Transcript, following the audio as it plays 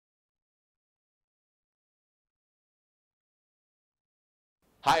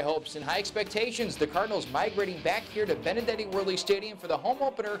High hopes and high expectations. The Cardinals migrating back here to Benedetti Worley Stadium for the home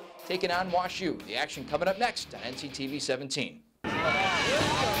opener, taking on WashU. The action coming up next on NCTV 17.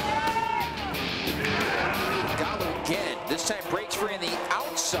 Gallo again. This time breaks free on the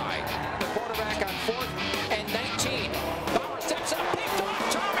outside. The quarterback on 4th and 19. Bauer steps up, picked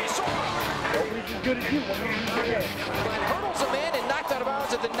off Tommy Sora. Nobody's as good as you. But hurdles a man and knocked out of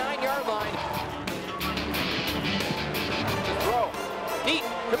bounds at the 9-yard line. The throw. Neat.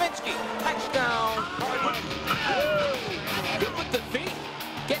 Kaminsky. Touchdown. Good with the feet.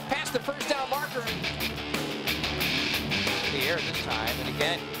 Get past the first down marker. The air this time. And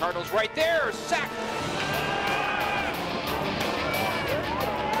again, Cardinals right there. Sack.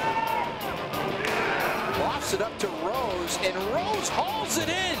 Lofts it up to Rose, and Rose hauls it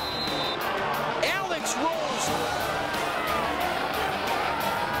in. Alex Rose.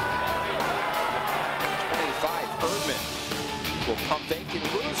 25, Erdman will pump fake and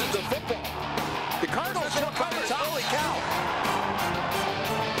loses the football. The Cardinals took by the top. Holy cow.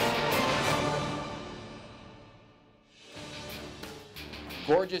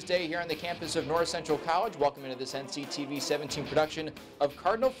 Gorgeous day here on the campus of North Central College. Welcome into this NCTV 17 production of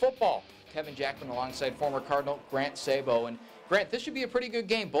Cardinal Football. Kevin Jackman alongside former Cardinal Grant Sabo. And Grant, this should be a pretty good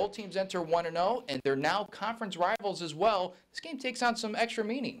game. Both teams enter 1-0, and they're now conference rivals as well. This game takes on some extra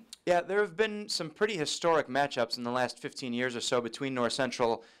meaning. Yeah, there have been some pretty historic matchups in the last 15 years or so between North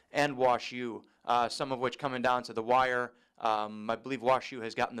Central and WashU, some of which coming down to the wire. I believe WashU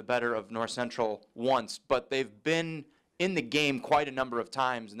has gotten the better of North Central once, but they've been in the game quite a number of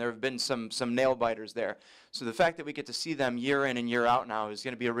times, and there have been some nail-biters there. So the fact that we get to see them year in and year out now is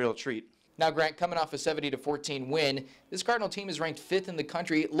going to be a real treat. Now, Grant, coming off a 70-14 win, this Cardinal team is ranked 5th in the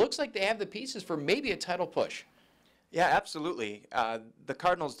country. It looks like they have the pieces for maybe a title push. Yeah, absolutely. The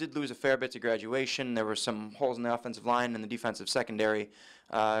Cardinals did lose a fair bit to graduation. There were some holes in the offensive line and the defensive secondary.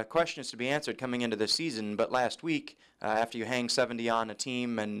 Questions to be answered coming into the season, but last week, after you hang 70 on a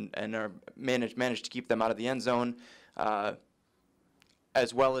team and managed to keep them out of the end zone,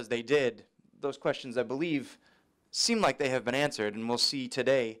 as well as they did, those questions, I believe, seem like they have been answered, and we'll see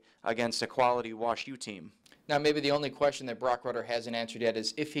today against a quality WashU team. Now, maybe the only question that Brock Rutter hasn't answered yet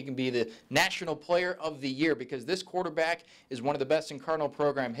is if he can be the National Player of the Year, because this quarterback is one of the best in Cardinal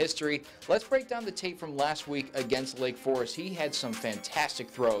program history. Let's break down the tape from last week against Lake Forest. He had some fantastic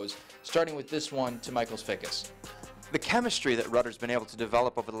throws, starting with this one to Michaels Fickus. The chemistry that Rutter's been able to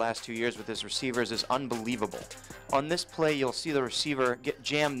develop over the last 2 years with his receivers is unbelievable. On this play, you'll see the receiver get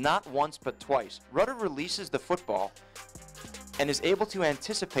jammed not once but twice. Rutter releases the football and is able to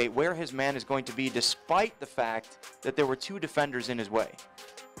anticipate where his man is going to be despite the fact that there were 2 defenders in his way.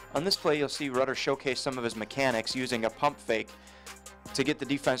 On this play, you'll see Rutter showcase some of his mechanics using a pump fake to get the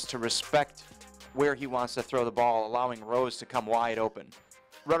defense to respect where he wants to throw the ball, allowing Rose to come wide open.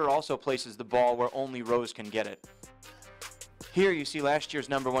 Rutter also places the ball where only Rose can get it. Here you see last year's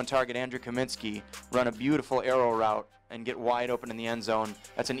 #1 target, Andrew Kaminsky, run a beautiful arrow route and get wide open in the end zone.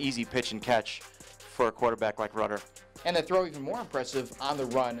 That's an easy pitch and catch for a quarterback like Rutter. And the throw even more impressive on the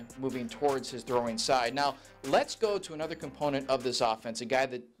run, moving towards his throwing side. Now, let's go to another component of this offense, a guy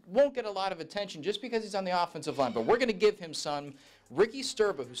that won't get a lot of attention just because he's on the offensive line, but we're going to give him some. Ricky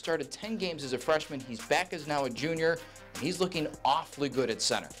Sturba, who started 10 games as a freshman, he's back as now a junior, and he's looking awfully good at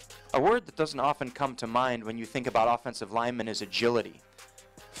center. A word that doesn't often come to mind when you think about offensive linemen is agility.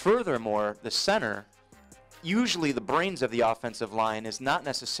 Furthermore, the center, usually the brains of the offensive line, is not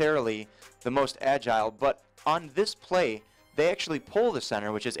necessarily the most agile, but on this play, they actually pull the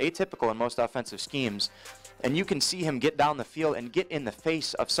center, which is atypical in most offensive schemes, and you can see him get down the field and get in the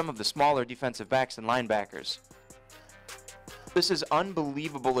face of some of the smaller defensive backs and linebackers. This is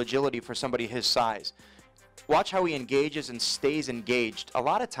unbelievable agility for somebody his size. Watch how he engages and stays engaged. A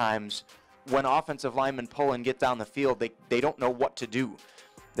lot of times when offensive linemen pull and get down the field, they don't know what to do.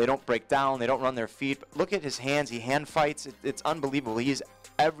 They don't break down, they don't run their feet. But look at his hands, he hand fights. It's unbelievable. He's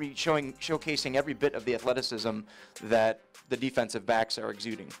showcasing every bit of the athleticism that the defensive backs are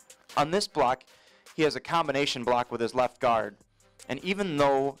exuding. On this block, he has a combination block with his left guard. And even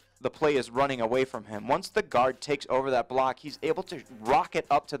though the play is running away from him, once the guard takes over that block, he's able to rocket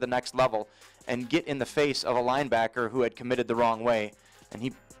up to the next level and get in the face of a linebacker who had committed the wrong way, and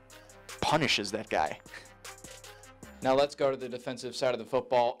he punishes that guy. Now let's go to the defensive side of the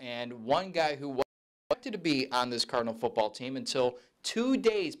football, and one guy who was expected to be on this Cardinal football team until 2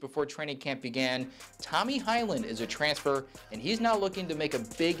 days before training camp began, Tommy Highland is a transfer, and he's now looking to make a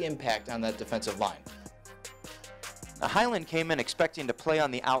big impact on that defensive line. Now, Highland came in expecting to play on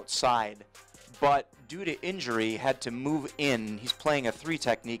the outside, but due to injury had to move in. He's playing a 3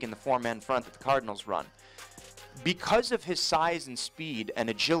 technique in the 4-man front that the Cardinals run. Because of his size and speed and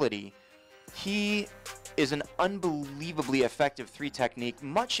agility, he is an unbelievably effective three technique,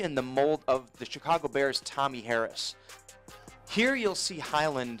 much in the mold of the Chicago Bears' Tommy Harris. Here you'll see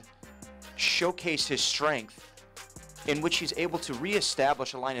Hyland showcase his strength, in which he's able to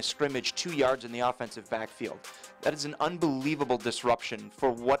reestablish a line of scrimmage 2 yards in the offensive backfield. That is an unbelievable disruption for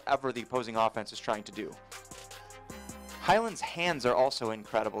whatever the opposing offense is trying to do. Hyland's hands are also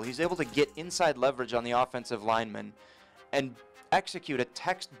incredible. He's able to get inside leverage on the offensive lineman and execute a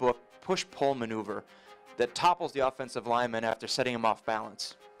textbook push-pull maneuver that topples the offensive lineman after setting him off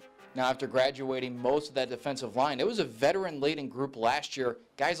balance. Now, after graduating most of that defensive line, it was a veteran-laden group last year.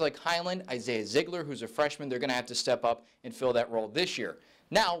 Guys like Hyland, Isaiah Ziegler, who's a freshman, they're going to have to step up and fill that role this year.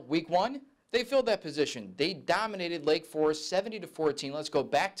 Now, week one, they filled that position. They dominated Lake Forest 70-14. Let's go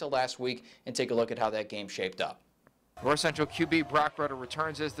back to last week and take a look at how that game shaped up. North Central QB Brock Rudder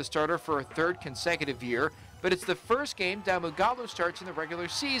returns as the starter for a third consecutive year, but it's the first game Dal Mugalu starts in the regular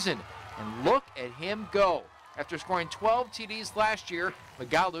season. And look at him go. After scoring 12 TDs last year,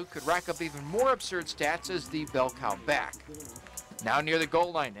 Mugalu could rack up even more absurd stats as the bell cow back. Now near the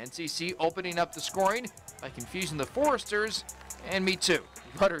goal line, NCC opening up the scoring by confusing the Foresters, and me too.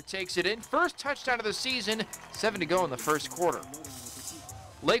 Rudder takes it in, first touchdown of the season, 7 to go in the first quarter.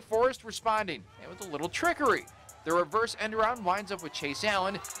 Lake Forest responding, and with a little trickery. The reverse end-around winds up with Chase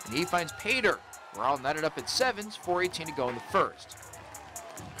Allen, and he finds Pater. We're all netted up at 7s, 4:18 to go in the first.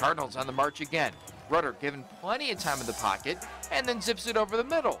 Cardinals on the march again. Rudder given plenty of time in the pocket, and then zips it over the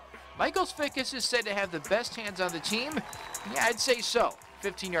middle. Michael Svikas is said to have the best hands on the team. Yeah, I'd say so.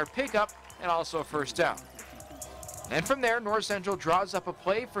 15-yard pickup, and also a first down. And from there, North Central draws up a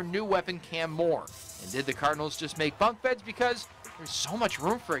play for new weapon Cam Moore. And did the Cardinals just make bunk beds? Because there's so much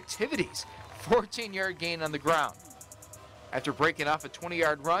room for activities. 14-yard gain on the ground. After breaking off a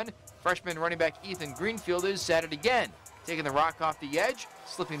 20-yard run, freshman running back Ethan Greenfield is at it again, taking the rock off the edge,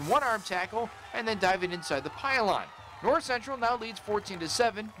 slipping one arm tackle, and then diving inside the pylon. North Central now leads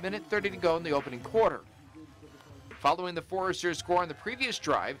 14-7, minute 30 to go in the opening quarter. Following the Foresters' score on the previous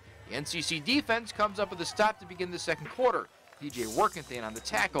drive, the NCC defense comes up with a stop to begin the second quarter. DJ Workington on the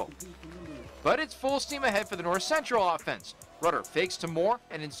tackle. But it's full steam ahead for the North Central offense. Rudder fakes to Moore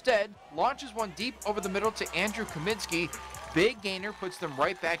and instead launches one deep over the middle to Andrew Kaminsky. Big gainer puts them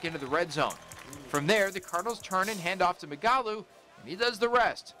right back into the red zone. From there, the Cardinals turn and hand off to Mugalu, and he does the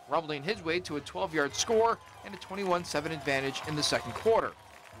rest, rumbling his way to a 12-yard score and a 21-7 advantage in the second quarter.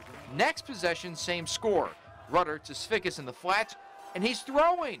 Next possession, same score. Rudder to Svikas in the flat, and he's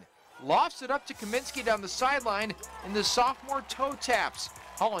throwing. Lofts it up to Kaminsky down the sideline, and the sophomore toe taps,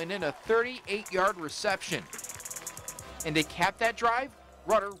 hauling in a 38-yard reception. And to cap that drive,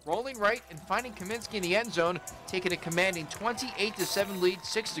 Rudder rolling right and finding Kaminsky in the end zone, taking a commanding 28-7 lead,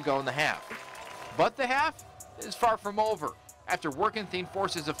 6 to go in the half. But the half is far from over. After Workington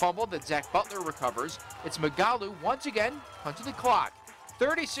forces a fumble that Zach Butler recovers, it's Mugalu once again punching the clock.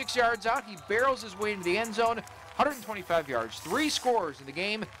 36 yards out, he barrels his way into the end zone, 125 yards, 3 scores in the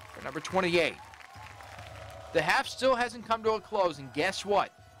game for number 28. The half still hasn't come to a close, and guess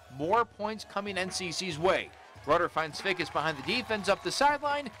what? More points coming NCC's way. Rudder finds Svikas behind the defense up the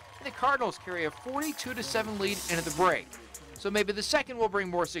sideline, and the Cardinals carry a 42-7 lead into the break. So maybe the second will bring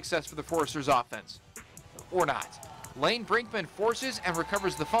more success for the Foresters offense. Or not. Lane Brinkman forces and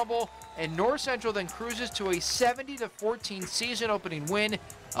recovers the fumble, and North Central then cruises to a 70-14 season-opening win.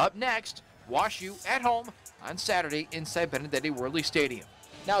 Up next, WashU at home on Saturday inside Benedetti Worley Stadium.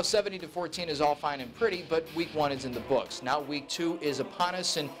 Now 70-14 is all fine and pretty, but week one is in the books. Now week two is upon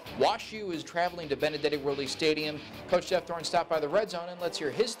us, and WashU is traveling to Benedetti Worley Stadium. Coach Jeff Thorne stopped by the Red Zone, and let's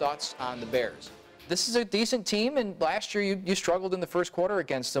hear his thoughts on the Bears. This is a decent team, and last year you struggled in the first quarter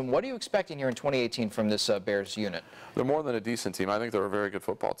against them. What are you expecting here in 2018 from this Bears unit? They're more than a decent team. I think they're a very good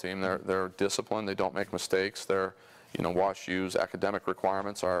football team. They're disciplined. They don't make mistakes. WashU's academic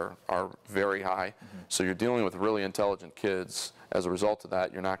requirements are very high. So you're dealing with really intelligent kids. As a result of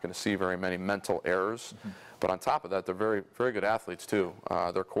that, you're not going to see very many mental errors. But on top of that, they're very, very good athletes too.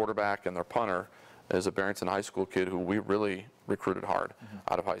 Their quarterback and their punter is a Barrington High School kid who we really recruited hard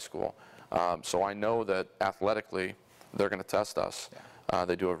out of high school. So I know that athletically, they're going to test us.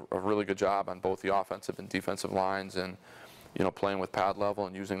 They do a really good job on both the offensive and defensive lines, and playing with pad level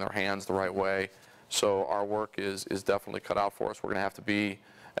and using their hands the right way. So our work is definitely cut out for us. We're going to have to be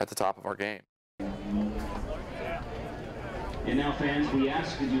at the top of our game. And now, fans, we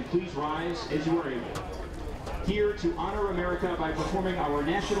ask that you please rise as you are able. Here to honor America by performing our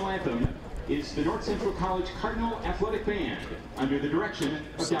national anthem is the North Central College Cardinal Athletic Band under the direction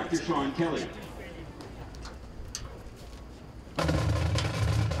of Dr. Sean Kelly.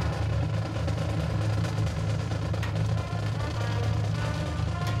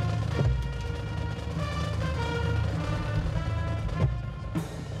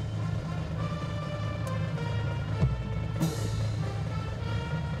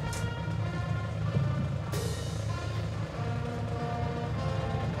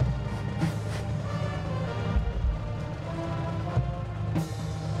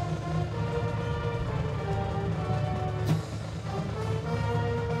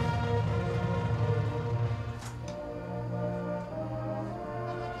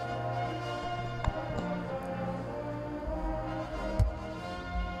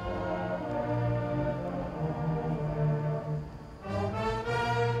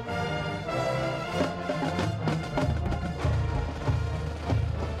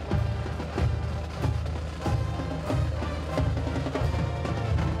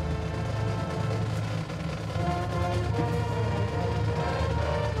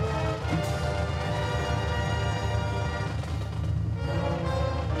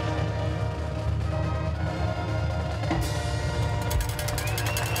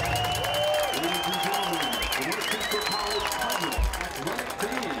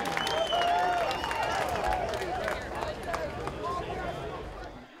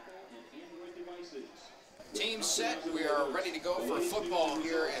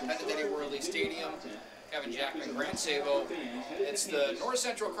 Kevin Jackman, Grant Sabo. It's the North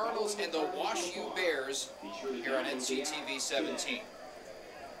Central Cardinals and the Wash U Bears here on NCTV 17.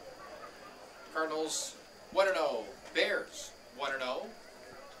 Cardinals 1-0, Bears 1-0.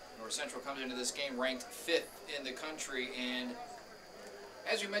 North Central comes into this game ranked 5th in the country, and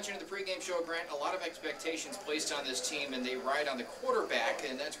as we mentioned in the pregame show, Grant, a lot of expectations placed on this team, and they ride on the quarterback,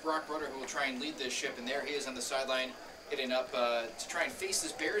 and that's Brock Rudder, who will try and lead this ship, and there he is on the sideline hitting up to try and face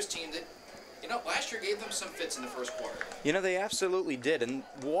this Bears team that, you know, last year gave them some fits in the first quarter. You know, they absolutely did, and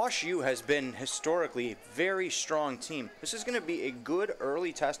Wash U has been historically a very strong team. This is going to be a good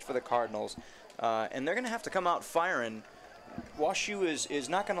early test for the Cardinals, and they're going to have to come out firing. Wash U is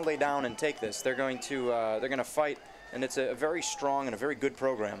not going to lay down and take this. They're going to fight, and it's a very strong and a very good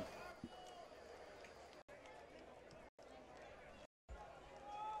program.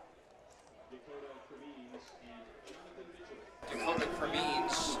 Dakota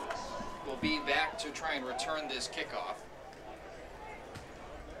Cremines will be back to try and return this kickoff.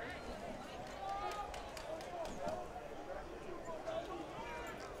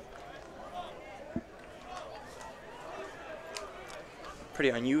 Pretty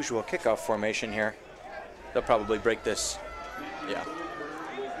unusual kickoff formation here. They'll probably break this. Yeah.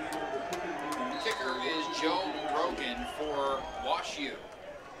 Kicker is Joe Rogan for Wash U.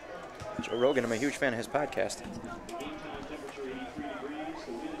 Joe Rogan, I'm a huge fan of his podcast.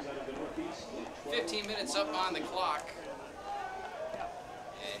 15 minutes up on the clock.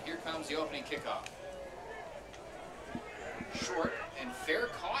 And here comes the opening kickoff. Short and fair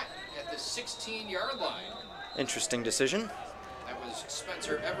caught at the 16-yard line. Interesting decision. That was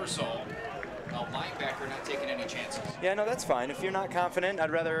Spencer Eversole, a linebacker, not taking any chances. Yeah, no, that's fine. If you're not confident,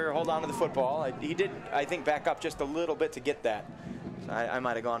 I'd rather hold on to the football. He did, I think, back up just a little bit to get that. So I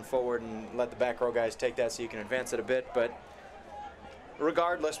might have gone forward and let the back row guys take that so you can advance it a bit. But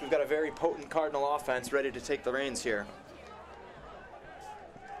regardless, we've got a very potent Cardinal offense ready to take the reins here.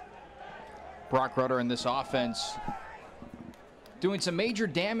 Brock Rudder in this offense doing some major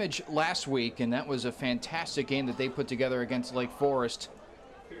damage last week, and that was a fantastic game that they put together against Lake Forest.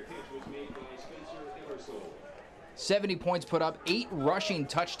 70 points put up, 8 rushing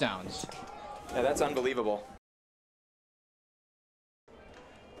touchdowns. Yeah, that's unbelievable.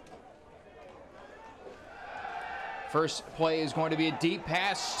 First play is going to be a deep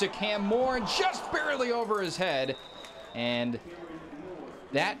pass to Cam Moore, and just barely over his head. And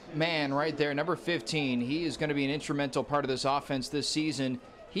that man right there, number 15, he is going to be an instrumental part of this offense this season.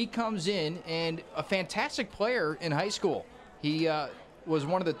 He comes in, and a fantastic player in high school. He was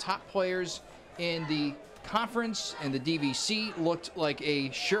one of the top players in the conference, and the DVC looked like a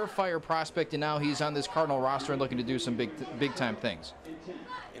surefire prospect, and now he's on this Cardinal roster and looking to do some big-time things.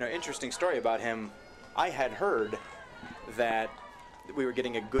 You know, interesting story about him. I had heard that we were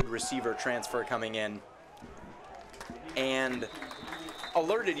getting a good receiver transfer coming in, and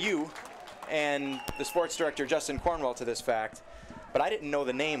alerted you and the sports director Justin Cornwell to this fact, but I didn't know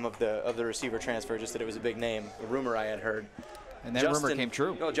the name of the receiver transfer, just that it was a big name, a rumor I had heard. And that rumor came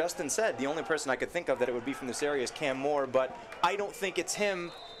true. No, Justin said the only person I could think of that it would be from this area is Cam Moore, but I don't think it's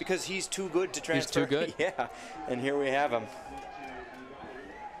him because he's too good to transfer. He's too good. Yeah, and here we have him.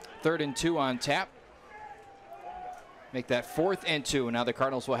 3rd and 2 on tap. Make that 4th and 2. Now the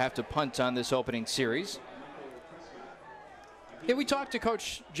Cardinals will have to punt on this opening series. Yeah, we talked to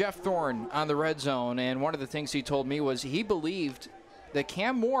Coach Jeff Thorne on the Red Zone, and one of the things he told me was he believed that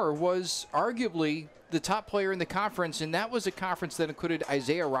Cam Moore was arguably the top player in the conference, and that was a conference that included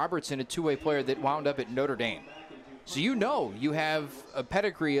Isaiah Robertson, a two-way player that wound up at Notre Dame. So you know you have a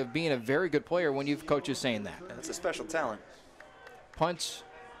pedigree of being a very good player when you've coaches saying that. That's a special talent. Punt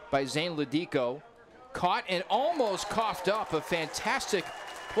by Zane Ladico. Caught and almost coughed up. A fantastic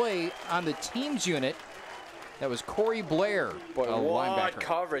play on the team's unit. That was Corey Blair, Boy, a what linebacker.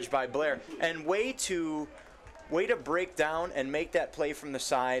 coverage by Blair. And way to break down and make that play from the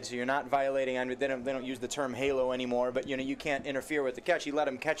side so you're not violating. I mean, they don't use the term halo anymore, but you know you can't interfere with the catch. He let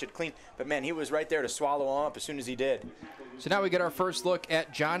him catch it clean, but man, he was right there to swallow him up as soon as he did. So now we get our first look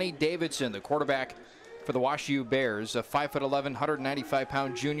at Johnny Davidson, the quarterback for the Wash U Bears, a 5'11",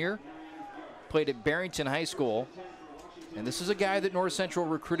 195-pound junior. Played at Barrington High School. And this is a guy that North Central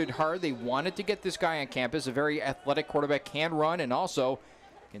recruited hard. They wanted to get this guy on campus. A very athletic quarterback, can run and also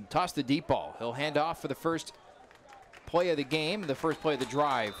can toss the deep ball. He'll hand off for the first play of the game, the first play of the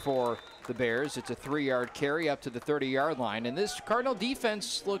drive for the Bears. It's a 3-yard carry up to the 30-yard line. And this Cardinal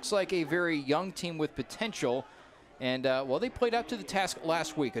defense looks like a very young team with potential. And, well, they played up to the task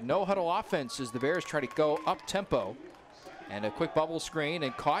last week. A no-huddle offense as the Bears try to go up-tempo. And a quick bubble screen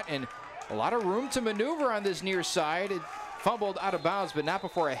and caught, and a lot of room to maneuver on this near side. It fumbled out of bounds, but not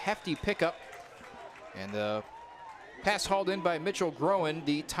before a hefty pickup And the pass hauled in by Mitchell Groen,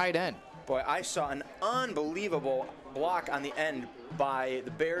 the tight end. Boy, I saw an unbelievable block on the end by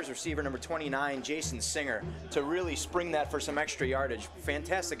the Bears receiver number 29, Jason Singer, to really spring that for some extra yardage.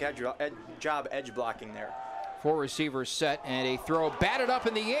 Fantastic job edge blocking there. 4 receivers set, and a throw batted up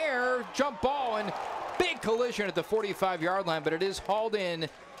in the air, jump ball, and big collision at the 45-yard line, but it is hauled in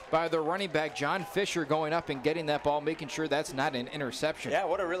by the running back, John Fisher, going up and getting that ball, making sure that's not an interception. Yeah,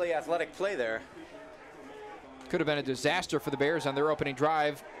 what a really athletic play there. Could have been a disaster for the Bears on their opening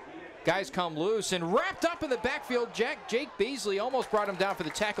drive. Guys come loose and wrapped up in the backfield. Jake Beasley almost brought him down for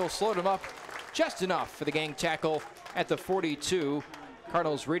the tackle, slowed him up just enough for the gang tackle at the 42.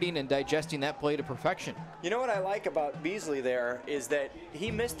 Cardinals reading and digesting that play to perfection. You know what I like about Beasley there is that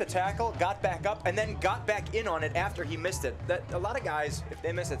he missed the tackle, got back up, and then got back in on it after he missed it. That a lot of guys, if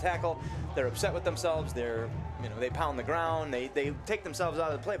they miss a tackle, they're upset with themselves. They pound the ground, they take themselves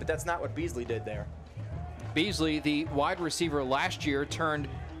out of the play, but that's not what Beasley did there. Beasley, the wide receiver last year, turned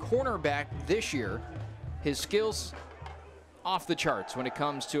cornerback this year. His skills off the charts when it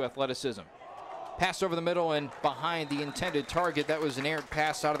comes to athleticism. Pass over the middle and behind the intended target. That was an errant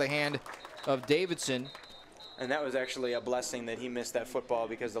pass out of the hand of Davidson. And that was actually a blessing that he missed that football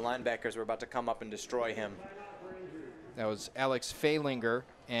because the linebackers were about to come up and destroy him. That was Alex Falinger,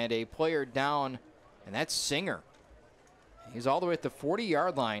 and a player down, and that's Singer. He's all the way at the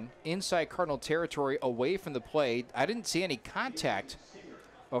 40-yard line, inside Cardinal territory, away from the play. I didn't see any contact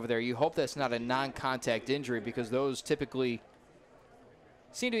over there. You hope that's not a non-contact injury because those typically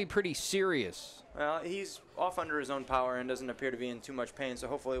seem to be pretty serious. Well, he's off under his own power and doesn't appear to be in too much pain, so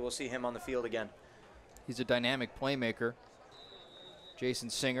hopefully we'll see him on the field again. He's a dynamic playmaker. Jason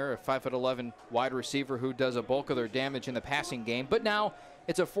Singer, a 5'11" wide receiver who does a bulk of their damage in the passing game. But now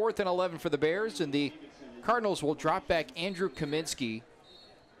it's a 4th and 11 for the Bears, and the Cardinals will drop back Andrew Kaminsky.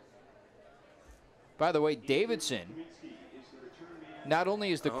 By the way, Davidson not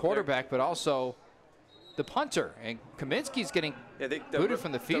only is the quarterback, but also the punter, and Kaminsky's getting booted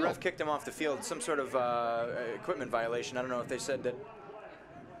from the field. The ref kicked him off the field, some sort of equipment violation. I don't know if they said that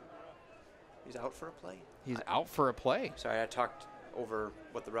he's out for a play. He's out for a play. Sorry, I talked over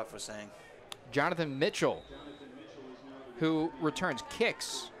what the ref was saying. Jonathan Mitchell, who returns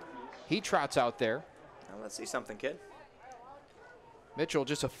kicks, he trots out there. Well, let's see something, kid. Mitchell,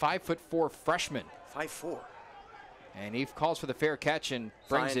 just a 5'4" freshman. 5'4". And he calls for the fair catch and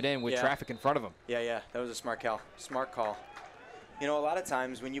brings it in with traffic in front of him. Yeah, that was a smart call. You know, a lot of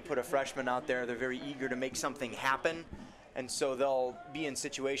times when you put a freshman out there, they're very eager to make something happen. And so they'll be in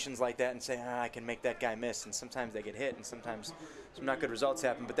situations like that and say, I can make that guy miss. And sometimes they get hit, and sometimes some not good results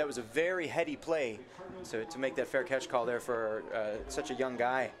happen. But that was a very heady play to make that fair catch call there for such a young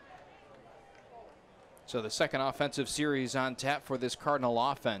guy. So the second offensive series on tap for this Cardinal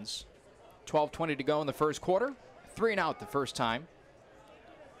offense. 12:20 to go in the first quarter. 3 and out the first time.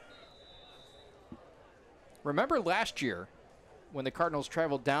 Remember last year when the Cardinals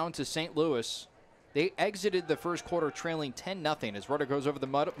traveled down to St. Louis, they exited the first quarter trailing 10-0 as Rudder goes over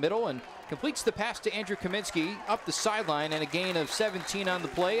the middle and completes the pass to Andrew Kaminsky up the sideline, and a gain of 17 on the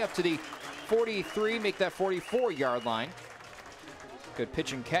play up to the 43, make that 44-yard line. Good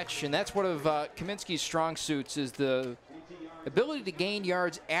pitch and catch, and that's one of Kaminsky's strong suits, is the ability to gain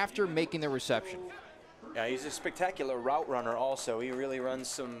yards after making the reception. Yeah, he's a spectacular route runner also. He really runs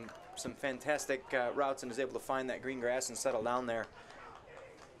some fantastic routes and is able to find that green grass and settle down there.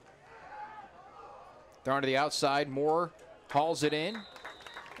 Thrown to the outside, Moore hauls it in,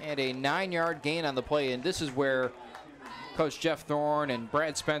 and a 9-yard gain on the play. And this is where Coach Jeff Thorne and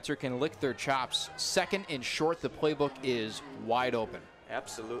Brad Spencer can lick their chops. 2nd and short, the playbook is wide open.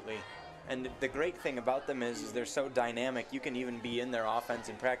 Absolutely. And the great thing about them is they're so dynamic. You can even be in their offense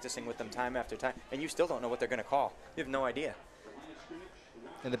and practicing with them time after time, and you still don't know what they're going to call. You have no idea.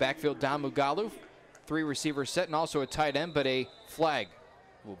 In the backfield, Don Mugalu, 3 receivers set, and also a tight end, but a flag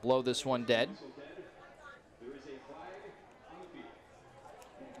will blow this one dead.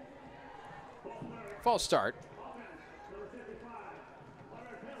 False start.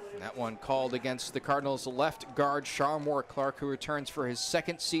 That one called against the Cardinals' left guard, Sharmore Clark, who returns for his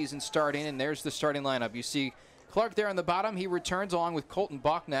 2nd season starting, and there's the starting lineup. You see Clark there on the bottom. He returns along with Colton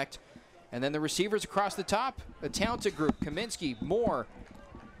Bachnecht. And then the receivers across the top, a talented group, Kaminsky, Moore.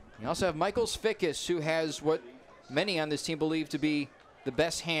 You also have Michael Svikas, who has what many on this team believe to be the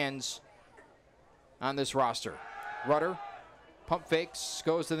best hands on this roster. Rudder, pump fakes,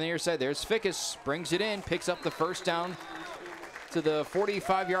 goes to the near side. There's Svikas, brings it in, picks up the first down to the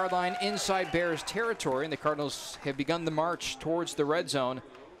 45-yard line inside Bears territory, and the Cardinals have begun the march towards the red zone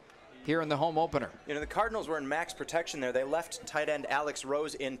here in the home opener. You know, the Cardinals were in max protection there. They left tight end Alex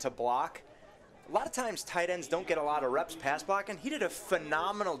Rose in to block. A lot of times tight ends don't get a lot of reps pass blocking. He did a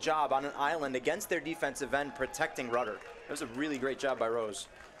phenomenal job on an island against their defensive end protecting Rudder. That was a really great job by Rose.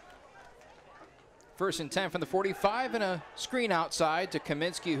 1st and 10 from the 45 and a screen outside to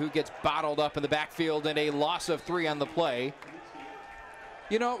Kaminsky, who gets bottled up in the backfield, and a loss of 3 on the play.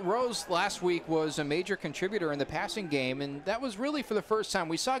 You know, Rose last week was a major contributor in the passing game, and that was really for the first time.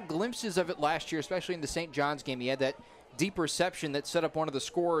 We saw glimpses of it last year, especially in the St. John's game. He had that deep reception that set up one of the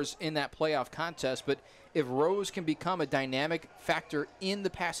scores in that playoff contest. But if Rose can become a dynamic factor in the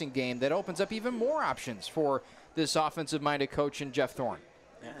passing game, that opens up even more options for this offensive-minded coach and Jeff Thorne.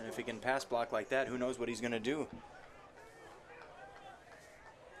 Yeah, and if he can pass block like that, who knows what he's going to do.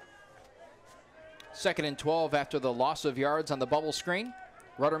 2nd and 12 after the loss of yards on the bubble screen.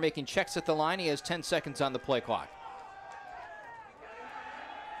 Rudder making checks at the line. He has 10 seconds on the play clock.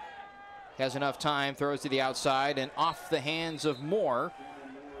 Has enough time, throws to the outside and off the hands of Moore.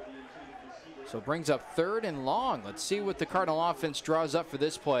 So brings up 3rd and long. Let's see what the Cardinal offense draws up for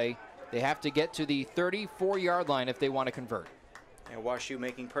this play. They have to get to the 34-yard line if they want to convert. And WashU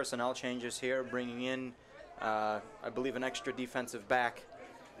making personnel changes here, bringing in, I believe, an extra defensive back.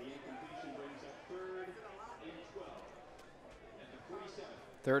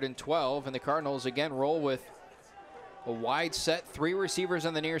 Third and 12, and the Cardinals again roll with a wide set. 3 receivers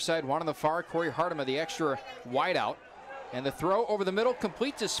on the near side, 1 on the far. Corey Hardeman, the extra wide out. And the throw over the middle,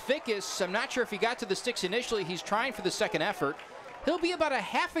 complete to Svikas. I'm not sure if he got to the sticks initially. He's trying for the second effort. He'll be about a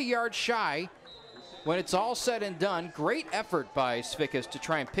half a yard shy when it's all said and done. Great effort by Svikas to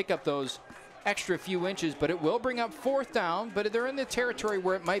try and pick up those extra few inches, but it will bring up 4th down, but they're in the territory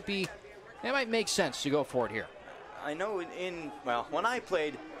where it might make sense to go for it here. I know well, when I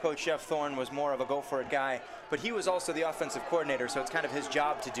played, Coach Jeff Thorne was more of a go-for-it guy, but he was also the offensive coordinator, so it's kind of his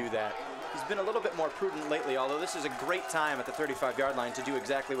job to do that. He's been a little bit more prudent lately, although this is a great time at the 35-yard line to do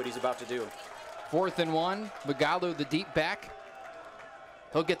exactly what he's about to do. 4th and 1, Magalu, the deep back.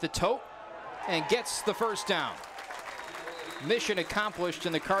 He'll get the tote and gets the 1st down. Mission accomplished,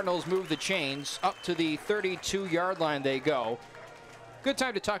 and the Cardinals move the chains up to the 32-yard line they go. Good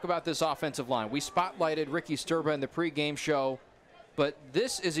time to talk about this offensive line. We spotlighted Ricky Sturba in the pregame show, but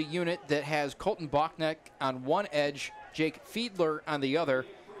this is a unit that has Colton Bachneck on one edge, Jake Fiedler on the other.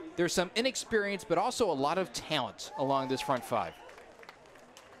 There's some inexperience, but also a lot of talent along this front 5.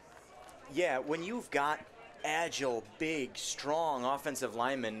 Yeah, when you've got agile, big, strong offensive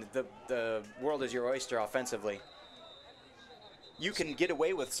linemen, the world is your oyster offensively. You can get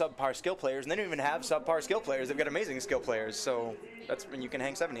away with subpar skill players, and they don't even have subpar skill players. They've got amazing skill players, so that's when you can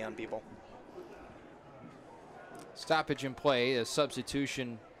hang 70 on people. Stoppage in play, a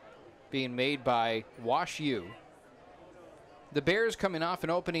substitution being made by WashU. The Bears coming off an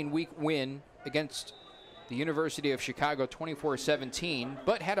opening week win against the University of Chicago 24-17,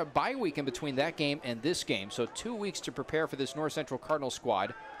 but had a bye week in between that game and this game, so 2 weeks to prepare for this North Central Cardinal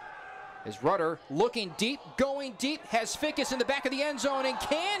squad. As Rudder looking deep, going deep, has Svikas in the back of the end zone and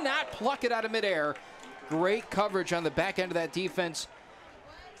cannot pluck it out of midair. Great coverage on the back end of that defense,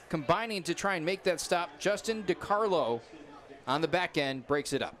 combining to try and make that stop. Justin DiCarlo on the back end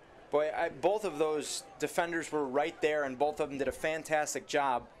breaks it up. Boy, both of those defenders were right there, and both of them did a fantastic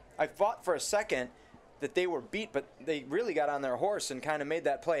job. I thought for a second that they were beat, but they really got on their horse and kind of made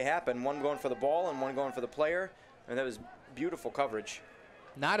that play happen. One going for the ball and one going for the player, and that was beautiful coverage.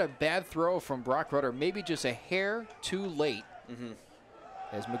 Not a bad throw from Brock Rudder, maybe just a hair too late.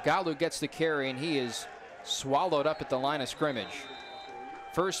 As Magalu gets the carry, and he is swallowed up at the line of scrimmage.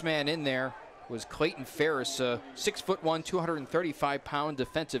 First man in there was Clayton Ferris, a 6'1", 235-pound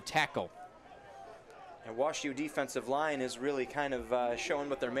defensive tackle. And WashU defensive line is really kind of showing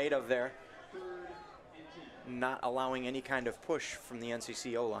what they're made of there. Not allowing any kind of push from the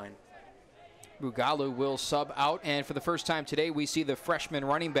NCCO line. Magalu will sub out, and for the first time today, we see the freshman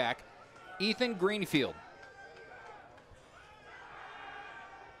running back, Ethan Greenfield.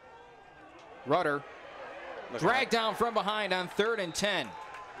 Rudder dragged down from behind on 3rd and 10.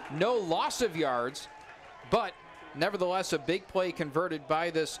 No loss of yards, but nevertheless a big play converted by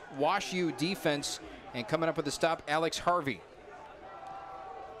this WashU defense, and coming up with the stop, Alex Harvey.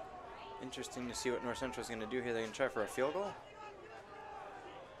 Interesting to see what North Central is going to do here. They're going to try for a field goal?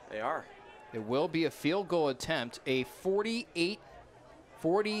 They are. It will be a field goal attempt, a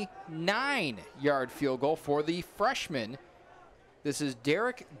 49-yard field goal for the freshman. This is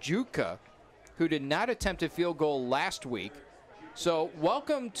Derek Juka, who did not attempt a field goal last week. So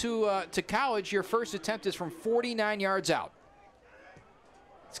welcome to college. Your first attempt is from 49 yards out.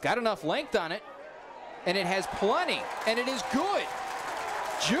 It's got enough length on it, and it has plenty, and it is good.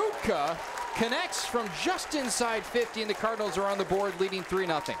 Juka connects from just inside 50, and the Cardinals are on the board leading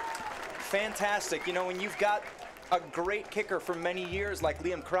 3-0. fantastic. You know, when you've got a great kicker for many years like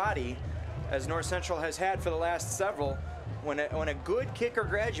Liam Crotty, as North Central has had for the last several, when a good kicker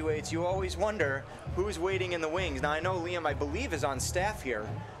graduates, you always wonder who's waiting in the wings. Now, I know Liam, I believe, is on staff here,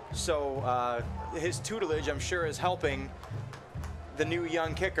 so his tutelage, I'm sure, is helping the new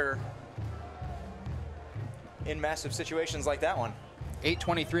young kicker in massive situations like that one.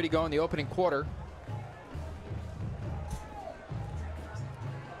 8:23 to go in the opening quarter.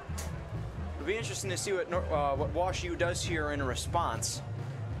 It'll be interesting to see what Wash U does here in response.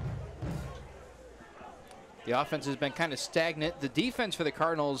 The offense has been kind of stagnant. The defense for the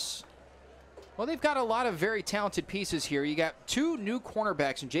Cardinals, well, they've got a lot of very talented pieces here. You got two new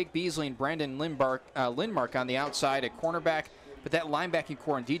cornerbacks in Jake Beasley and Brandon Lindmark on the outside at cornerback, but that linebacking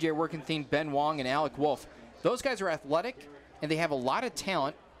core in DJ Workenthien, Ben Wong, and Alec Wolf, those guys are athletic, and they have a lot of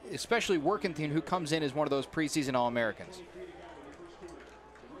talent, especially Workenthien, who comes in as one of those preseason All-Americans.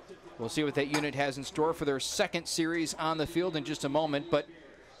 We'll see what that unit has in store for their second series on the field in just a moment, but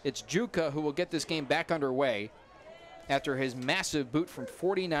it's Juka who will get this game back underway after his massive boot from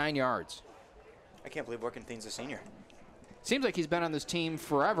 49 yards. I can't believe Workenthien's a senior. Seems like he's been on this team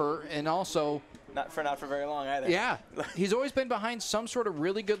forever, and also not for very long either. Yeah, he's always been behind some sort of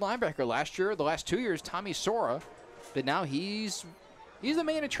really good linebacker. Last year, the last 2 years, Tommy Sora, but now he's the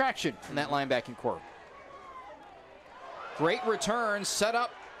main attraction in that linebacking corps. Great return, set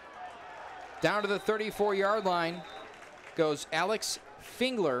up down to the 34-yard line goes Alex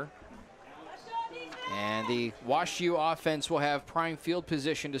Fingler, and the Wash U offense will have prime field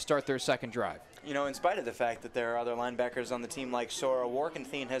position to start their second drive. You know, in spite of the fact that there are other linebackers on the team like Sora,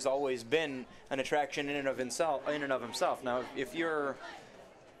 Workenthien has always been an attraction in and of himself. Now, if you're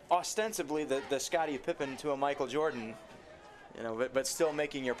ostensibly the Scottie Pippen to a Michael Jordan, you know, but still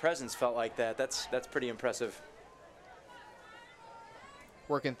making your presence felt like that, that's pretty impressive.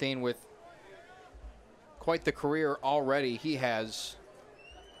 Workenthien with quite the career already. He has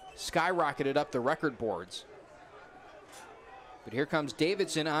skyrocketed up the record boards. But here comes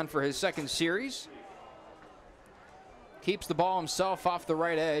Davidson on for his second series. Keeps the ball himself off the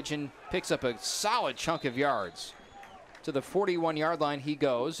right edge and picks up a solid chunk of yards. To the 41-yard line he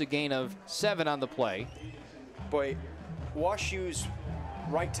goes, a gain of 7 on the play. Boy, Wash U's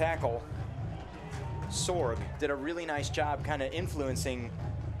right tackle, Sorg, did a really nice job kind of influencing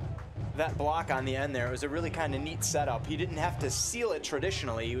that block on the end there. It was a really kind of neat setup. He didn't have to seal it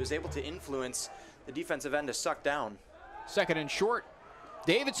traditionally. He was able to influence the defensive end to suck down. Second and short.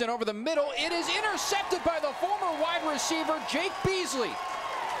 Davidson over the middle. It is intercepted by the former wide receiver, Jake Beasley.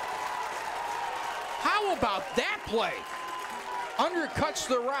 How about that play? Undercuts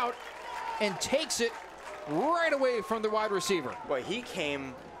the route and takes it right away from the wide receiver. Boy, he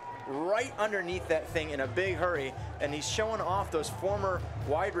came right underneath that thing in a big hurry, and he's showing off those former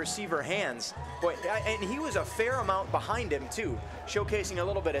wide receiver hands. Boy, and he was a fair amount behind him too, showcasing a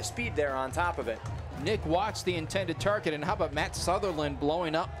little bit of speed there on top of it. Nick Watts the intended target, and how about Matt Sutherland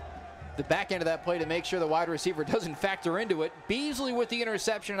blowing up the back end of that play to make sure the wide receiver doesn't factor into it. Beasley with the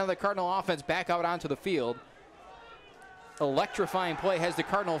interception of the Cardinal offense back out onto the field. Electrifying play has the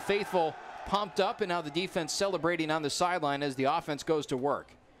Cardinal faithful pumped up, and now the defense celebrating on the sideline as the offense goes to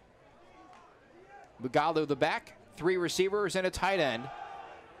work. Bugalo the back, 3 receivers and a tight end.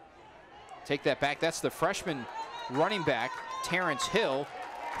 Take that back, that's the freshman running back, Terrence Hill,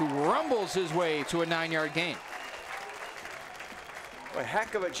 who rumbles his way to a 9-yard gain. A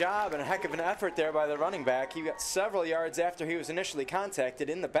heck of a job and a heck of an effort there by the running back. He got several yards after he was initially contacted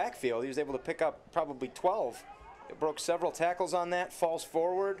in the backfield. He was able to pick up probably 12. It broke several tackles on that, falls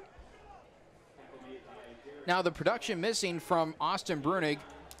forward. Now the production missing from Austin Brunig,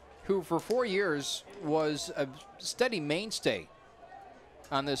 who for 4 years was a steady mainstay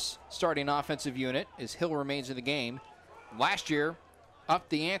on this starting offensive unit as Hill remains in the game. Last year, upped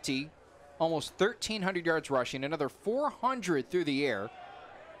the ante, almost 1,300 yards rushing, another 400 through the air,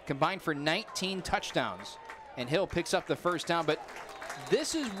 combined for 19 touchdowns. And Hill picks up the first down, but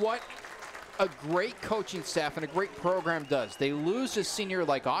this is what a great coaching staff and a great program does. They lose a senior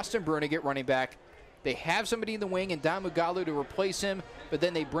like Austin Brunig at running back. They have somebody in the wing and Don Mugalu to replace him, but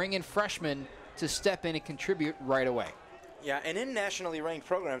then they bring in freshmen to step in and contribute right away. Yeah, and in nationally ranked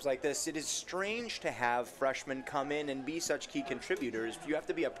programs like this, it is strange to have freshmen come in and be such key contributors. You have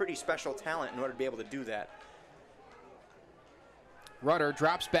to be a pretty special talent in order to be able to do that. Rudder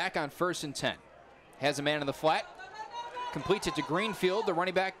drops back on 1st and 10. Has a man in the flat. Completes it to Greenfield, the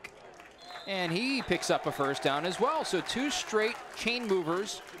running back, and he picks up a first down as well. So 2 straight chain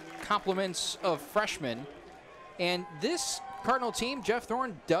movers, compliments of freshmen. And this Cardinal team, Jeff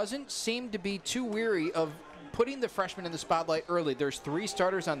Thorne, doesn't seem to be too weary of putting the freshmen in the spotlight early. There's 3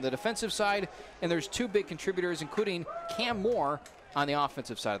 starters on the defensive side, and there's 2 big contributors, including Cam Moore on the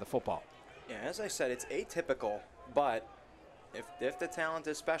offensive side of the football. Yeah, as I said, it's atypical, but if the talent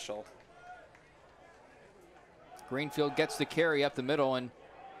is special. Greenfield gets the carry up the middle and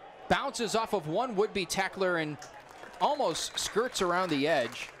bounces off of one would-be tackler and almost skirts around the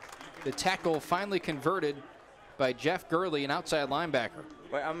edge. The tackle finally converted by Jeff Gurley, an outside linebacker.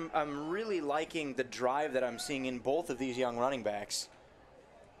 I'm really liking the drive that I'm seeing in both of these young running backs.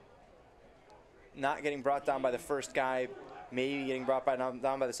 Not getting brought down by the first guy, maybe getting brought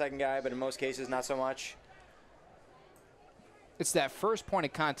down by the second guy, but in most cases, not so much. It's that first point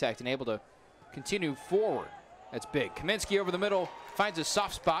of contact and able to continue forward. That's big. Kaminsky over the middle, finds a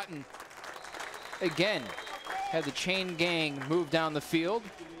soft spot, and again, had the chain gang move down the field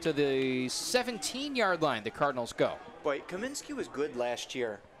to the 17-yard line. The Cardinals go. Boy, Kaminsky was good last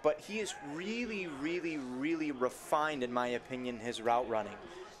year, but he is really, really, really refined, in my opinion, his route running.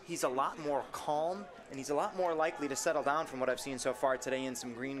 He's a lot more calm, and he's a lot more likely to settle down from what I've seen so far today in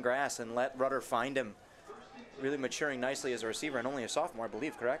some green grass and let Rudder find him. Really maturing nicely as a receiver, and only a sophomore, I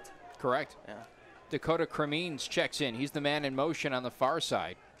believe, correct? Correct. Yeah. Dakota Cremines checks in. He's the man in motion on the far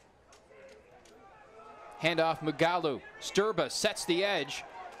side. Handoff Mugalu. Sturba sets the edge,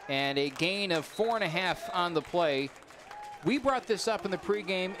 and a gain of 4.5 on the play. We brought this up in the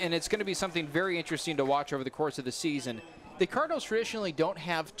pregame, and it's going to be something very interesting to watch over the course of the season. The Cardinals traditionally don't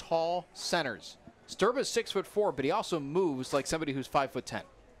have tall centers. Sturba's 6'4", but he also moves like somebody who's 5'10".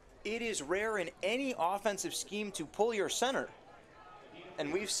 It is rare in any offensive scheme to pull your center.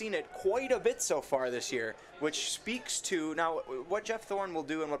 And we've seen it quite a bit so far this year, which speaks to, now what Jeff Thorne will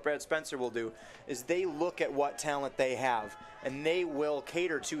do and what Brad Spencer will do is they look at what talent they have, and they will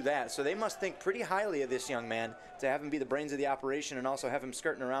cater to that. So they must think pretty highly of this young man to have him be the brains of the operation and also have him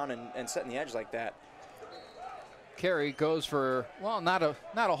skirting around and setting the edge like that. Carry goes for, well, not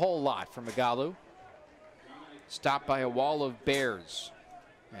a whole lot for Mugalu. Stopped by a wall of Bears.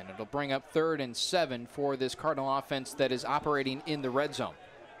 And it'll bring up 3rd and 7 for this Cardinal offense that is operating in the red zone.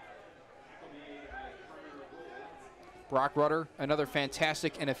 Brock Rudder, another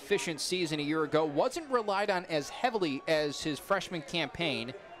fantastic and efficient season a year ago. Wasn't relied on as heavily as his freshman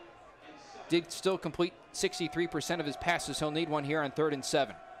campaign. Did still complete 63% of his passes. He'll need one here on 3rd and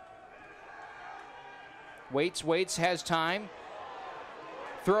 7. Waits, has time.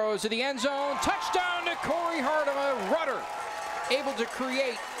 Throws to the end zone. Touchdown to Corey Hardeman. Rudder able to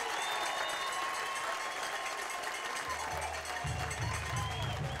create.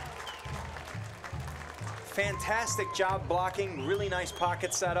 Fantastic job blocking, really nice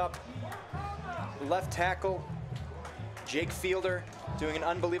pocket setup. Left tackle, Jake Fielder, doing an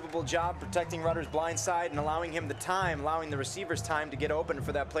unbelievable job protecting Rudder's blind side and allowing him the time, allowing the receivers time to get open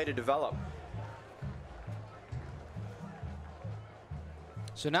for that play to develop.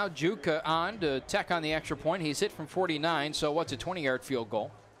 So now Juka on to tack on the extra point. He's hit from 49, so what's a 20-yard field goal?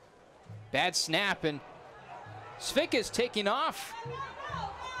 Bad snap, and Svick is taking off.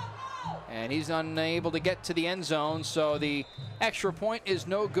 And he's unable to get to the end zone, so the extra point is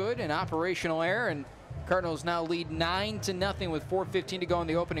no good, an operational error, and Cardinals now lead 9-0 with 4:15 to go in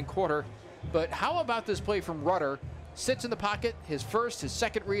the opening quarter. But how about this play from Rudder? Sits in the pocket, his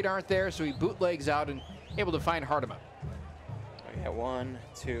second read aren't there, so he bootlegs out and able to find Hardeman. Yeah, 1,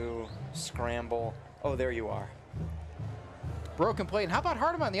 2, scramble. Oh, there you are. Broken play. And how about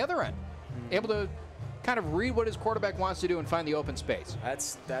Hardeman on the other end? Able to kind of read what his quarterback wants to do and find the open space.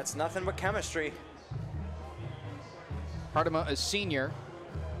 That's nothing but chemistry. Hardeman, a senior,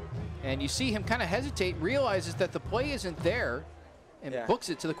 and you see him kind of hesitate, realizes that the play isn't there, and books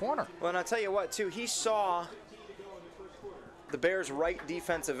it to the corner. Well, and I'll tell you what, too, he saw the Bears' right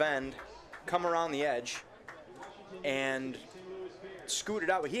defensive end come around the edge and scooted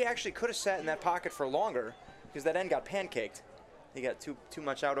out. But he actually could have sat in that pocket for longer because that end got pancaked. He got too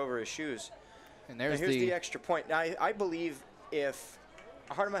much out over his shoes. And here's the extra point. Now, I believe if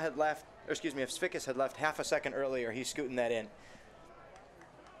Hardeman had left, or excuse me, if Svikas had left half a second earlier, he's scooting that in.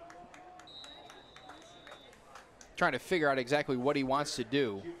 Trying to figure out exactly what he wants to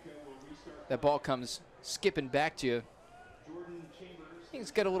do. That ball comes skipping back to you.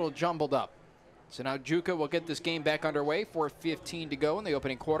 Things get a little jumbled up. So now Juka will get this game back underway. 4:15 to go in the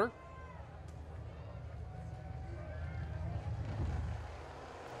opening quarter.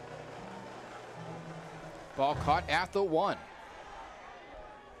 Ball caught at the 1.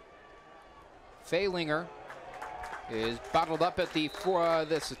 Fahlinger is bottled up at the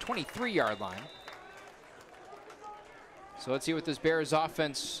 23-yard line. So let's see what this Bears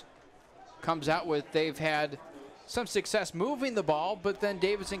offense comes out with. They've had some success moving the ball, but then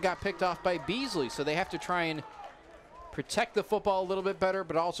Davidson got picked off by Beasley, so they have to try and protect the football a little bit better,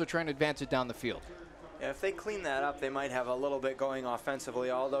 but also try and advance it down the field. Yeah, if they clean that up, they might have a little bit going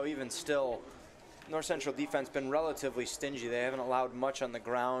offensively, although even still, North Central defense been relatively stingy. They haven't allowed much on the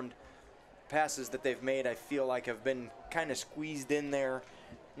ground. Passes that they've made, I feel like, have been kind of squeezed in there.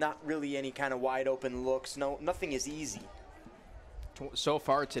 Not really any kind of wide open looks. No, nothing is easy. So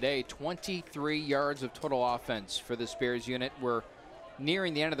far today, 23 yards of total offense for the Bears unit. We're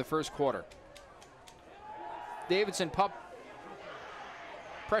nearing the end of the first quarter. Davidson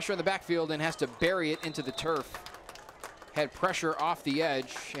pressure in the backfield and has to bury it into the turf. Had pressure off the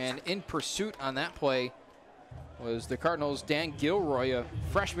edge, and in pursuit on that play was the Cardinals' Dan Gilroy, a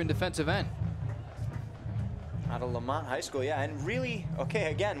freshman defensive end. Out of Lamont High School, yeah, and really,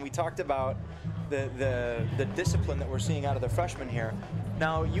 okay, again, we talked about the discipline that we're seeing out of the freshmen here.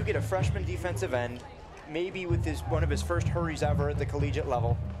 Now, you get a freshman defensive end, maybe with one of his first hurries ever at the collegiate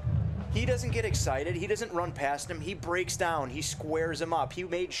level. He doesn't get excited. He doesn't run past him. He breaks down. He squares him up. He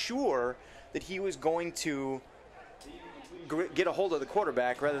made sure that he was going to get a hold of the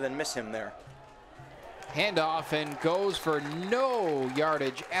quarterback rather than miss him there. Handoff and goes for no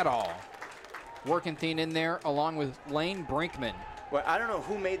yardage at all. Workenthien in there along with Lane Brinkman. Well, I don't know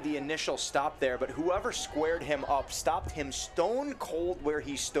who made the initial stop there, but whoever squared him up stopped him stone cold where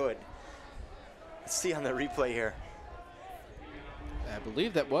he stood. Let's see on the replay here. I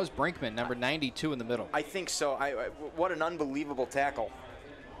believe that was Brinkman, number 92 in the middle. I think so. What an unbelievable tackle.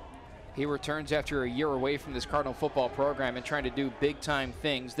 He returns after a year away from this Cardinal football program and trying to do big-time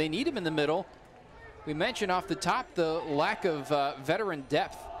things. They need him in the middle. We mentioned off the top the lack of veteran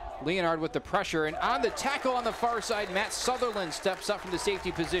depth. Leonard with the pressure, and on the tackle on the far side, Matt Sutherland steps up from the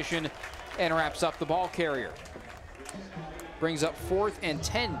safety position and wraps up the ball carrier. Brings up 4th and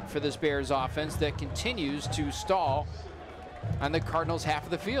 10 for this Bears offense that continues to stall on the Cardinals' half of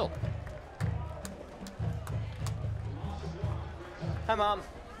the field. Hi, Mom.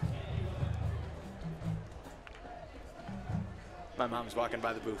 My mom's walking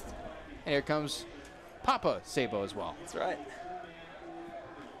by the booth. And here comes Papa Sabo as well. That's right.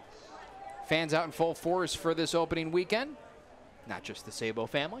 Fans out in full force for this opening weekend. Not just the Sabo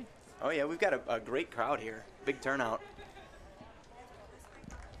family. Oh, yeah, we've got a great crowd here. Big turnout.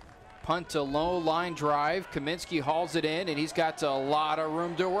 Punt to low line drive. Kaminsky hauls it in, and he's got a lot of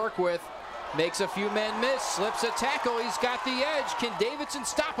room to work with. Makes a few men miss, slips a tackle. He's got the edge. Can Davidson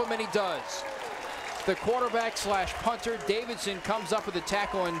stop him? And he does. The quarterback slash punter, Davidson, comes up with a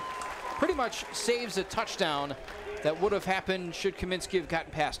tackle and pretty much saves a touchdown that would have happened should Kaminsky have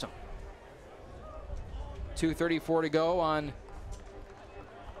gotten past him. 2:34 to go on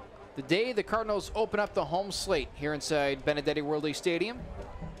the day the Cardinals open up the home slate here inside Benedetti Worley Stadium.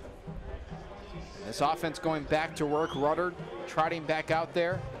 This offense going back to work. Rudder trotting back out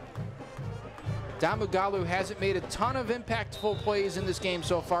there. Damugalu hasn't made a ton of impactful plays in this game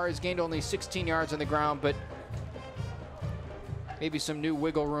so far. He's gained only 16 yards on the ground, but maybe some new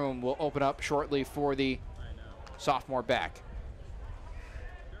wiggle room will open up shortly for the sophomore back.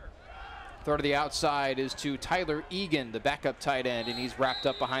 Throw to the outside is to Tyler Egan, the backup tight end, and he's wrapped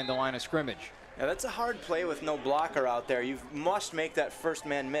up behind the line of scrimmage. Yeah, that's a hard play with no blocker out there. You must make that first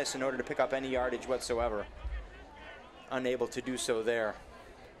man miss in order to pick up any yardage whatsoever. Unable to do so there.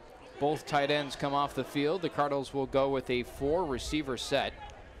 Both tight ends come off the field. The Cardinals will go with a 4-receiver set.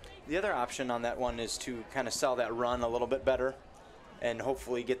 The other option on that one is to kind of sell that run a little bit better and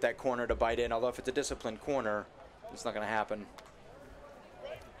hopefully get that corner to bite in. Although if it's a disciplined corner, it's not going to happen.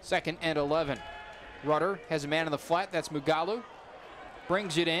 2nd and 11. Rudder has a man in the flat. That's Mugalu.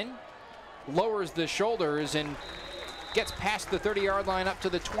 Brings it in. Lowers the shoulders and gets past the 30-yard line up to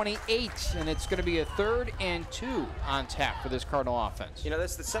the 28. And it's going to be a 3rd and 2 on tap for this Cardinal offense. You know,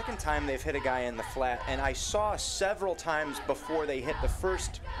 that's the second time they've hit a guy in the flat. And I saw several times before they hit the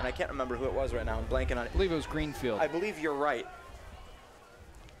first, and I can't remember who it was right now. I'm blanking on it. I believe it was Greenfield. I believe you're right.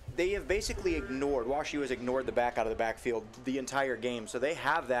 They have basically ignored, WashU has ignored the back out of the backfield the entire game. So they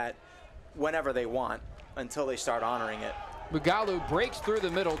have that whenever they want until they start honoring it. Mugalu breaks through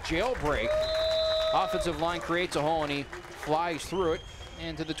the middle, jailbreak. Offensive line creates a hole and he flies through it,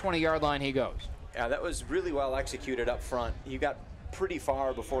 and to the 20-yard line he goes. Yeah, that was really well executed up front. He got pretty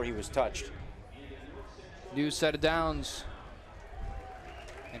far before he was touched. New set of downs.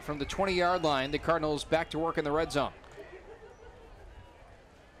 And from the 20-yard line, the Cardinals back to work in the red zone.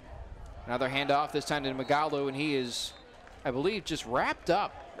 Another handoff, this time to Mugalu, and he is, I believe, just wrapped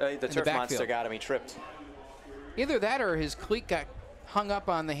up. The turf monster got him. He tripped. Either that or his cleat got hung up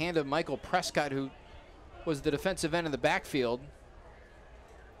on the hand of Michael Prescott, who was the defensive end in the backfield.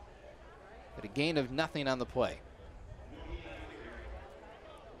 But a gain of nothing on the play.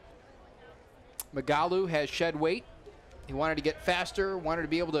 Magalu has shed weight. He wanted to get faster, wanted to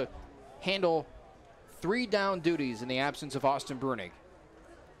be able to handle 3 down duties in the absence of Austin Brunig.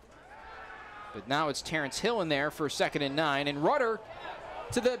 But now it's Terrence Hill in there for 2nd and 9, and Rudder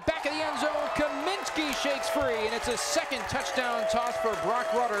to the back of the end zone. Kaminsky shakes free, and it's a 2nd touchdown toss for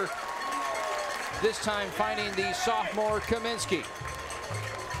Brock Rudder. This time finding the sophomore Kaminsky.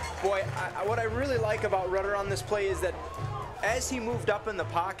 Boy, what I really like about Rudder on this play is that as he moved up in the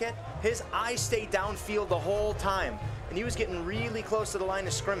pocket, his eyes stayed downfield the whole time. And he was getting really close to the line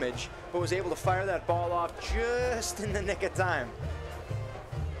of scrimmage, but was able to fire that ball off just in the nick of time.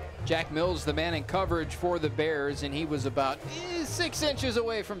 Jack Mills, the man in coverage for the Bears, and he was about 6 inches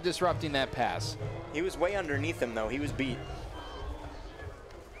away from disrupting that pass. He was way underneath him, though. He was beat.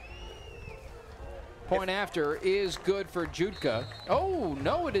 Point after is good for Jutka. Oh,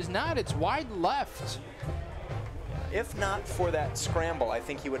 no, it is not. It's wide left. If not for that scramble, I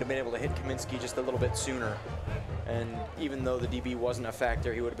think he would have been able to hit Kaminsky just a little bit sooner. And even though the DB wasn't a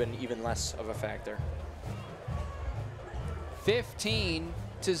factor, he would have been even less of a factor.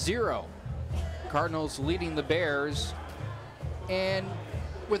 15-0. Cardinals leading the Bears. And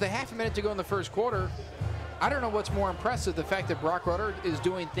with a half a minute to go in the first quarter, I don't know what's more impressive, the fact that Brock Rudder is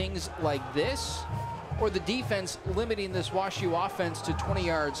doing things like this, or the defense limiting this WashU offense to 20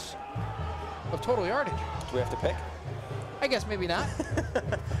 yards of total yardage. Do we have to pick? I guess maybe not.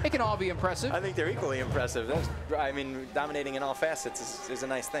 It can all be impressive. I think they're equally impressive. I mean, dominating in all facets is a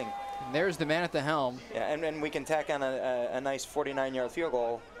nice thing. And there's the man at the helm. Yeah, and we can tack on a nice 49-yard field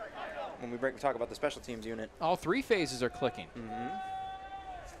goal when we talk about the special teams unit. All 3 phases are clicking.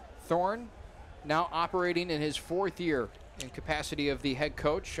 Thorne now operating in his 4th year in capacity of the head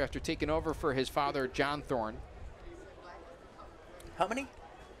coach after taking over for his father, John Thorne. How many?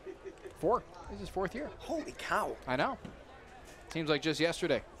 4. This is his 4th year. Holy cow. I know. Seems like just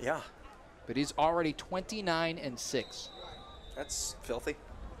yesterday. Yeah. But he's already 29-6. That's filthy.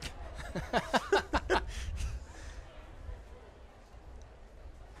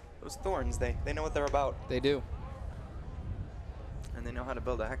 Those Thorns, they know what they're about. They do. And they know how to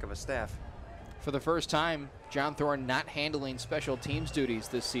build a heck of a staff. For the first time, John Thorne not handling special teams duties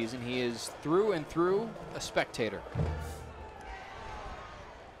this season. He is through and through a spectator.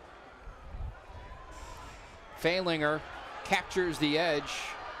 Fahlinger captures the edge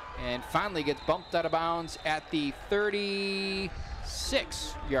and finally gets bumped out of bounds at the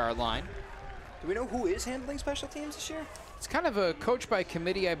 36-yard line. Do we know who is handling special teams this year? It's kind of a coach by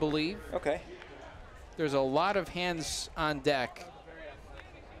committee, I believe. Okay. There's a lot of hands on deck.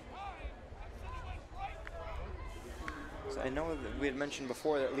 So I know that we had mentioned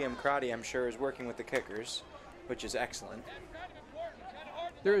before that Liam Crotty, I'm sure, is working with the kickers, which is excellent.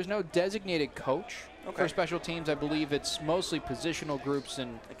 There is no designated coach Okay. for special teams. I believe it's mostly positional groups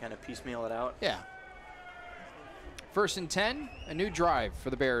and They kind of piecemeal it out. yeah. 1st and 10, a new drive for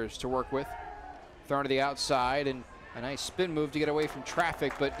the Bears to work with. Thrown to the outside and a nice spin move to get away from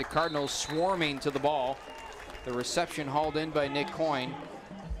traffic, but the Cardinals swarming to the ball. The reception hauled in by Nick Coyne.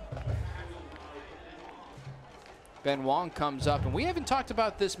 Ben Wong comes up, and we haven't talked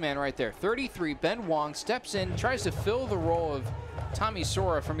about this man right there. 33, Ben Wong steps in, tries to fill the role of Tommy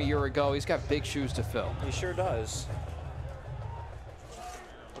Sora from a year ago. He's got big shoes to fill. He sure does.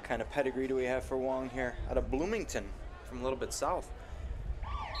 What kind of pedigree do we have for Wong here? Out of Bloomington, from a little bit south.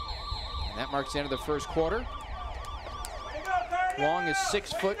 And that marks the end of the first quarter. Wong is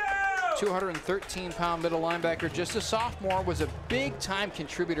 6 foot, 213-pound middle linebacker. Just a sophomore, was a big-time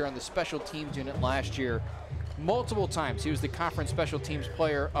contributor on the special teams unit last year. Multiple times he was the conference special teams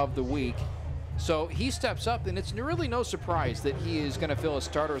player of the week. So he steps up, and it's really no surprise that he is going to fill a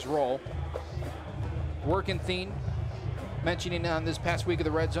starter's role. Workenthien mentioning on this past week of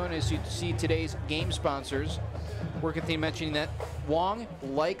the Red Zone, as you see today's game sponsors, Workenthien mentioning that Wong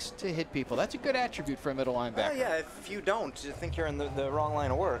likes to hit people. That's a good attribute for a middle linebacker. Well, yeah, if you don't, you think you're in the wrong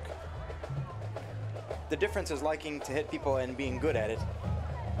line of work. The difference is liking to hit people and being good at it.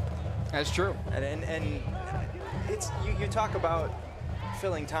 That's true. And it's you talk about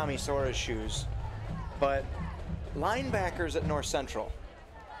filling Tommy Sora's shoes, but linebackers at North Central,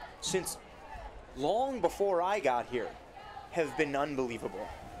 since long before I got here, have been unbelievable.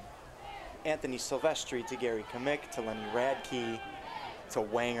 Anthony Silvestri to Gary Kamick to Lenny Radke to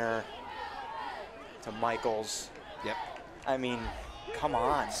Wanger to Michaels. Yep. I mean, come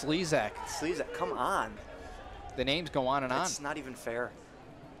on. Slezak. Slezak, come on. The names go on and on. It's not even fair.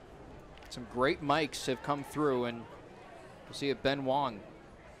 Some great mics have come through, and we'll see if Ben Wong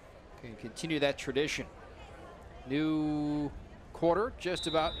can continue that tradition. New quarter just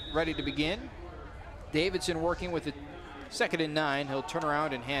about ready to begin. Davidson working with the 2nd and 9. He'll turn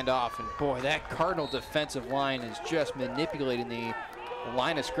around and hand off. And boy, that Cardinal defensive line is just manipulating the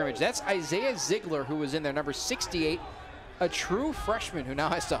line of scrimmage. That's Isaiah Ziegler, who was in there, number 68, a true freshman who now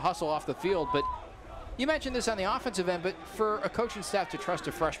has to hustle off the field. But you mentioned this on the offensive end, but for a coaching staff to trust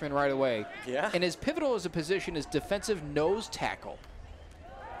a freshman right away, and as pivotal as a position as defensive nose tackle,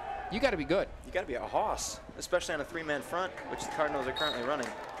 you got to be good. You got to be a hoss, especially on a 3-man front, which the Cardinals are currently running.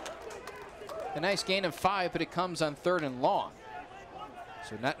 A nice gain of 5, but it comes on 3rd and long.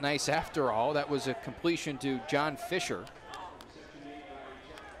 So not nice after all. That was a completion to John Fisher.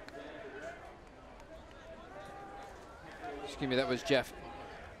 Excuse me, that was Jeff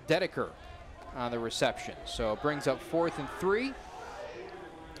Dedeker on the reception. So it brings up 4th and 3.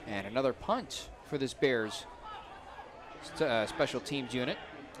 And another punt for this Bears special teams unit.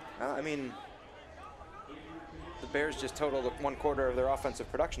 I mean, the Bears just totaled 1/4 of their offensive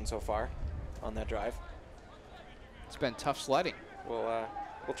production so far on that drive. It's been tough sledding. We'll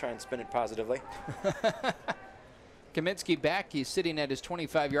try and spin it positively. Kaminsky back. He's sitting at his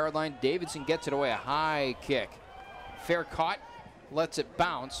 25-yard line. Davidson gets it away. A high kick. Fair caught. Lets it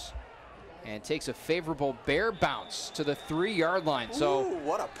bounce. And takes a favorable Bear bounce to the 3-yard line. So ooh,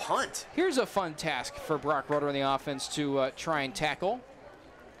 what a punt. Here's a fun task for Brock Rudder in the offense to try and tackle.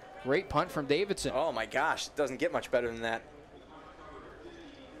 Great punt from Davidson. Oh my gosh, it doesn't get much better than that.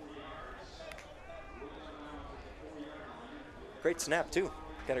 Great snap too.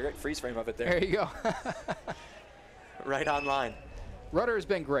 Got a great freeze frame of it there. There you go. Right on line. Rudder has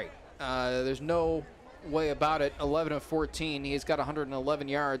been great. There's no way about it. 11 of 14. He's got 111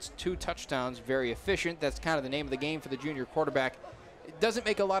 yards, 2 touchdowns. Very efficient. That's kind of the name of the game for the junior quarterback. It doesn't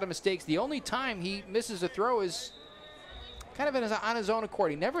make a lot of mistakes. The only time he misses a throw is kind of on his own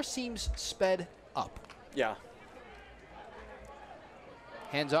accord. He never seems sped up. Yeah.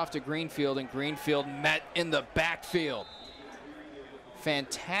 Hands off to Greenfield, and Greenfield met in the backfield.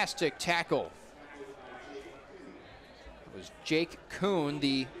 Fantastic tackle. It was Jake Kuhn,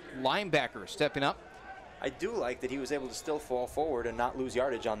 the linebacker, stepping up. I do like that he was able to still fall forward and not lose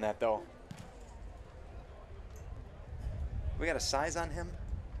yardage on that, though. We got a size on him?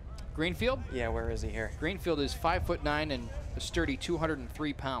 Greenfield? Yeah, where is he here? Greenfield is 5'9" and a sturdy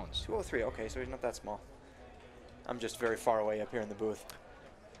 203 pounds. 203, okay, so he's not that small. I'm just very far away up here in the booth.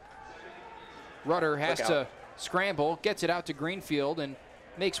 Rudder has to scramble, gets it out to Greenfield, and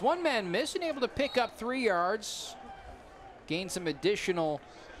makes one man miss and able to pick up 3 yards. Gain some additional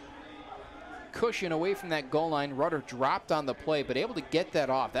cushion away from that goal line. Rudder dropped on the play, but able to get that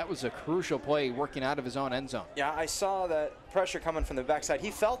off. That was a crucial play working out of his own end zone. Yeah, I saw that pressure coming from the backside.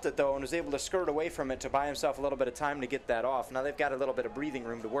 He felt it, though, and was able to skirt away from it to buy himself a little bit of time to get that off. Now they've got a little bit of breathing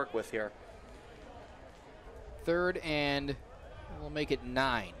room to work with here. 3rd and we'll make it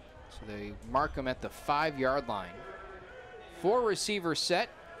 9. So they mark him at the 5-yard line. 4 receiver set.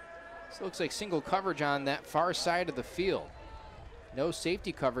 This looks like single coverage on that far side of the field. No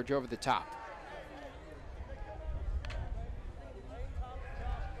safety coverage over the top.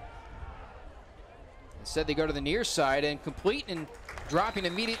 Instead, they go to the near side and complete and dropping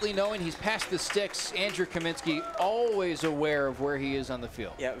immediately, knowing he's past the sticks. Andrew Kaminsky, always aware of where he is on the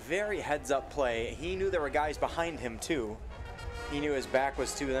field. Yeah, very heads-up play. He knew there were guys behind him, too. He knew his back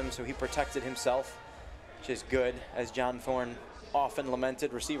was to them, so he protected himself, which is good. As John Thorne often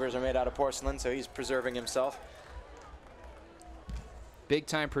lamented, receivers are made out of porcelain, so he's preserving himself.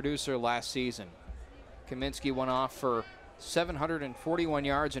 Big-time producer last season. Kaminsky went off for 741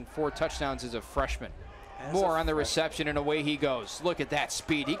 yards and 4 touchdowns as a freshman. More on the reception, and away he goes. Look at that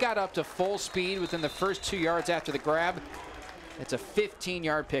speed. He got up to full speed within the first 2 yards after the grab. It's a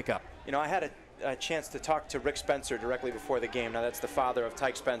 15-yard pickup. You know, I had a chance to talk to Rick Spencer directly before the game. Now, that's the father of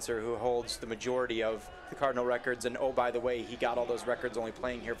Tyke Spencer, who holds the majority of the Cardinal records. And, oh, by the way, he got all those records only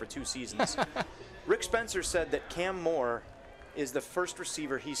playing here for 2 seasons. Rick Spencer said that Cam Moore is the first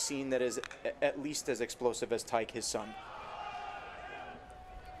receiver he's seen that is at least as explosive as Tyke, his son.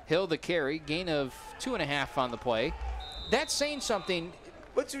 Hill the carry, gain of 2.5 on the play. That's saying something.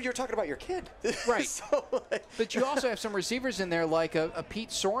 But you're talking about your kid. Right. So, but you also have some receivers in there like a Pete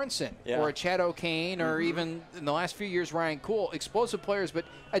Sorensen or a Chad O'Kane or even in the last few years Ryan Cool. Explosive players, but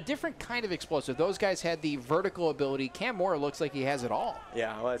a different kind of explosive. Those guys had the vertical ability. Cam Moore looks like he has it all.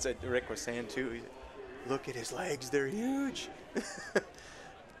 Yeah, well, that's what Rick was saying too. Look at his legs. They're huge.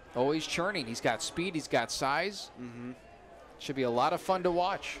 Always churning. He's got speed. He's got size. Should be a lot of fun to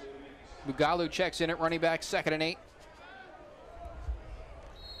watch. Mugalu checks in at running back, 2nd and 8.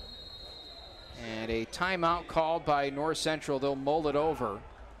 And a timeout called by North Central. They'll mull it over.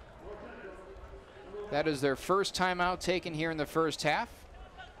 That is their first timeout taken here in the first half.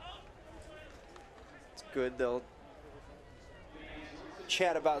 It's good. They'll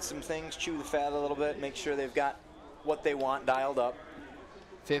chat about some things, chew the fat a little bit, make sure they've got what they want dialed up.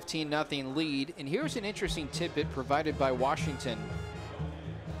 15-0 lead. And here's an interesting tidbit provided by Washington.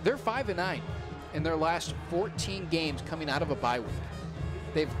 They're 5-9 in their last 14 games coming out of a bye week.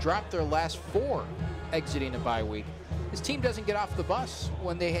 They've dropped their last 4 exiting a bye week. This team doesn't get off the bus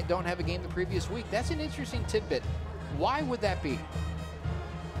when they don't have a game the previous week. That's an interesting tidbit. Why would that be?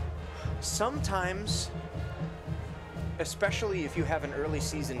 Sometimes, especially if you have an early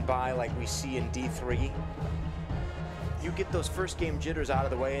season bye like we see in D3, you get those first game jitters out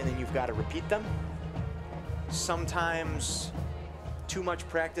of the way and then you've got to repeat them. Sometimes too much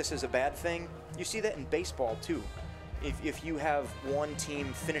practice is a bad thing. You see that in baseball too. If you have one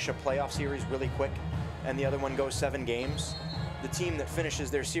team finish a playoff series really quick and the other one goes 7 games, the team that finishes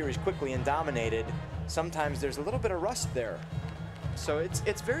their series quickly and dominated, sometimes there's a little bit of rust there. So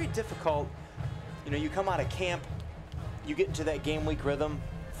it's very difficult. You know, you come out of camp, you get into that game week rhythm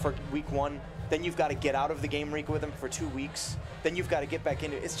for week 1, then you've got to get out of the game week rhythm for 2 weeks, then you've got to get back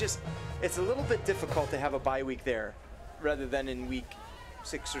into it. It's a little bit difficult to have a bye week there rather than in week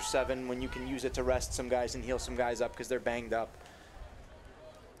 6 or 7 when you can use it to rest some guys and heal some guys up because they're banged up.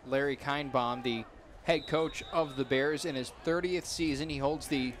 Larry Kindbaum, the head coach of the Bears, in his 30th season. He holds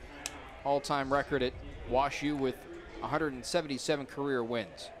the all-time record at Wash U with 177 career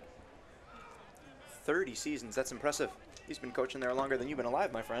wins. 30 seasons, that's impressive. He's been coaching there longer than you've been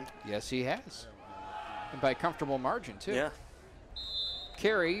alive, my friend. Yes, he has. And by a comfortable margin, too. Yeah.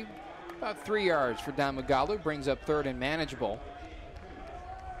 Carry about 3 yards for Don Magalu, brings up 3rd and manageable.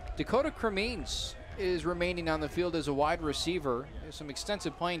 Dakota Cremines is remaining on the field as a wide receiver. There's some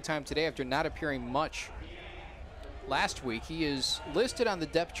extensive playing time today after not appearing much last week. He is listed on the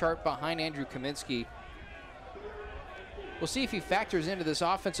depth chart behind Andrew Kaminsky. We'll see if he factors into this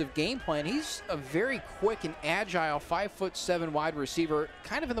offensive game plan. He's a very quick and agile 5'7" wide receiver,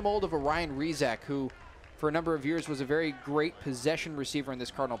 kind of in the mold of a Ryan Rizak, who for a number of years was a very great possession receiver in this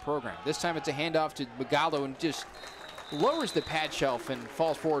Cardinal program. This time it's a handoff to Magalu and just lowers the pad shelf and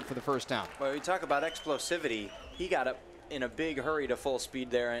falls forward for the first down. Well, we talk about explosivity. He got up in a big hurry to full speed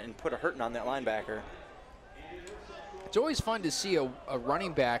there and put a hurting on that linebacker. It's always fun to see a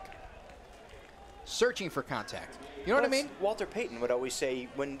running back searching for contact. You know what I mean? Walter Payton would always say,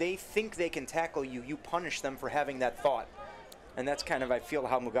 when they think they can tackle you, you punish them for having that thought. And that's kind of, I feel,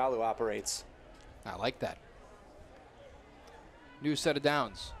 how Magalu operates. I like that. New set of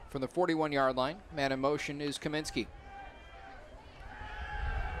downs from the 41-yard line. Man in motion is Kaminsky.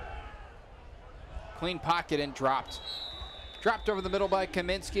 Clean pocket and dropped. Dropped over the middle by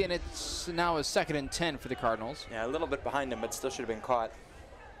Kaminsky, and it's now a 2nd and 10 for the Cardinals. Yeah, a little bit behind him, but still should have been caught.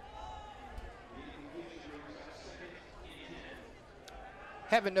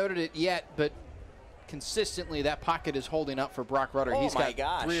 Haven't noted it yet, but consistently that pocket is holding up for Brock Rutter. Oh, He's my got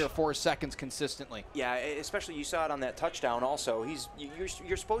gosh. 3 or 4 seconds consistently. Yeah, especially you saw it on that touchdown also.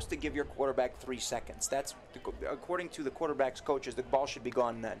 You're supposed to give your quarterback 3 seconds. That's, according to the quarterback's coaches, the ball should be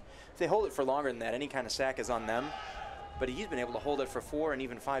gone then. If they hold it for longer than that, any kind of sack is on them. But he's been able to hold it for 4 and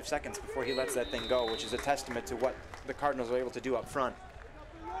even 5 seconds before he lets that thing go, which is a testament to what the Cardinals are able to do up front.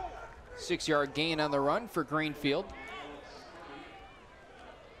 6-yard gain on the run for Greenfield.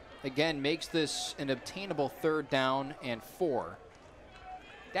 Again, makes this an obtainable 3rd down and 4.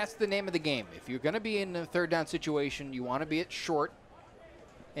 That's the name of the game. If you're going to be in a 3rd down situation, you want to be it short.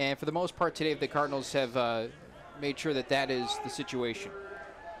 And for the most part today, the Cardinals have made sure that that is the situation.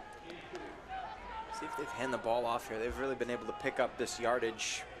 See if they've handed the ball off here. They've really been able to pick up this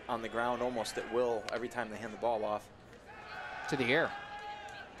yardage on the ground almost at will every time they hand the ball off. To the air.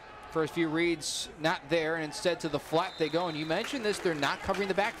 First few reads not there, and instead to the flat they go. And you mentioned this, they're not covering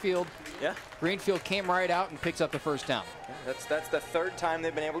the backfield. Yeah. Greenfield came right out and picks up the 1st down. Yeah, that's the 3rd time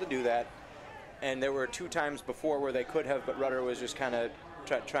they've been able to do that. And there were 2 times before where they could have, but Rutter was just kind of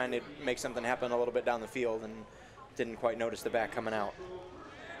trying to make something happen a little bit down the field and didn't quite notice the back coming out.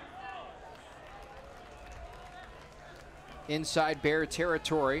 Inside Bear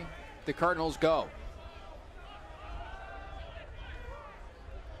territory, the Cardinals go.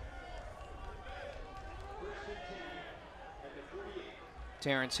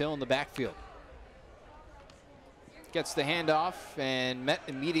 Terrence Hill in the backfield. Gets the handoff and met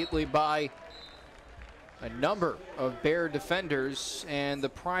immediately by a number of Bear defenders, and the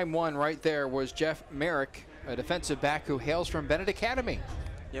prime one right there was Jeff Merrick, a defensive back who hails from Bennett Academy.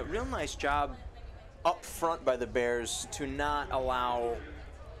 Yeah, real nice job up front by the Bears to not allow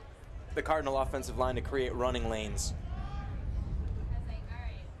the Cardinal offensive line to create running lanes.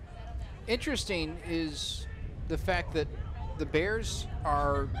 Interesting is the fact that the Bears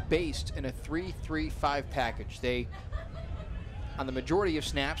are based in a 3-3-5 package. They on the majority of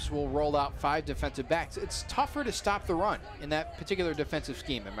snaps, will roll out 5 defensive backs. It's tougher to stop the run in that particular defensive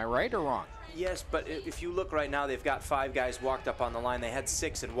scheme. Am I right or wrong? Yes, but if you look right now, they've got 5 guys walked up on the line. They had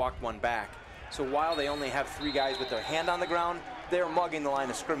 6 and walked 1 back. So while they only have 3 guys with their hand on the ground, they're mugging the line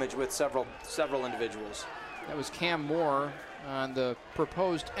of scrimmage with several individuals. That was Cam Moore on the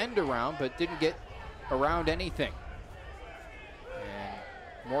proposed end around, but didn't get around anything.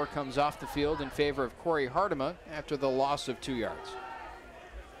 And Moore comes off the field in favor of Corey Hartema after the loss of 2 yards.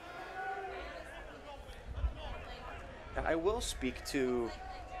 I will speak to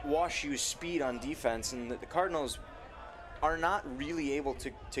WashU's speed on defense, and the Cardinals are not really able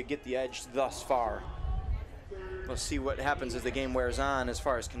to get the edge thus far. We'll see what happens as the game wears on as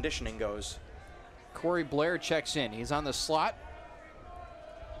far as conditioning goes. Corey Blair checks in. He's on the slot.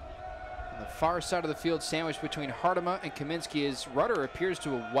 On the far side of the field, sandwiched between Hartema and Kaminsky, as Rudder appears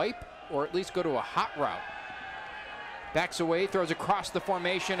to wipe or at least go to a hot route. Backs away, throws across the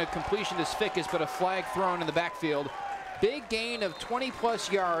formation, a completion to Svikas, but a flag thrown in the backfield. Big gain of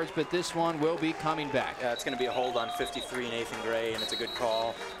 20-plus yards, but this one will be coming back. Yeah, it's going to be a hold on 53, Nathan Gray, and it's a good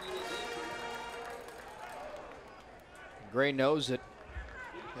call. Gray knows it.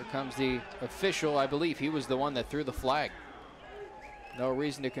 Here comes the official. I believe he was the one that threw the flag. No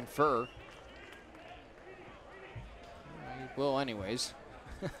reason to confer. He will anyways.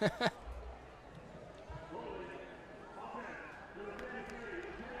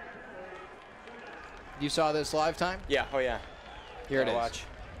 You saw this live time? Yeah, oh yeah. Here it is. Watch.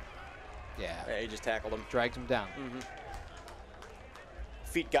 Yeah. Yeah, he just tackled him. Dragged him down.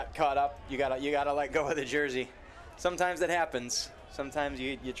 Feet got caught up. You gotta let go of the jersey. Sometimes that happens. Sometimes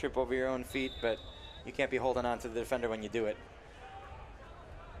you trip over your own feet, but you can't be holding on to the defender when you do it.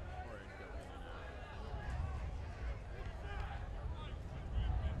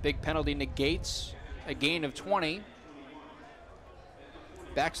 Big penalty negates a gain of 20.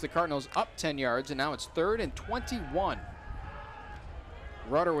 Backs the Cardinals up 10 yards, and now it's 3rd and 21.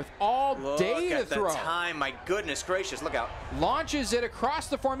 Rudder with all day to throw. Look at the time, my goodness gracious, look out. Launches it across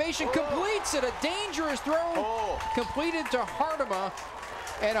the formation, completes it, a dangerous throw, completed to Hartema,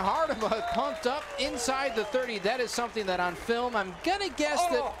 and Hartema pumped up inside the 30. That is something that on film, I'm gonna guess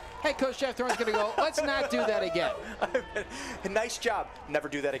that head coach Jeff Thorne's gonna go, let's not do that again. Nice job, never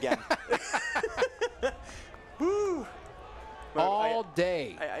do that again. Woo. All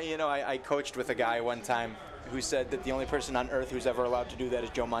day. I coached with a guy one time who said that the only person on earth who's ever allowed to do that is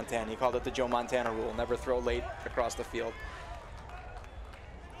Joe Montana. He called it the Joe Montana rule, never throw late across the field.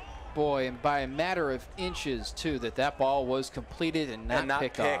 Boy, and by a matter of inches, too, that ball was completed and not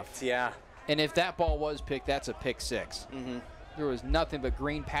picked off. Yeah. And if that ball was picked, that's a pick 6. There was nothing but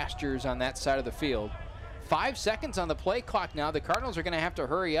green pastures on that side of the field. 5 seconds on the play clock now. The Cardinals are going to have to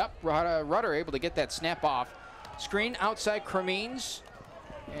hurry up. Rudder able to get that snap off. Screen outside Cremines,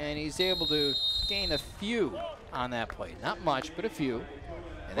 and he's able to gain a few on that play. Not much, but a few.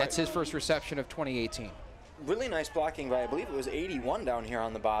 And that's his first reception of 2018. Really nice blocking by, I believe it was 81 down here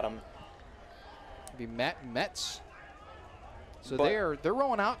on the bottom. Be Matt Metz. So they're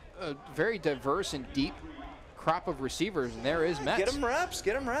rolling out a very diverse and deep crop of receivers, and there is Metz. Get him reps,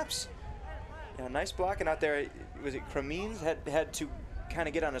 get him reps. Yeah, nice blocking out there. Was it Cremines had to kind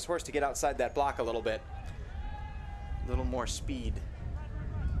of get on his horse to get outside that block a little bit. A little more speed.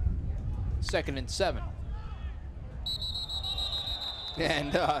 2nd and 7.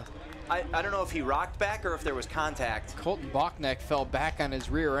 And I don't know if he rocked back or if there was contact. Colton Bachneck fell back on his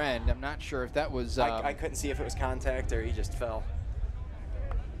rear end. I'm not sure if that was... I couldn't see if it was contact or he just fell.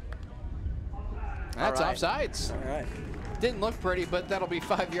 That's offsides. All right. Didn't look pretty, but that'll be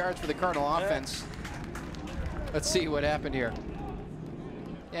 5 yards for the Cardinal offense. Let's see what happened here.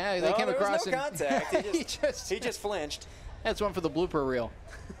 Yeah, they came across no contact. and he just flinched. That's one for the blooper reel.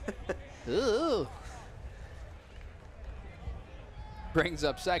 Ooh. Brings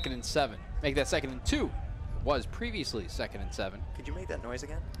up 2nd and 7. Make that 2nd and 2. It was previously 2nd and 7. Could you make that noise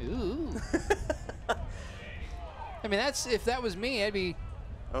again? Ooh. I mean, that's if that was me, I'd be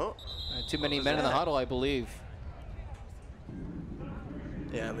too many men in the huddle, I believe.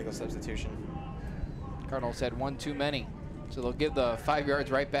 Yeah, legal substitution. Cardinals had one too many. So they'll give the 5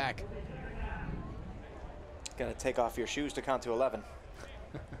 yards right back. Got to take off your shoes to count to 11.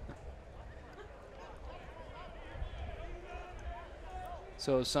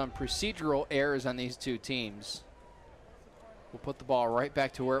 So some procedural errors on these two teams. We'll put the ball right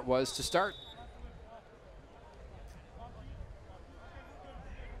back to where it was to start.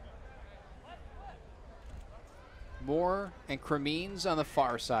 Moore and Cremines on the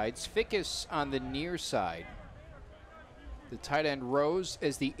far side. Svikas on the near side. The tight end Rose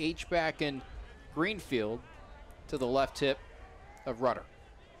as the H-back, and Greenfield to the left hip of Rudder.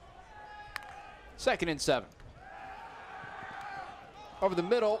 2nd and 7. Over the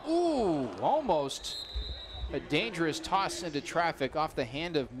middle. Ooh, almost a dangerous toss into traffic off the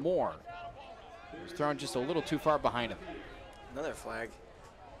hand of Moore. He was thrown just a little too far behind him. Another flag.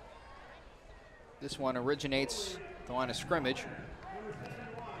 This one originates the line of scrimmage.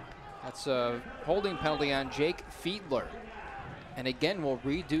 That's a holding penalty on Jake Fiedler. And again, we'll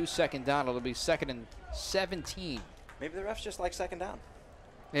redo 2nd down. It'll be 2nd and 17. Maybe the refs just like 2nd down.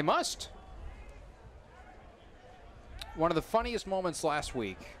 They must. One of the funniest moments last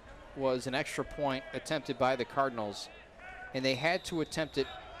week was an extra point attempted by the Cardinals, and they had to attempt it,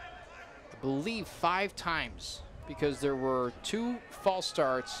 I believe, 5 times because there were 2 false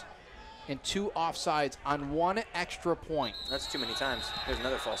starts and 2 offsides on 1 extra point. That's too many times. There's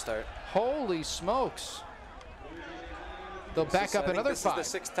another false start. Holy smokes. They'll back up another 5. This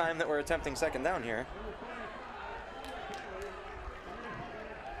is the 6th time that we're attempting 2nd down here.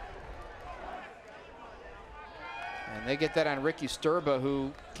 And they get that on Ricky Sturba,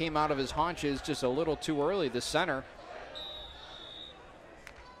 who came out of his haunches just a little too early, the center.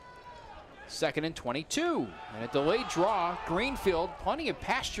 2nd and 22. And a delayed draw. Greenfield, plenty of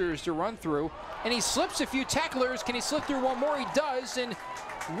pastures to run through. And he slips a few tacklers. Can he slip through one more? He does. And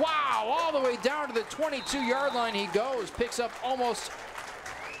wow, all the way down to the 22-yard line he goes. Picks up almost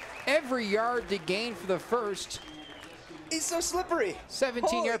every yard to gain for the first. He's so slippery.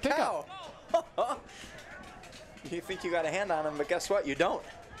 17-yard pickup. You think you got a hand on him, but guess what? You don't.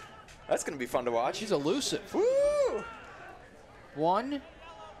 That's going to be fun to watch. He's elusive. Woo! 1,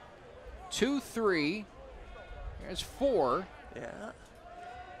 2, 3. There's 4. Yeah.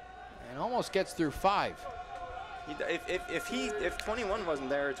 And almost gets through 5. If 21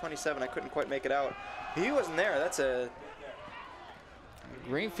 wasn't there, or 27, I couldn't quite make it out. If he wasn't there, that's a...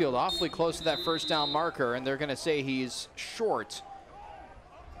 Greenfield awfully close to that 1st down marker, and they're going to say he's short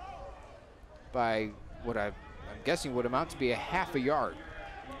by what I'm guessing would amount to be a half a yard.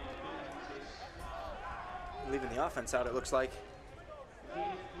 Leaving the offense out, it looks like.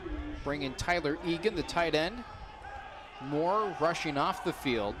 Bring in Tyler Egan, the tight end. Moore rushing off the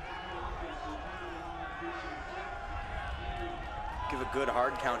field. Give a good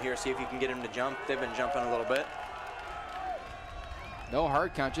hard count here, see if you can get him to jump. They've been jumping a little bit. No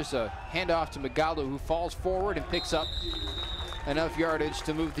hard count, just a handoff to Magalu, who falls forward and picks up enough yardage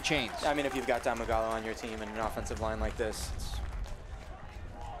to move the chains. I mean, if you've got Tom Magalu on your team and an offensive line like this,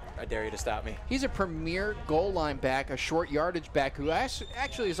 I dare you to stop me. He's a premier goal line back, a short yardage back, who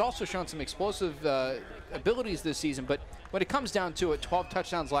actually has also shown some explosive abilities this season. But when it comes down to it, 12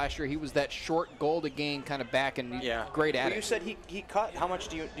 touchdowns last year, he was that short goal to gain kind of back, and great at it. You said he cut. How much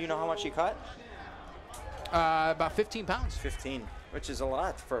do you know how much he cut? About 15 pounds. 15, which is a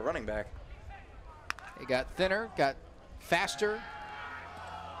lot for a running back. He got thinner, got faster.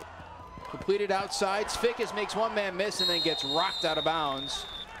 Completed outside. Svikas makes one man miss and then gets rocked out of bounds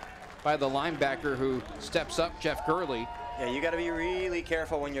by the linebacker who steps up, Jeff Gurley. Yeah, you got to be really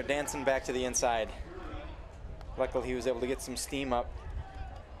careful when you're dancing back to the inside. Luckily, he was able to get some steam up.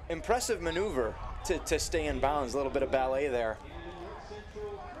 Impressive maneuver to stay in bounds. A little bit of ballet there.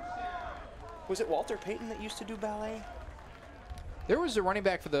 Was it Walter Payton that used to do ballet? There was a running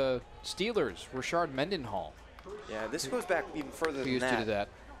back for the Steelers, Rashard Mendenhall. Yeah, this goes back even further than He used that. to do that.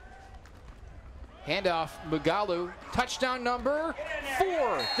 Handoff, Magalu, touchdown number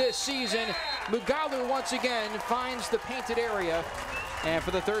 4 this season. Magalu once again finds the painted area. And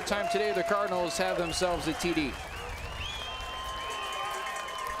for the 3rd time today, the Cardinals have themselves a TD.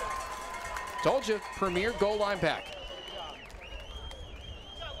 Told you, premier goal line back.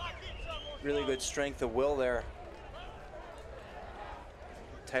 Really good strength of will there.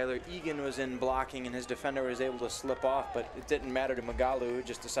 Tyler Egan was in blocking and his defender was able to slip off, but it didn't matter to Magalu, who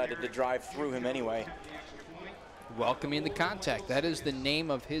just decided to drive through him anyway. Welcoming the contact. That is the name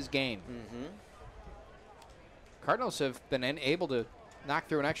of his game. Cardinals have been able to knock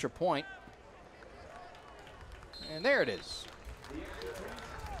through an extra point. And there it is.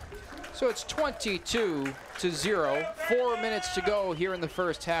 So it's 22-0. 4 minutes to go here in the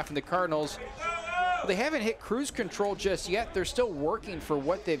first half, and the Cardinals, they haven't hit cruise control just yet. They're still working for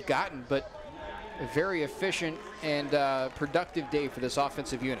what they've gotten, but a very efficient and productive day for this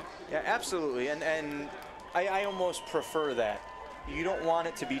offensive unit. Yeah, absolutely, and I almost prefer that. You don't want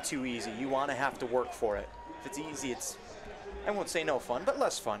it to be too easy. You want to have to work for it. If it's easy, it's, I won't say no fun, but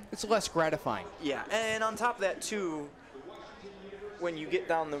less fun. It's less gratifying. Yeah, and on top of that, too, when you get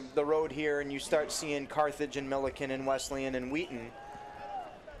down the road here and you start seeing Carthage and Milliken and Wesleyan and Wheaton,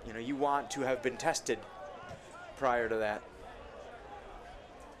 you know, you want to have been tested prior to that.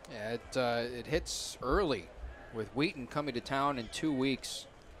 Yeah, it hits early with Wheaton coming to town in 2 weeks.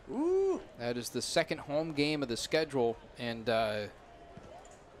 Ooh. That is the second home game of the schedule, and that's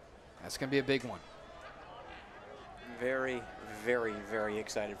going to be a big one. Very, very, very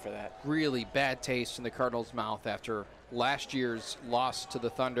excited for that. Really bad taste in the Cardinals' mouth after last year's loss to the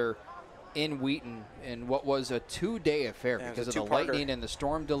Thunder in Wheaton in what was a 2-day affair because of the lightning and the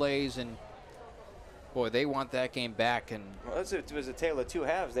storm delays. And boy, they want that game back. And well, it was a tale of two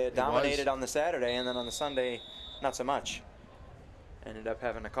halves. They had dominated on the Saturday, and then on the Sunday, not so much. Ended up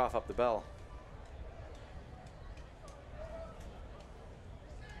having to cough up the bell.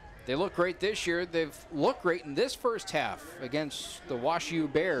 they look great this year. They've looked great in this first half against the Wash U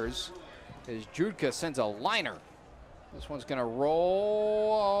Bears as Judka sends a liner. This one's going to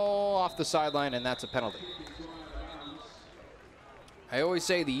roll off the sideline, and that's a penalty. I always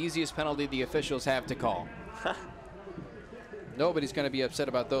say the easiest penalty the officials have to call. Nobody's going to be upset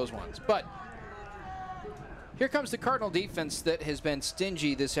about those ones. But here comes the Cardinal defense that has been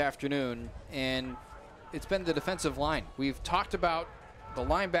stingy this afternoon, and it's been the defensive line. We've talked about the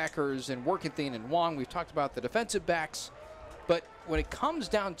linebackers and Workenthien and Wong. We've talked about the defensive backs. But when it comes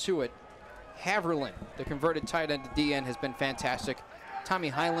down to it, Haverland, the converted tight end to DN, has been fantastic. Tommy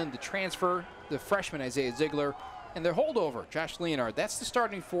Highland, the transfer, the freshman Isaiah Ziegler, and their holdover, Josh Leonard. That's the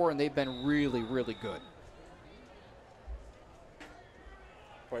starting four, and they've been really, really good.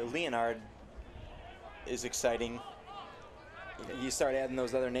 Boy, Leonard is exciting. You start adding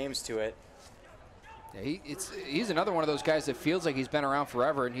those other names to it. Yeah, he's another one of those guys that feels like he's been around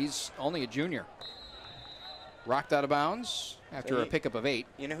forever, and he's only a junior. Rocked out of bounds after a pickup of 8.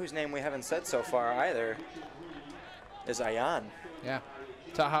 You know whose name we haven't said so far either is Ion. Yeah,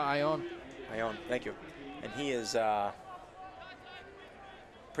 Taha Ion. Ion, thank you. And he is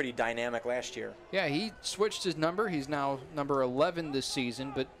pretty dynamic last year. Yeah, he switched his number. He's now number 11 this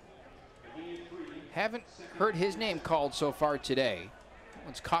season, but haven't heard his name called so far today.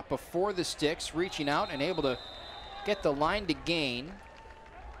 One's caught before the sticks, reaching out and able to get the line to gain.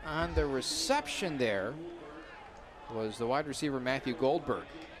 On the reception there was the wide receiver Matthew Goldberg.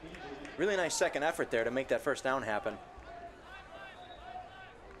 Really nice second effort there to make that first down happen.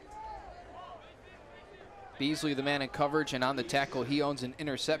 Beasley, the man in coverage, and on the tackle, he owns an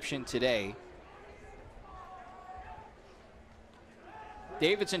interception today.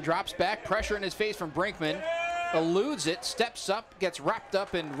 Davidson drops back, pressure in his face from Brinkman, eludes it, steps up, gets wrapped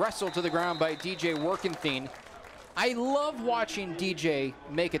up and wrestled to the ground by DJ Workenthien. I love watching DJ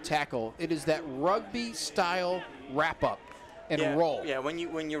make a tackle. It is that rugby-style wrap-up and roll. Yeah, when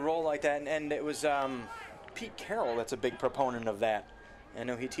you roll like that, and it was Pete Carroll that's a big proponent of that. I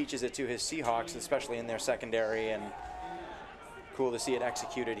know he teaches it to his Seahawks, especially in their secondary, and cool to see it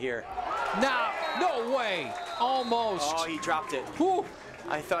executed here. Now, no way, almost. Oh, he dropped it. Whew.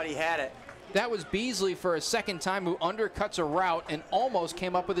 I thought he had it. That was Beasley for a second time, who undercuts a route and almost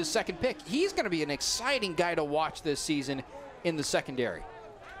came up with his second pick. He's going to be an exciting guy to watch this season in the secondary.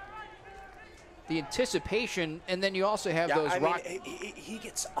 The anticipation, and then you also have those rock. He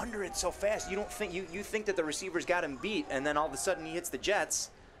gets under it so fast. You don't think you think that the receivers got him beat, and then all of a sudden he hits the Jets.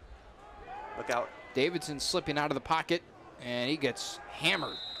 Look out. Davidson slipping out of the pocket, and he gets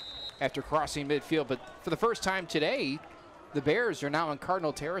hammered after crossing midfield. But for the first time today, the Bears are now in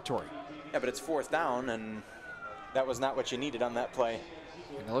Cardinal territory. Yeah, but it's fourth down, and that was not what you needed on that play.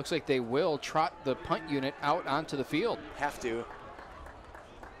 And it looks like they will trot the punt unit out onto the field. Have to.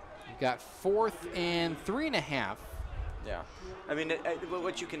 You've got 4th and 3.5. Yeah. I mean,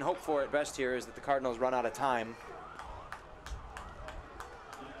 what you can hope for at best here is that the Cardinals run out of time.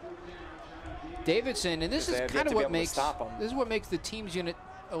 Davidson, and this is kind of what makes the team's unit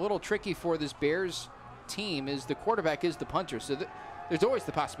a little tricky for this Bears team, is the quarterback is the punter, so there's always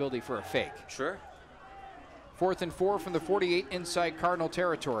the possibility for a fake. Sure. 4th and 4 from the 48 inside Cardinal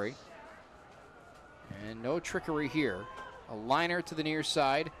territory. And no trickery here. A liner to the near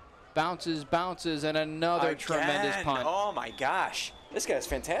side. Bounces, and another tremendous punt. Oh my gosh. This guy's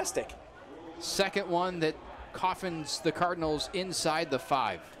fantastic. Second one that coffins the Cardinals inside the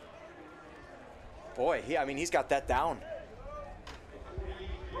 5. Boy, he's got that down.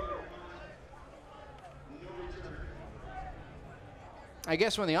 I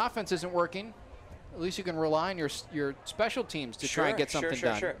guess when the offense isn't working, at least you can rely on your special teams to try and get something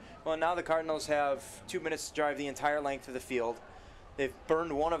done. Sure. Well, now the Cardinals have 2 minutes to drive the entire length of the field. They've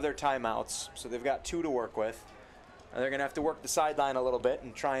burned one of their timeouts, so they've got 2 to work with. They're going to have to work the sideline a little bit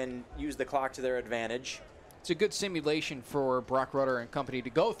and try and use the clock to their advantage. It's a good simulation for Brock Rudder and company to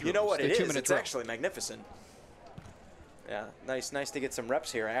go through. You know what it is? It's drill. actually magnificent. Yeah, nice to get some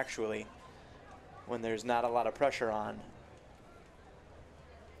reps here, actually, when there's not a lot of pressure on.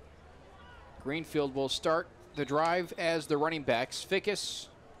 Greenfield will start the drive as the running backs, Fickus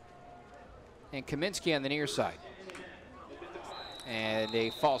and Kaminsky on the near side. And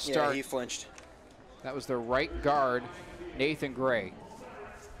a false start. Yeah, he flinched. That was the right guard, Nathan Gray.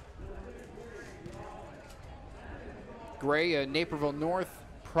 Gray, a Naperville North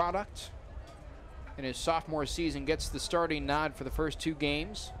product. In his sophomore season, gets the starting nod for the first 2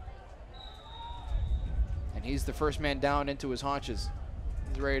 games. And he's the first man down into his haunches.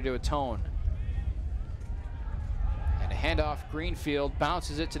 He's ready to atone. And a handoff, Greenfield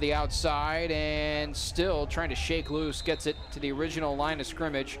bounces it to the outside and still trying to shake loose, gets it to the original line of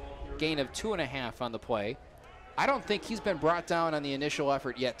scrimmage. Gain of 2.5 on the play. I don't think he's been brought down on the initial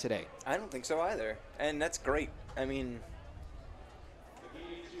effort yet today. I don't think so either. And that's great. I mean,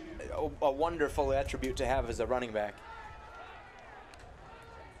 a wonderful attribute to have as a running back.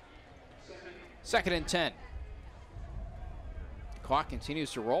 2nd and 10. Clock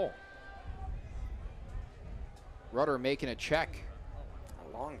continues to roll. Rudder making a check.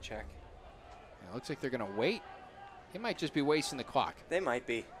 A long check. It looks like they're going to wait. They might just be wasting the clock. They might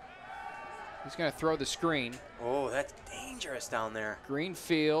be. He's going to throw the screen. Oh, that's dangerous down there.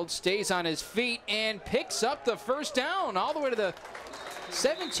 Greenfield stays on his feet and picks up the first down all the way to the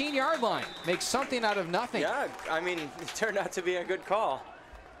 17-yard line. Makes something out of nothing. Yeah, I mean, it turned out to be a good call.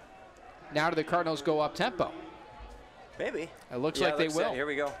 Now do the Cardinals go up tempo? Maybe. It looks like they will. Here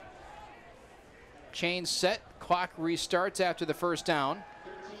we go. Chain set, clock restarts after the first down.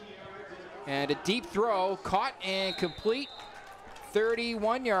 And a deep throw, caught and complete.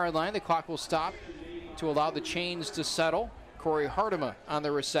 31-yard line. The clock will stop to allow the chains to settle. Corey Hartema on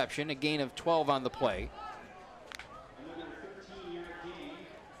the reception, a gain of 12 on the play.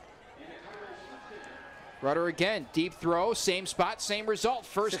 Rudder again, deep throw, same spot, same result.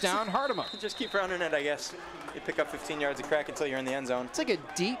 First down, Hartema. Just keep running it, I guess. You pick up 15 yards of crack until you're in the end zone. It's like a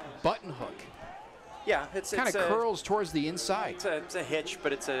deep button hook. Yeah, it's kind of curls towards the inside. It's a hitch,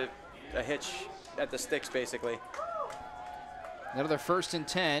 but it's a hitch at the sticks, basically. Another 1st and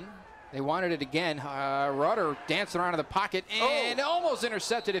 10. They wanted it again. Rudder dancing around in the pocket and almost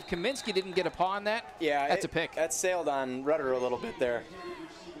intercepted. If Kaminsky didn't get a paw on that, that's a pick. That sailed on Rudder a little bit there.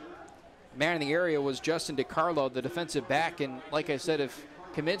 Man in the area was Justin DiCarlo, the defensive back, and like I said, if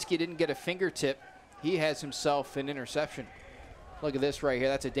Kaminsky didn't get a fingertip, he has himself an interception. Look at this right here.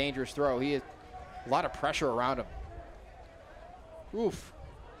 That's a dangerous throw. He had a lot of pressure around him. Oof.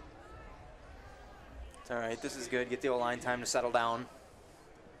 It's all right. This is good. Get the O-line time to settle down.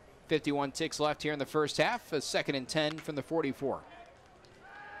 51 ticks left here in the first half. A 2nd and 10 from the 44.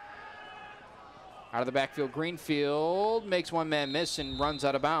 Out of the backfield, Greenfield makes one man miss and runs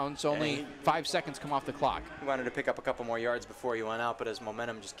out of bounds. Only 5 seconds come off the clock. He wanted to pick up a couple more yards before he went out, but his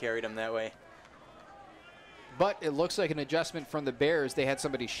momentum just carried him that way. But it looks like an adjustment from the Bears. They had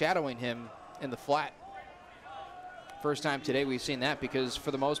somebody shadowing him in the flat. First time today we've seen that because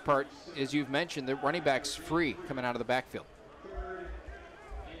for the most part, as you've mentioned, the running back's free coming out of the backfield.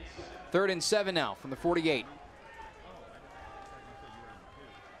 3rd and 7 now from the 48.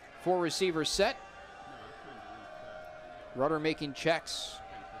 4 receivers set. Rudder making checks,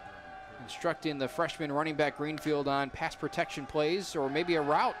 instructing the freshman running back Greenfield on pass protection plays or maybe a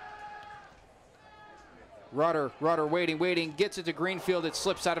route. Rudder waiting, gets it to Greenfield. It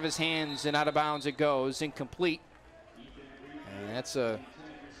slips out of his hands and out of bounds it goes, incomplete. And that's a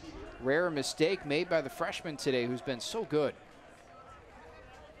rare mistake made by the freshman today who's been so good.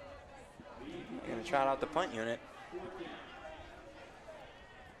 Gonna trot out the punt unit.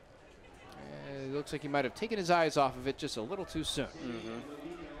 It looks like he might have taken his eyes off of it just a little too soon.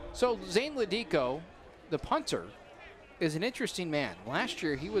 So Zane Ladico, the punter, is an interesting man. Last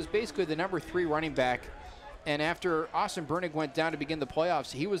year, he was basically the number 3 running back. And after Austin Bernig went down to begin the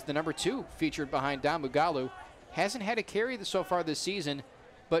playoffs, he was the number 2 featured behind Don Mugalu. Hasn't had a carry so far this season,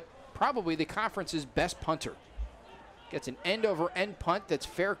 but probably the conference's best punter. Gets an end-over-end punt that's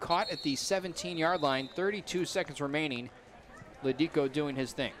fair caught at the 17-yard line. 32 seconds remaining. Ladico doing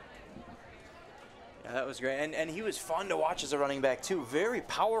his thing. Yeah, that was great. And he was fun to watch as a running back, too. Very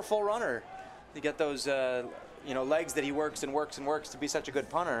powerful runner. You get those legs that he works and works and works to be such a good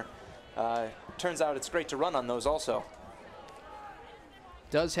punter. Turns out it's great to run on those also.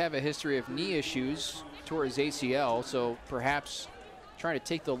 Does have a history of knee issues, tore his ACL, so perhaps trying to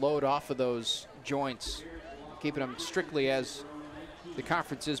take the load off of those joints, keeping him strictly as the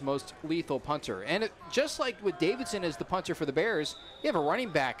conference's most lethal punter. And just like with Davidson as the punter for the Bears, you have a running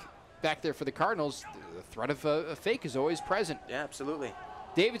back there for the Cardinals. The threat of a fake is always present. Yeah, absolutely.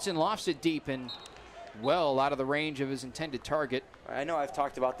 Davidson lofts it deep, and well out of the range of his intended target. I know I've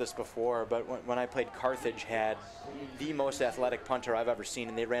talked about this before, but when I played, Carthage had the most athletic punter I've ever seen,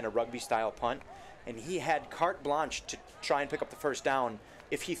 and they ran a rugby-style punt, and he had carte blanche to try and pick up the first down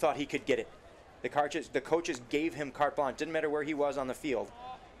if he thought he could get it. The coaches gave him carte blanche. Didn't matter where he was on the field.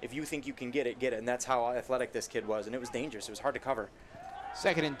 If you think you can get it, get it. And that's how athletic this kid was, and it was dangerous. It was hard to cover.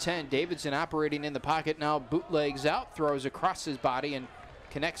 2nd and 10. Davidson operating in the pocket now, bootlegs out, throws across his body, and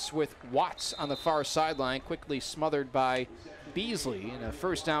connects with Watts on the far sideline, quickly smothered by Beasley. And a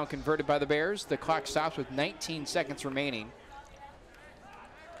first down converted by the Bears. The clock stops with 19 seconds remaining.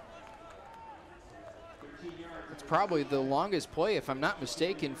 It's probably the longest play, if I'm not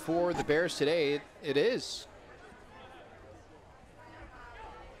mistaken, for the Bears today. It is.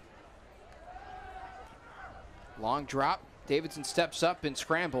 Long drop. Davidson steps up and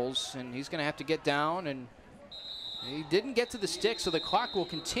scrambles, and he's going to have to get down, and he didn't get to the stick, so the clock will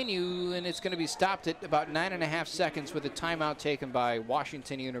continue, and it's going to be stopped at about 9.5 seconds with a timeout taken by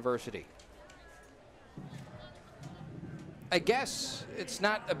Washington University. I guess it's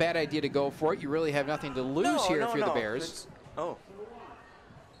not a bad idea to go for it. You really have nothing to lose here if you're the Bears. Well,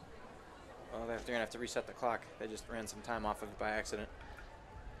 they're going to have to reset the clock. They just ran some time off of it by accident,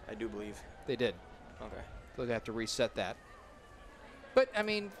 I do believe. They did. Okay. They'll have to reset that. But, I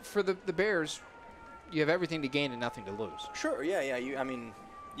mean, for the Bears, you have everything to gain and nothing to lose. Sure, yeah.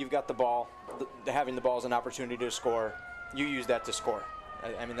 You've got the ball. Having the ball is an opportunity to score. You use that to score.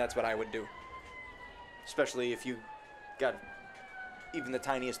 I mean, that's what I would do. Especially if you got even the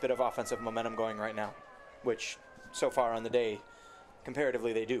tiniest bit of offensive momentum going right now, which so far on the day,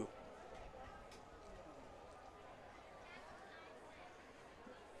 comparatively, they do.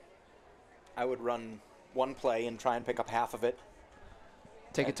 I would run one play and try and pick up half of it.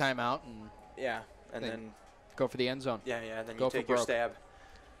 Take a timeout and then go for the end zone. Yeah, then Go you for take your broke. stab.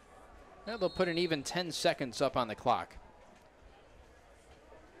 Now they'll put an even 10 seconds up on the clock.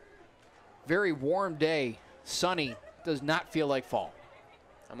 Very warm day, sunny, does not feel like fall.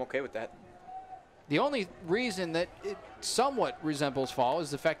 I'm okay with that. The only reason that it somewhat resembles fall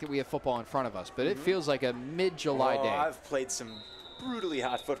is the fact that we have football in front of us, but it feels like a mid-July day. I've played some brutally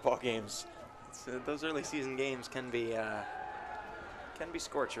hot football games. Those early season games can be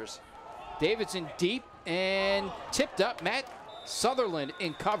scorchers. Davidson deep and tipped up. Matt Sutherland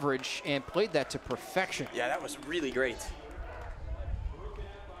in coverage and played that to perfection. Yeah, that was really great.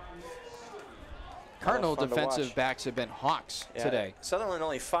 Cardinal defensive backs have been hawks today. Sutherland,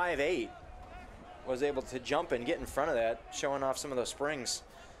 only 5'8", was able to jump and get in front of that, showing off some of those springs.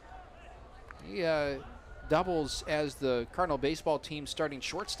 He doubles as the Cardinal baseball team starting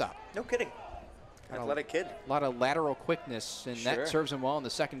shortstop. No kidding. Athletic kid. A lot of lateral quickness, and that serves him well in the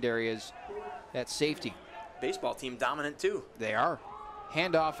secondary as that safety. Baseball team dominant too. They are.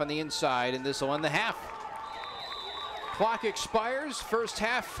 Handoff on the inside, and this will end the half. Clock expires. First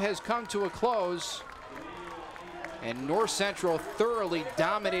half has come to a close. And North Central thoroughly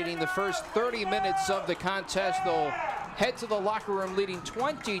dominating the first 30 minutes of the contest. They'll head to the locker room leading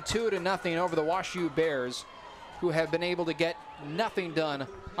 22-0 over the WashU Bears, who have been able to get nothing done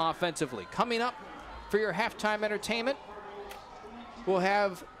offensively. Coming up for your halftime entertainment, we'll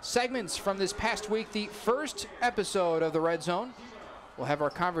have segments from this past week, the first episode of the Red Zone. We'll have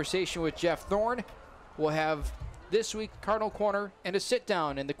our conversation with Jeff Thorne. We'll have this week Cardinal Corner and a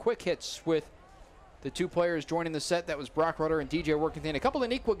sit-down and the quick hits with the two players joining the set. That was Brock Rudder and DJ Workington. A couple of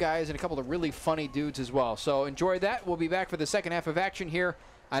Nequa guys and a couple of really funny dudes as well. So enjoy that. We'll be back for the second half of action here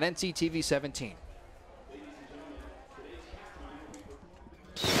on NCTV 17.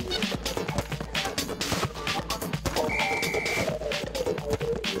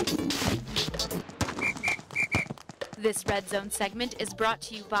 This Red Zone segment is brought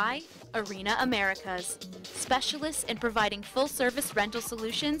to you by Arena Americas, specialists in providing full-service rental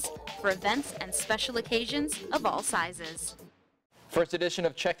solutions for events and special occasions of all sizes. First edition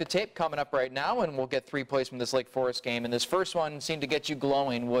of Check the Tape coming up right now, and we'll get 3 plays from this Lake Forest game. And this first one seemed to get you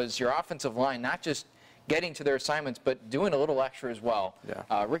glowing was your offensive line, not just getting to their assignments, but doing a little extra as well.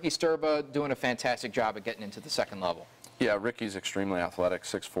 Yeah. Ricky Sturba doing a fantastic job at getting into the second level. Yeah, Ricky's extremely athletic,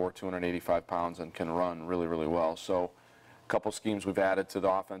 6'4", 285 pounds, and can run really, really well. So a couple schemes we've added to the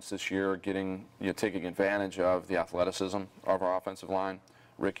offense this year, taking advantage of the athleticism of our offensive line.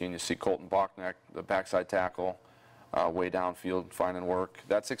 Ricky, and you see Colton Bachneck, the backside tackle, way downfield, finding work.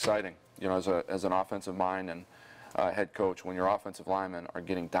 That's exciting, as an offensive mind and head coach. When your offensive linemen are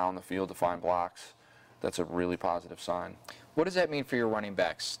getting down the field to find blocks, that's a really positive sign. What does that mean for your running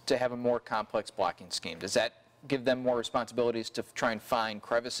backs to have a more complex blocking scheme? Does that give them more responsibilities to try and find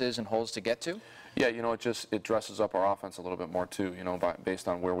crevices and holes to get to? Yeah, you know, it dresses up our offense a little bit more too, you know, based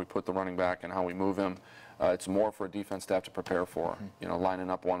on where we put the running back and how we move him. It's more for a defense to have to prepare for. You know,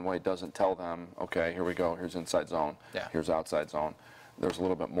 lining up one way doesn't tell them, okay, here we go, here's inside zone, here's outside zone. There's a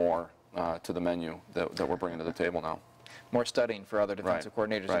little bit more to the menu that we're bringing to the table now. More studying for other defensive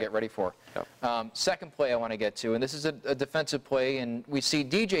coordinators to get ready for. Yep. Second play I want to get to, and this is a defensive play, and we see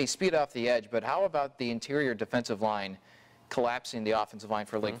DJ speed off the edge, but how about the interior defensive line collapsing the offensive line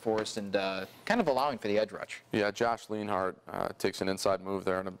for Lake Forest and kind of allowing for the edge rush? Yeah, Josh Leanhart takes an inside move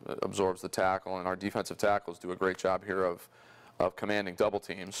there and absorbs the tackle, and our defensive tackles do a great job here of commanding double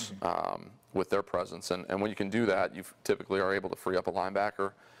teams with their presence. And when you can do that, you typically are able to free up a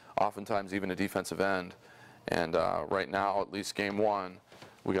linebacker, oftentimes even a defensive end. And right now, at least game one,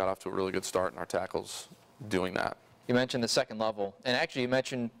 we got off to a really good start in our tackles doing that. You mentioned the second level, and actually you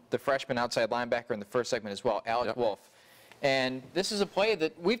mentioned the freshman outside linebacker in the first segment as well, Alec Wolf. And this is a play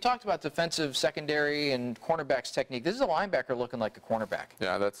that we've talked about defensive secondary and cornerbacks technique. This is a linebacker looking like a cornerback.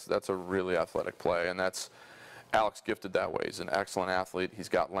 Yeah, that's a really athletic play, and that's Alex gifted that way. He's an excellent athlete. He's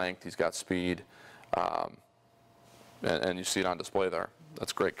got length. He's got speed. And you see it on display there.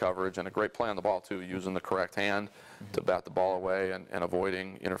 That's great coverage and a great play on the ball, too, using the correct hand to bat the ball away and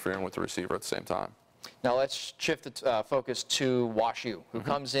avoiding interfering with the receiver at the same time. Now let's shift the focus to Wash U, who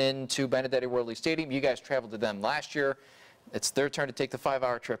comes into Benedetti Worley Stadium. You guys traveled to them last year. It's their turn to take the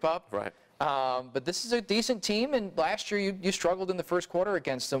 5-hour trip up. Right. But this is a decent team, and last year you struggled in the first quarter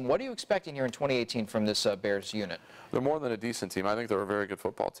against them. What are you expecting here in 2018 from this Bears unit? They're more than a decent team. I think they're a very good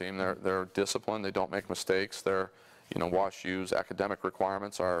football team. They're disciplined. They don't make mistakes. You know, Wash U's academic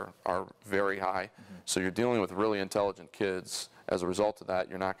requirements are very high. So you're dealing with really intelligent kids. As a result of that,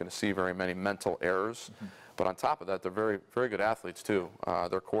 you're not going to see very many mental errors. But on top of that, they're very, very good athletes, too.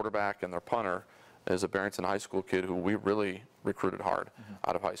 Their quarterback and their punter is a Barrington High School kid who we really recruited hard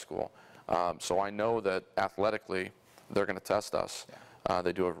out of high school. So I know that athletically, they're going to test us.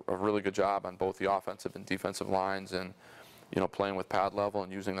 They do a really good job on both the offensive and defensive lines and, you know, playing with pad level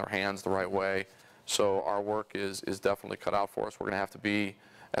and using their hands the right way. So our work is definitely cut out for us. We're going to have to be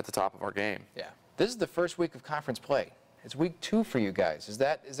at the top of our game. Yeah. This is the first week of conference play. It's week 2 for you guys. Is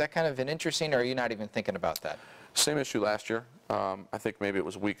that kind of an interesting, or are you not even thinking about that? Same issue last year. I think maybe it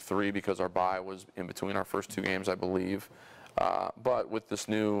was week 3 because our bye was in between our first 2 games, I believe. But with this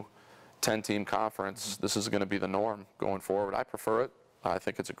new 10-team conference, this is going to be the norm going forward. I prefer it. I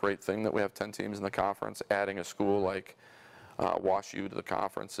think it's a great thing that we have 10 teams in the conference. Adding a school like Wash U to the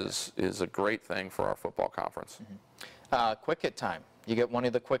conference is a great thing for our football conference. Quick hit time. You get one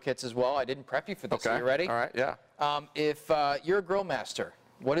of the quick hits as well. I didn't prep you for this. Okay. Are you ready? All right, yeah. If you're a grill master,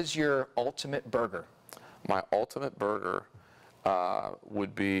 what is your ultimate burger? My ultimate burger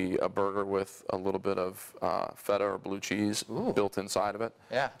would be a burger with a little bit of feta or blue cheese built inside of it.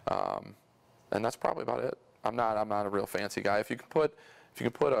 Yeah. And that's probably about it. I'm not a real fancy guy. If you can put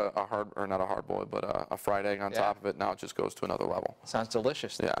a hard, or not a hard boiled, but a fried egg on top of it, now it just goes to another level. Sounds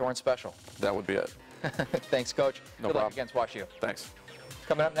delicious. Yeah. Thorn special. That would be it. Thanks, Coach. No Good luck problem. against Wash U. Thanks.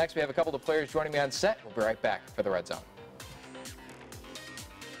 Coming up next, we have a couple of players joining me on set. We'll be right back for the Red Zone.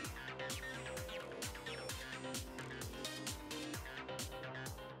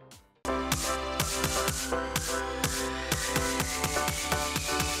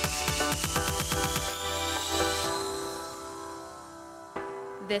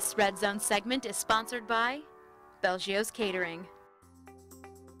 This Red Zone segment is sponsored by Belgio's Catering.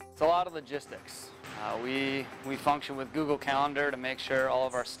 It's a lot of logistics. We function with Google Calendar to make sure all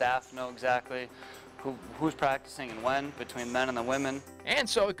of our staff know exactly who's practicing and when between men and the women. And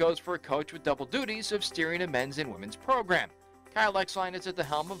so it goes for a coach with double duties of steering a men's and women's program. Kyle Exline is at the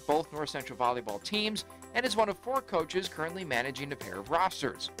helm of both North Central volleyball teams and is one of 4 coaches currently managing a pair of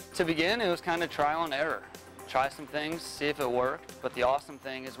rosters. To begin, it was kind of trial and error. Try some things, see if it worked, but the awesome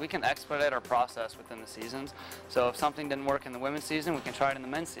thing is we can expedite our process within the seasons. So if something didn't work in the women's season, we can try it in the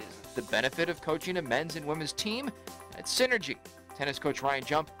men's season. The benefit of coaching a men's and women's team? It's synergy. Tennis coach Ryan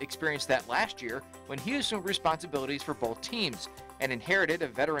Jump experienced that last year when he assumed responsibilities for both teams and inherited a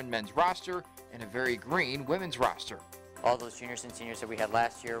veteran men's roster and a very green women's roster. All those juniors and seniors that we had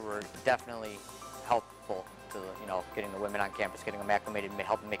last year were definitely helpful to, you know, getting the women on campus, getting them acclimated,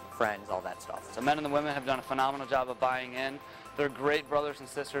 helping make friends, all that stuff. So men and the women have done a phenomenal job of buying in. They're great brothers and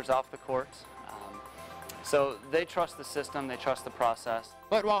sisters off the courts. So they trust the system, they trust the process.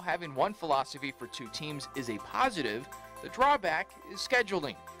 But while having one philosophy for 2 teams is a positive, the drawback is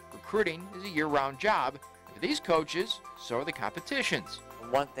scheduling. Recruiting is a year-round job. For these coaches, so are the competitions.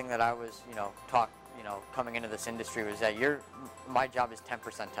 One thing that I was, taught, coming into this industry was that you're my job is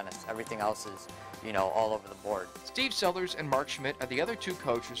 10% tennis. Everything else is, you know, all over the board. Steve Sellers and Mark Schmidt are the other 2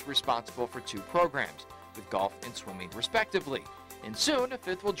 coaches responsible for 2 programs, with golf and swimming respectively. And soon, a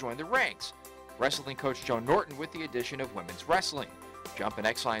 5th will join the ranks. Wrestling coach Joe Norton with the addition of women's wrestling. Jump and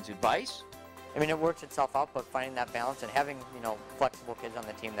X-Line's advice? I mean, it works itself out, but finding that balance and having, you know, flexible kids on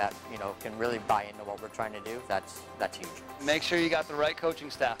the team that, you know, can really buy into what we're trying to do, that's huge. Make sure you got the right coaching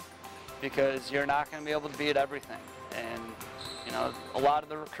staff, because you're not going to be able to be at everything. And, you know, a lot of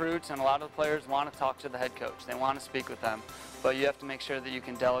the recruits and a lot of the players want to talk to the head coach. They want to speak with them. But you have to make sure that you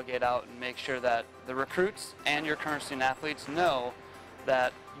can delegate out and make sure that the recruits and your current student athletes know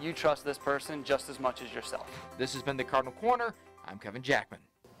that you trust this person just as much as yourself. This has been the Cardinal Corner. I'm Kevin Jackman.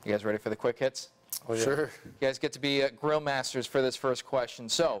 You guys ready for the quick hits? Oh, yeah. Sure. You guys get to be grill masters for this first question.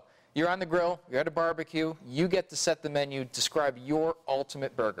 So, you're on the grill, you're at a barbecue, you get to set the menu, describe your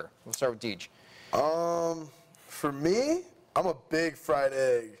ultimate burger. We'll start with Deej. For me, I'm a big fried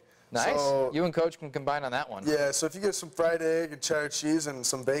egg. Nice. So, you and Coach can combine on that one. Yeah, so if you get some fried egg and cheddar cheese and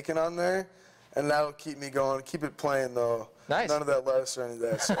some bacon on there, and that'll keep me going. Keep it plain, though. Nice. None of that lettuce or any of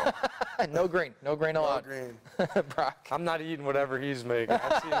that. So. No green. No green allowed. No green. Brock. I'm not eating whatever he's making.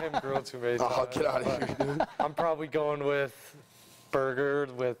 I've seen him grill too many times. Oh, get out of here, dude. I'm probably going with burger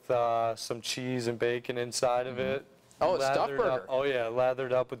with some cheese and bacon inside of it. Oh, a stuffed burger. Up, oh, yeah,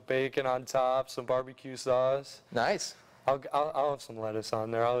 lathered up with bacon on top, some barbecue sauce. Nice. I'll have some lettuce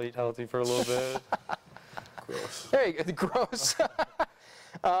on there. I'll eat healthy for a little bit. Gross. There you go. Gross.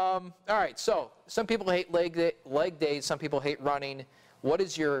 All right, so some people hate leg days, some people hate running. What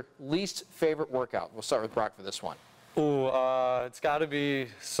is your least favorite workout? We'll start with Brock for this one. Ooh, it's got to be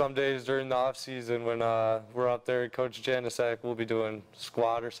some days during the off season when we're up there. Coach Janicek will be doing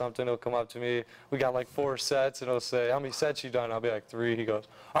squat or something. He'll come up to me. We got like 4 sets, and he'll say, "How many sets you done?" I'll be like 3. He goes,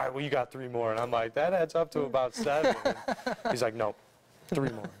 "All right, well you got 3 more." And I'm like, "That adds up to about 7." He's like, "No, 3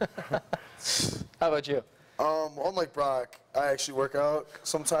 more." How about you? Unlike Brock, I actually work out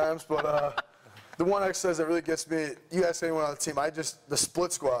sometimes, but the one exercise that really gets me, you ask anyone on the team, the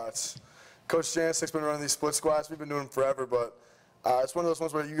split squats. Coach Janicek's been running these split squats. We've been doing them forever, but it's one of those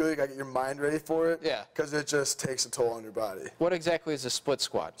ones where you really got to get your mind ready for it. Yeah. Because it just takes a toll on your body. What exactly is a split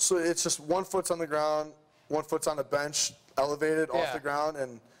squat? So it's just 1 foot's on the ground, 1 foot's on the bench, elevated off the ground,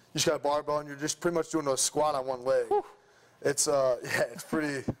 and you just got a barbell, and you're just pretty much doing a squat on 1 leg. Whew. It's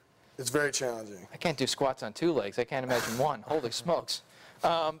it's very challenging. I can't do squats on 2 legs. I can't imagine 1. Holy smokes.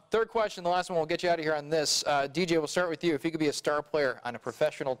 Third question, the last one, we'll get you out of here on this. DJ, we'll start with you. If you could be a star player on a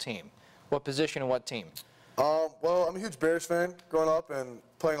professional team, what position and what team? Well, I'm a huge Bears fan growing up and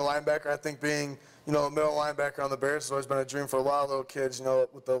playing a linebacker. I think being, you know, a middle linebacker on the Bears has always been a dream for a lot of little kids, you know,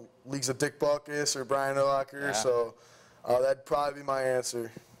 with the leagues of Dick Butkus or Brian Urlacher. Yeah. So that'd probably be my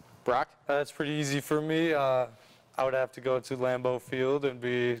answer. Brock? That's pretty easy for me. I would have to go to Lambeau Field and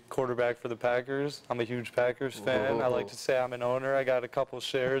be quarterback for the Packers. I'm a huge Packers fan. Whoa. I like to say I'm an owner. I got a couple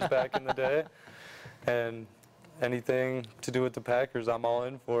shares back in the day. And anything to do with the Packers, I'm all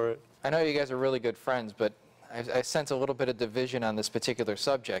in for it. I know you guys are really good friends, but I sense a little bit of division on this particular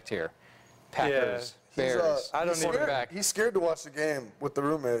subject here. Packers, Bears, quarterback. He's scared to watch the game with the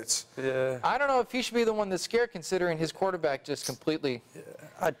roommates. Yeah. I don't know if he should be the one that's scared, considering his quarterback just completely. Yeah.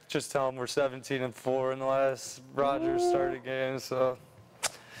 I just tell him we're 17-4 in the last Rodgers started game, so.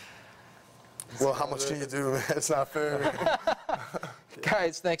 Well, how much can you do, man? It's not fair.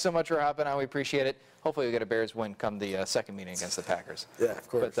 Guys, thanks so much for hopping on. We appreciate it. Hopefully we get a Bears win come the second meeting against the Packers. Yeah, of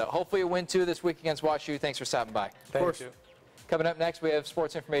course. But hopefully a win, too, this week against WashU. Thanks for stopping by. Thank you. Coming up next, we have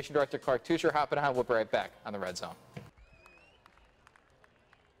Sports Information Director Clark Tuscher hopping on. We'll be right back on the Red Zone.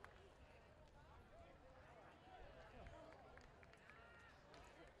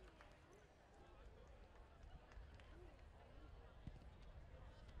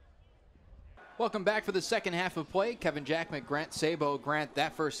 Welcome back for the second half of play. Kevin Jackman, Grant Sabo. Grant,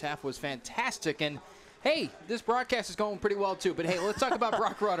 that first half was fantastic. And, hey, this broadcast is going pretty well, too. But, hey, let's talk about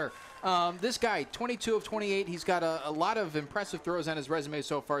Brock Rutter. This guy, 22 of 28. He's got a lot of impressive throws on his resume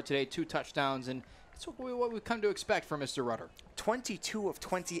so far today, 2 touchdowns. And that's what we've come to expect from Mr. Rutter. 22 of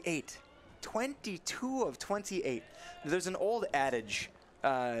 28. 22 of 28. There's an old adage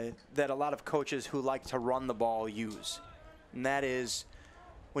that a lot of coaches who like to run the ball use. And that is,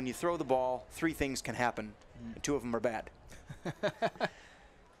 when you throw the ball, 3 things can happen, and 2 of them are bad.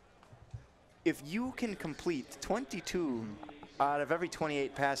 If you can complete 22 out of every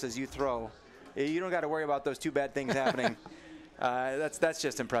 28 passes you throw, you don't got to worry about those 2 bad things happening. That's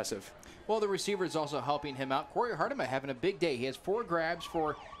just impressive. Well, the receiver is also helping him out. Corey Hardeman having a big day. He has 4 grabs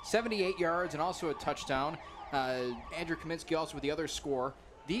for 78 yards and also a touchdown. Andrew Kaminsky also with the other score.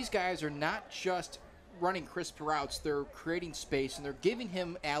 These guys are not just running crisp routes, they're creating space, and they're giving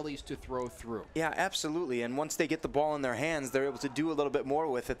him alleys to throw through. Yeah, absolutely. And once they get the ball in their hands, they're able to do a little bit more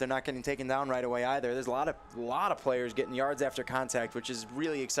with it. They're not getting taken down right away either. There's a lot of players getting yards after contact, which is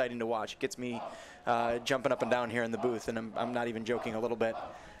really exciting to watch. It gets me jumping up and down here in the booth, and I'm not even joking a little bit.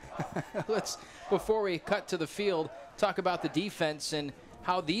 Let's, before we cut to the field, talk about the defense and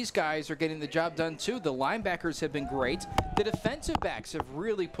how these guys are getting the job done too. The linebackers have been great. The defensive backs have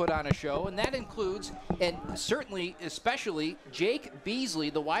really put on a show, and that includes, and certainly, especially, Jake Beasley,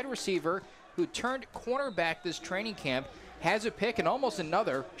 the wide receiver who turned cornerback this training camp, has a pick and almost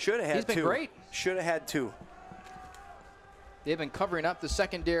another. Should have had He's been two. great. Should have had two. They've been covering up the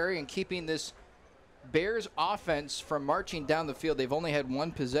secondary and keeping this Bears offense from marching down the field. They've only had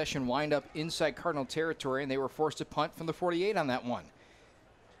one possession wind up inside Cardinal territory, and they were forced to punt from the 48 on that one.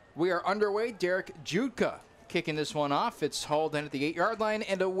 We are underway. Derek Judka kicking this one off. It's hauled in at the 8-yard line,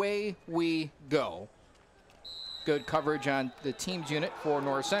 and away we go. Good coverage on the team's unit for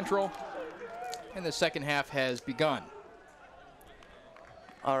North Central, and the second half has begun.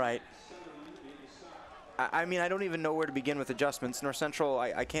 All right. I mean, I don't even know where to begin with adjustments. North Central,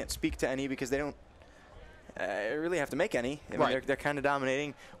 I can't speak to any because they don't really have to make any. I mean, they're kind of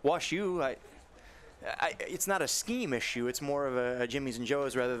dominating. Wash U, it's not a scheme issue. It's more of a Jimmy's and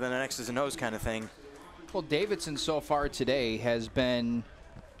Joe's rather than an X's and O's kind of thing. Well, Davidson so far today has been,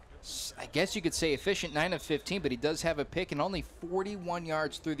 I guess you could say, efficient, 9 of 15, but he does have a pick and only 41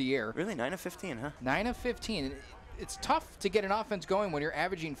 yards through the air. Really? 9 of 15, huh? 9 of 15. It's tough to get an offense going when you're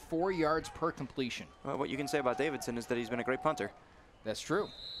averaging 4 yards per completion. Well, what you can say about Davidson is that he's been a great punter. That's true.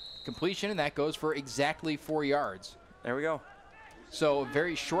 Completion, and that goes for exactly 4 yards. There we go. So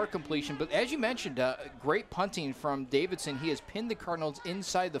very short completion, but as you mentioned, great punting from Davidson. He has pinned the Cardinals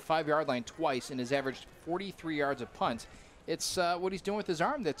inside the 5-yard line twice and has averaged 43 yards of punt. It's what he's doing with his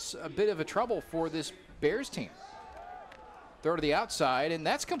arm that's a bit of a trouble for this Bears team. Throw to the outside, and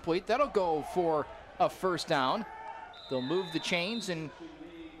that's complete. That'll go for a first down. They'll move the chains, and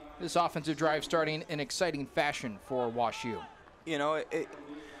this offensive drive starting in exciting fashion for Wash U. You know,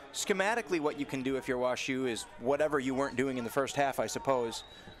 schematically what you can do if you're Wash U is whatever you weren't doing in the first half, I suppose.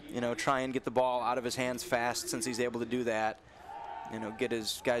 You know, try and get the ball out of his hands fast since he's able to do that. You know, get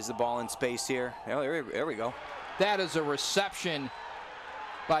his guys the ball in space here. Oh, there we go. That is a reception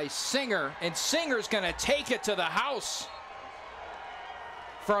by Singer, and Singer's going to take it to the house.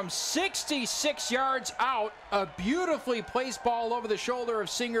 From 66 yards out, a beautifully placed ball over the shoulder of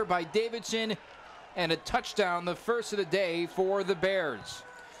Singer by Davidson, and a touchdown, the first of the day for the Bears.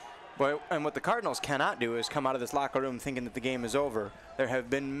 Well, and what the Cardinals cannot do is come out of this locker room thinking that the game is over. There have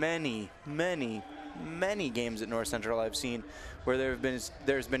been many games at North Central I've seen where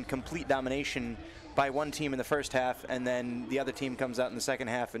there's been complete domination by one team in the first half, and then the other team comes out in the second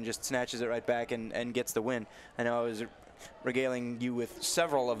half and just snatches it right back and gets the win. I know I was regaling you with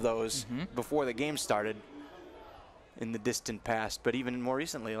several of those before the game started in the distant past, but even more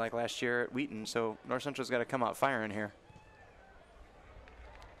recently, like last year at Wheaton. So North Central's got to come out firing here.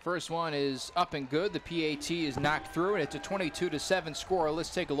 First one is up and good. The PAT is knocked through, and it's a 22-7 score.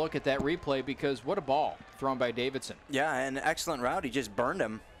 Let's take a look at that replay, because what a ball thrown by Davidson. Yeah, an excellent route. He just burned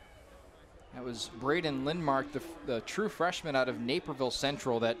him. That was Braden Lindmark, the true freshman out of Naperville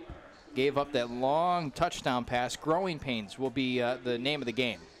Central, that gave up that long touchdown pass. Growing pains will be the name of the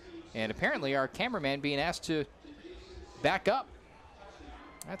game. And apparently our cameraman being asked to back up.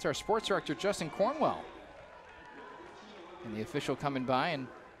 That's our sports director, Justin Cornwell. And the official coming by, and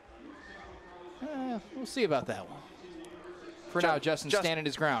we'll see about that one. For now, Justin's standing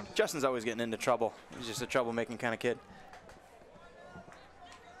his ground. Justin's always getting into trouble. He's just a troublemaking kind of kid.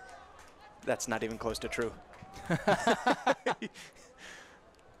 That's not even close to true.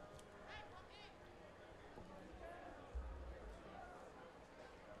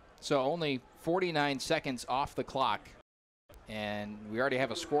 So only 49 seconds off the clock, and we already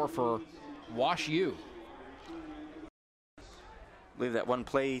have a score for Wash U. I believe that one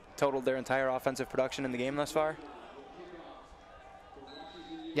play totaled their entire offensive production in the game thus far.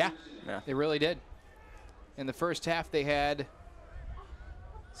 Yeah, they really did. In the first half, they had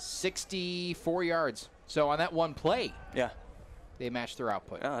 64 yards. So on that one play, they matched their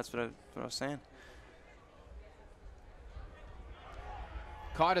output. Yeah, that's what I was saying.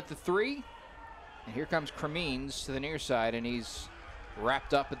 Caught at the 3, and here comes Cremines to the near side, and he's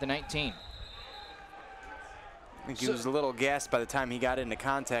wrapped up at the 19. I think he was a little gassed by the time he got into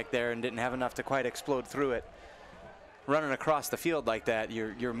contact there and didn't have enough to quite explode through it. Running across the field like that,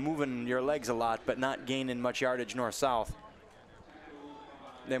 you're moving your legs a lot, but not gaining much yardage north-south.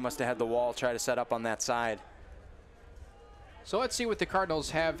 They must have had the wall try to set up on that side. So let's see what the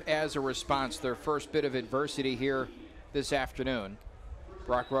Cardinals have as a response, their first bit of adversity here this afternoon.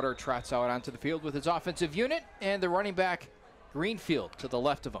 Brock Rudder trots out onto the field with his offensive unit, and the running back Greenfield to the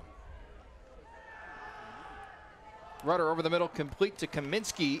left of him. Rudder over the middle, complete to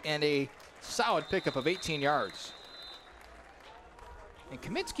Kaminsky, and a solid pickup of 18 yards. And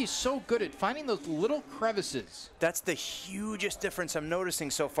Kaminsky's so good at finding those little crevices. That's the hugest difference I'm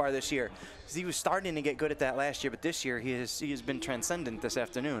noticing so far this year. 'Cause he was starting to get good at that last year, but this year he has been transcendent this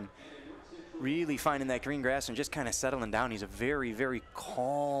afternoon. Really finding that green grass and just kind of settling down. He's a very, very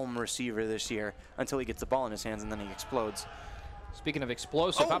calm receiver this year until he gets the ball in his hands and then he explodes. Speaking of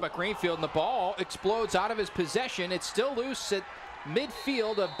explosive, how about Greenfield? And the ball explodes out of his possession. It's still loose at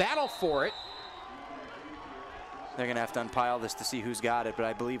midfield, a battle for it. They're going to have to unpile this to see who's got it, but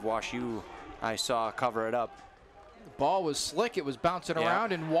I believe Wash U, I saw, cover it up. The ball was slick. It was bouncing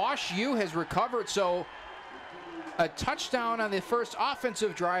around, and Wash U has recovered. So a touchdown on the first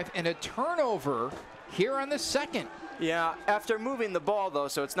offensive drive and a turnover here on the second. Yeah, after moving the ball, though,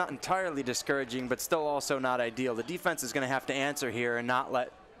 so it's not entirely discouraging, but still also not ideal. The defense is going to have to answer here and not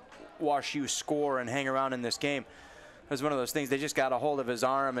let Wash U score and hang around in this game. It was one of those things, they just got a hold of his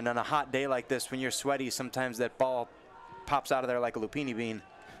arm, and on a hot day like this, when you're sweaty, sometimes that ball pops out of there like a lupini bean.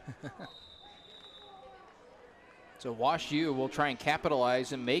 So Wash U will try and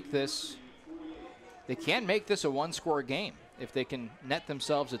capitalize and make this, they can make this a one-score game if they can net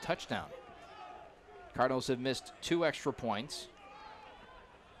themselves a touchdown. Cardinals have missed 2 extra points.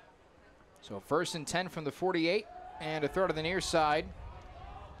 So 1st and 10 from the 48, and a throw to the near side.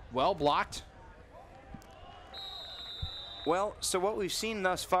 Well blocked. Well, so what we've seen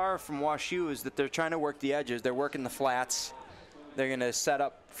thus far from Wash U is that they're trying to work the edges. They're working the flats. They're going to set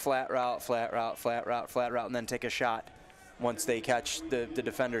up flat route, flat route, flat route, flat route, and then take a shot once they catch the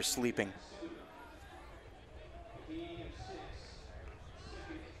defenders sleeping.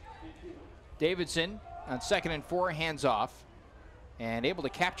 Davidson on 2nd and 4, hands off, and able to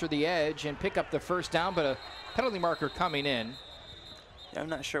capture the edge and pick up the first down, but a penalty marker coming in. Yeah, I'm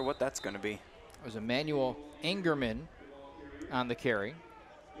not sure what that's going to be. It was Emmanuel Ingerman on the carry.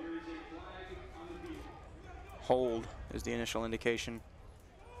 Hold is the initial indication.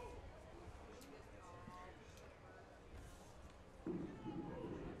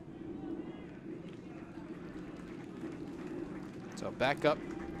 So back up.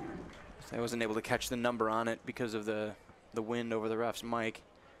 I wasn't able to catch the number on it because of the wind over the ref's mic.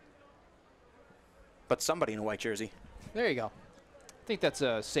 But somebody in a white jersey. There you go. I think that's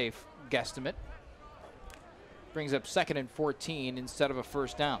a safe guesstimate. Brings up 2nd and 14 instead of a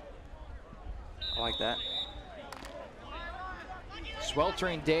first down. I like that.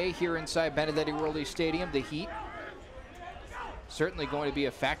 Sweltering day here inside Benedetti Worley Stadium. The heat certainly going to be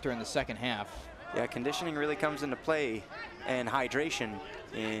a factor in the second half. Yeah, conditioning really comes into play, and hydration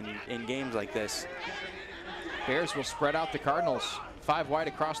in games like this. Bears will spread out the Cardinals 5 wide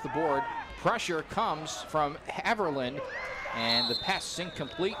across the board. Pressure comes from Haverland, and the pass is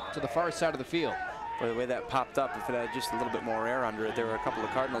incomplete to the far side of the field. By the way that popped up, if it had just a little bit more air under it, there were a couple of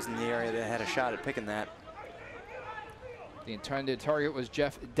Cardinals in the area that had a shot at picking that. The intended target was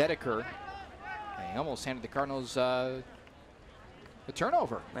Jeff Dedeker. And he almost handed the Cardinals a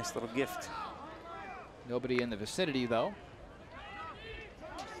turnover. Nice little gift. Nobody in the vicinity, though.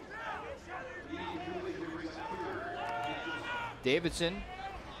 Davidson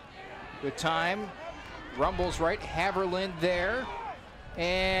with time. Rumbles right. Haverland there.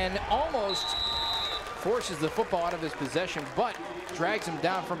 And almost forces the football out of his possession, but drags him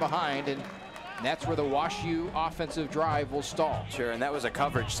down from behind. And that's where the Wash U offensive drive will stall. Sure, and that was a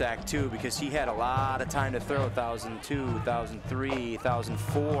coverage sack, too, because he had a lot of time to throw 1,002, 1,003,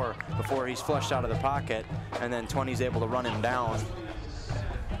 1,004 before he's flushed out of the pocket, and then 20's able to run him down.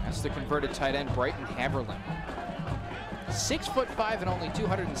 That's the converted tight end, Brighton Haverland. 6'5" and only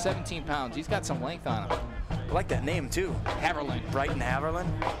 217 pounds. He's got some length on him. I like that name, too. Haverland. Brighton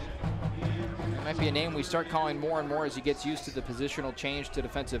Haverland. It might be a name we start calling more and more as he gets used to the positional change to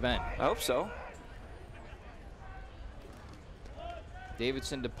defensive end. I hope so.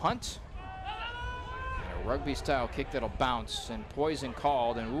 Davidson to punt. And a rugby-style kick that'll bounce, and poison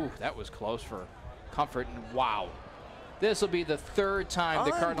called, and ooh, that was close for comfort, and wow. This will be the 3rd time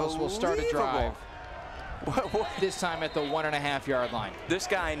the Cardinals will start a drive. This time at the 1.5-yard line. This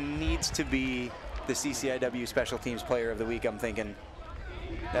guy needs to be the CCIW Special Teams Player of the Week, I'm thinking.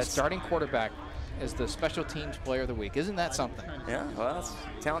 That's starting quarterback as the Special Teams Player of the Week. Isn't that something? Yeah, well, that's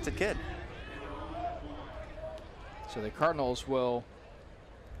a talented kid. So the Cardinals will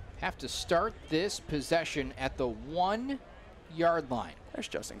have to start this possession at the 1-yard line. There's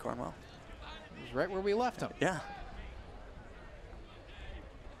Justin Cornwell. He's right where we left him. Yeah.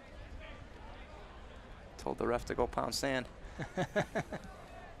 Told the ref to go pound sand.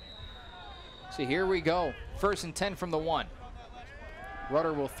 So here we go. 1st and 10 from the 1.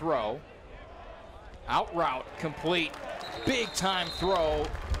 Rudder will throw. Out route, complete. Big time throw.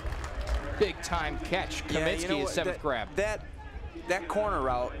 Big time catch. Kaminsky, you know his 7th grab. That corner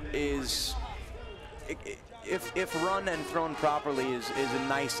route is, if run and thrown properly, is a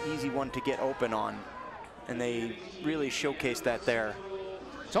nice, easy one to get open on. And they really showcase that there.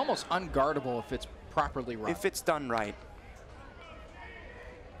 It's almost unguardable if it's properly run. If it's done right.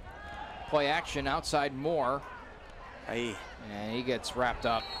 Play action outside Moore. Aye. And he gets wrapped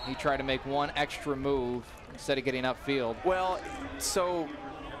up. He tried to make one extra move instead of getting upfield. Well, so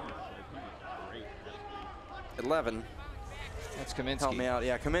 11. That's Kaminsky. Help me out.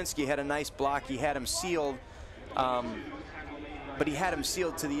 Yeah, Kaminsky had a nice block. He had him sealed, but he had him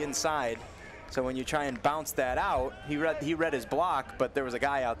sealed to the inside. So when you try and bounce that out, he read his block, but there was a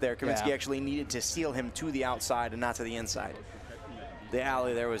guy out there. Kaminsky actually needed to seal him to the outside and not to the inside. The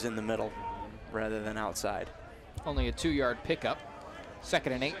alley there was in the middle rather than outside. Only a 2-yard pickup.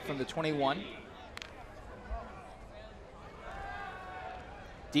 2nd and 8 from the 21.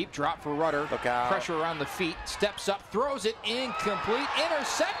 Deep drop for Rudder. Look out. Pressure around the feet. Steps up, throws it incomplete.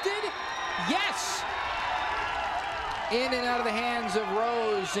 Intercepted. Yes! In and out of the hands of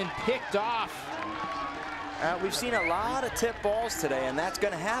Rose and picked off. We've seen a lot of tip balls today, and that's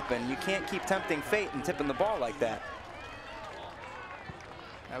going to happen. You can't keep tempting fate and tipping the ball like that.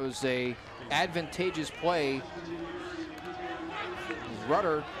 That was a advantageous play.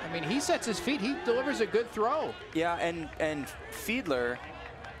 Rudder, I mean, he sets his feet. He delivers a good throw. Yeah, and Fiedler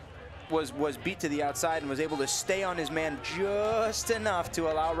was beat to the outside and was able to stay on his man just enough to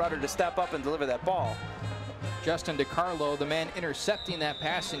allow Rudder to step up and deliver that ball. Justin DiCarlo, the man intercepting that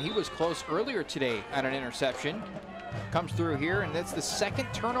pass, and he was close earlier today on an interception. Comes through here, and that's the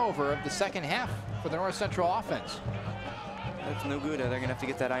 2nd turnover of the 2nd half for the North Central offense. That's no good. They're going to have to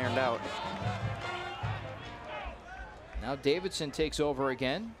get that ironed out. Now Davidson takes over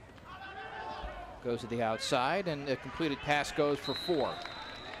again. Goes to the outside, and a completed pass goes for 4.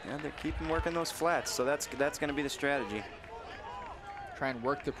 Yeah, they're keeping working those flats, so that's going to be the strategy. Try and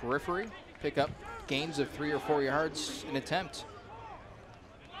work the periphery, pick up gains of 3 or 4 yards an attempt.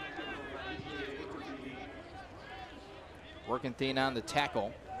 Workenthien on the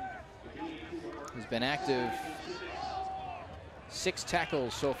tackle. He's been active. 6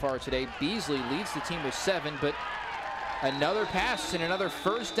 tackles so far today. Beasley leads the team with 7, but another pass and another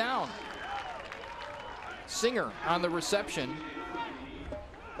 1st down. Singer on the reception.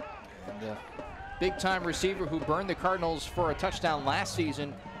 And the big-time receiver who burned the Cardinals for a touchdown last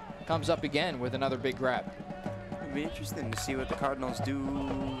season comes up again with another big grab. It'll be interesting to see what the Cardinals do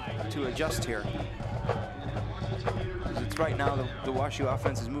to adjust here. Because it's right now the WashU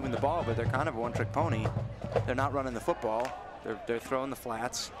offense is moving the ball, but they're kind of a one-trick pony. They're not running the football. They're throwing the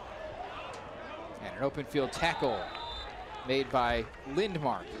flats. And an open field tackle made by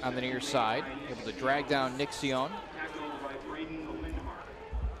Lindmark on the near side, able to drag down Nick Sion.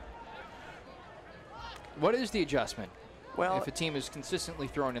 What is the adjustment? Well, if a team is consistently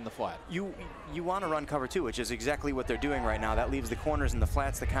thrown in the flat. You want to run cover 2, which is exactly what they're doing right now. That leaves the corners and the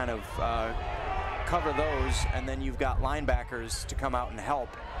flats to kind of cover those, and then you've got linebackers to come out and help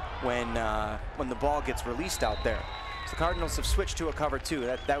when the ball gets released out there. So the Cardinals have switched to a cover 2.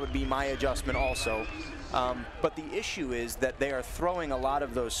 That would be my adjustment also. But the issue is that they are throwing a lot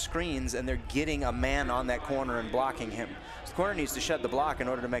of those screens, and they're getting a man on that corner and blocking him. So the corner needs to shed the block in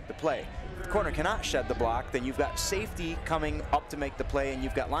order to make the play. If the corner cannot shed the block, then you've got safety coming up to make the play, and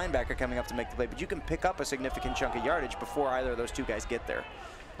you've got linebacker coming up to make the play. But you can pick up a significant chunk of yardage before either of those 2 guys get there.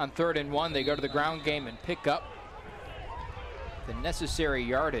 On 3rd and 1, they go to the ground game and pick up the necessary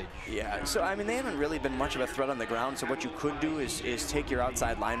yardage. Yeah, so I mean, they haven't really been much of a threat on the ground, so what you could do is take your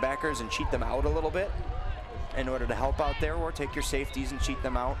outside linebackers and cheat them out a little bit in order to help out there, or take your safeties and cheat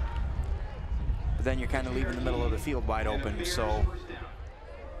them out. But then you're kind of leaving the middle of the field wide open, so.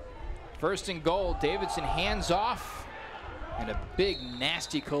 1st and goal, Davidson hands off, and a big,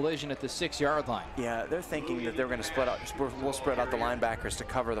 nasty collision at the 6-yard line. Yeah, they're thinking that they're going to split out. We'll spread out the linebackers to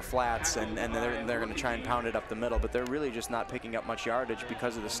cover the flats, and they're going to try and pound it up the middle. But they're really just not picking up much yardage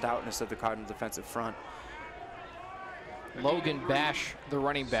because of the stoutness of the Cardinals' defensive front. Logan Bash, the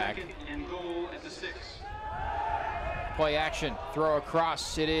running back. Play action, throw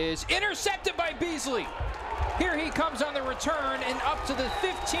across. It is intercepted by Beasley. Here he comes on the return and up to the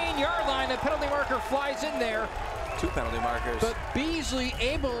 15-yard line. The penalty marker flies in there. 2 penalty markers. But Beasley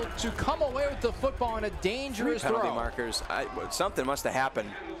able to come away with the football on a dangerous 3 penalty throw.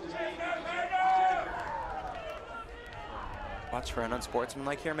 Watch for an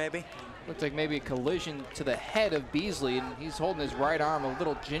unsportsmanlike here, maybe. Looked like maybe a collision to the head of Beasley, and he's holding his right arm a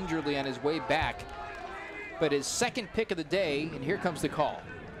little gingerly on his way back. But his second pick of the day, and here comes the call.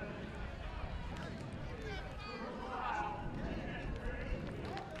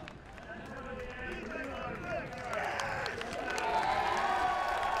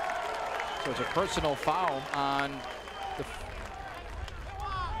 So it's a personal foul on the...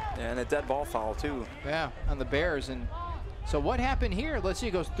 And a dead ball foul, too. Yeah, on the Bears. And so what happened here? Let's see,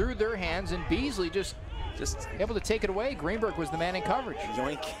 it goes through their hands, and Beasley just able to take it away. Greenberg was the man in coverage.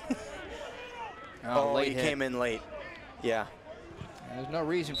 Yoink. Oh, he came in late. Yeah. And there's no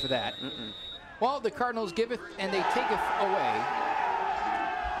reason for that. Well, the Cardinals give it, and they take it away.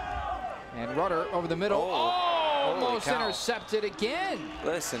 And Rudder over the middle. Almost intercepted again.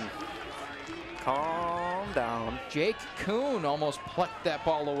 Listen. Calm down. Jake Kuhn almost plucked that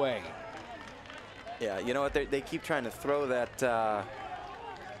ball away. Yeah, you know what? They keep trying to throw that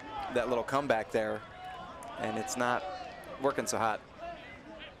that little comeback there, and it's not working so hot.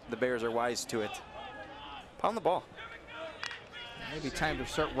 The Bears are wise to it. Pound the ball. Maybe time to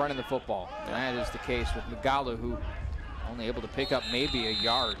start running the football. And that is the case with Magalu, who only able to pick up maybe a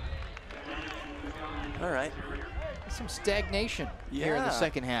yard. All right. Some stagnation here in the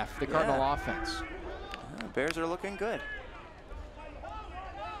second half, the Cardinal offense. Bears are looking good.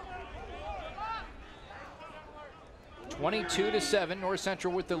 (22-7), North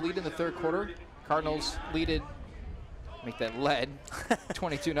Central with the lead in the third quarter. Cardinals led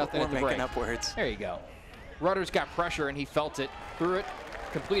 22-0 at the break. Upwards. There you go. Rudder's got pressure, and he felt it. Threw it,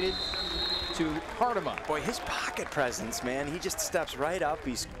 completed to Hardeman. Boy, his pocket presence, man. He just steps right up.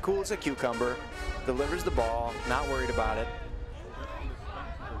 He's cool as a cucumber. Delivers the ball, not worried about it.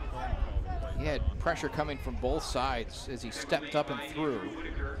 He had pressure coming from both sides as he stepped up and threw.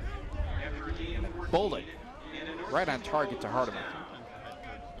 Bullet right on target to Hardeman.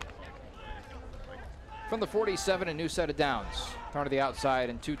 From the 47, a new set of downs. Thrown to the outside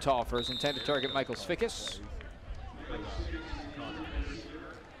and too tall for his intended target, Michael Svikas.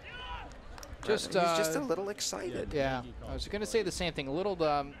 He's just a little excited. Yeah, I was going to say the same thing. A little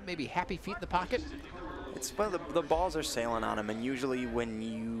maybe happy feet in the pocket. It's well, the balls are sailing on him, and usually when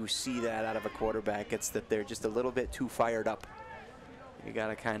you see that out of a quarterback, it's that they're just a little bit too fired up. You got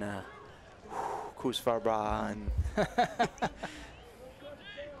to kind of Kusfarbra and.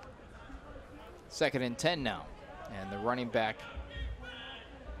 Second and 10 now, and the running back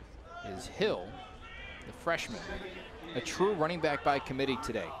is Hill, the freshman. A true running back by committee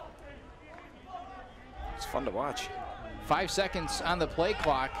today. It's fun to watch. 5 seconds on the play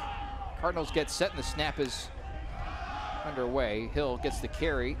clock. Cardinals get set and the snap is underway. Hill gets the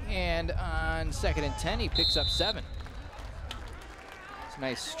carry, and on second and 10, he picks up 7. It's a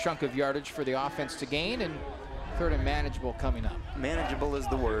nice chunk of yardage for the offense to gain, and third and manageable coming up. Manageable is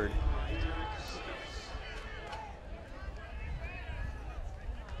the word.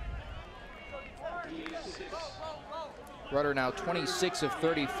 Rudder now 26 of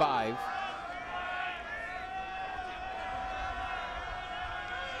 35.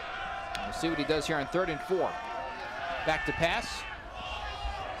 We'll see what he does here on 3rd and 4. Back to pass.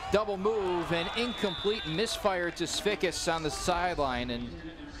 Double move and incomplete misfire to Svikas on the sideline. And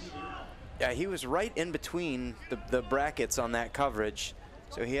yeah, he was right in between the brackets on that coverage.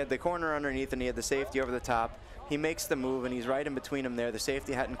 So he had the corner underneath and he had the safety over the top. He makes the move and he's right in between them there. The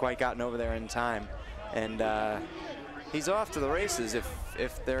safety hadn't quite gotten over there in time. And he's off to the races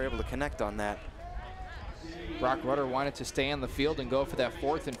if they're able to connect on that. Brock Rudder wanted to stay on the field and go for that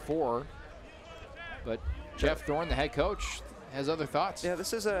 4th and 4. But Jeff Thorne, the head coach, has other thoughts. Yeah,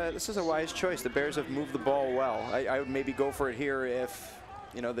 this is a wise choice. The Bears have moved the ball well. I would maybe go for it here if,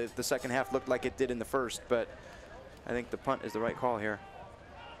 you know, the second half looked like it did in the first, but I think the punt is the right call here.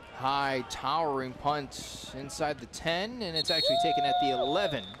 High, towering punt inside the 10, and it's actually taken at the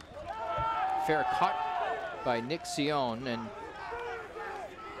 11. Fair cut by Nick Sion, and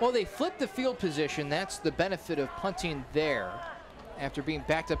well, they flipped the field position. That's the benefit of punting there after being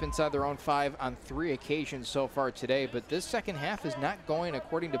backed up inside their own 5 on 3 occasions so far today. But this second half is not going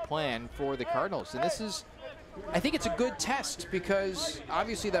according to plan for the Cardinals, and this is, I think it's a good test because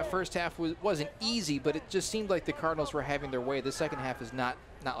obviously that first half wasn't easy, but it just seemed like the Cardinals were having their way. The second half is not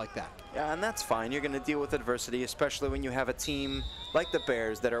like that. Yeah, and that's fine. You're going to deal with adversity, especially when you have a team like the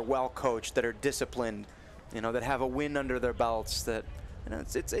Bears that are well coached, that are disciplined, you know, that have a win under their belts. That, you know,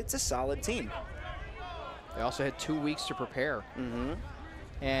 it's a solid team. They also had 2 weeks to prepare.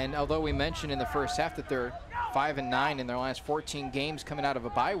 And although we mentioned in the first half that they're 5-9 in their last 14 games coming out of a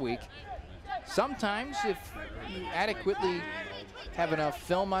bye week, sometimes if you adequately have enough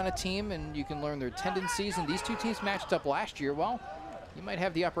film on a team and you can learn their tendencies, and these two teams matched up last year, well, you might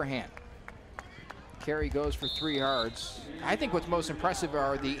have the upper hand. Carry goes for 3 yards. I think what's most impressive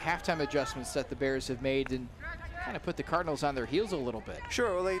are the halftime adjustments that the Bears have made and kind of put the Cardinals on their heels a little bit.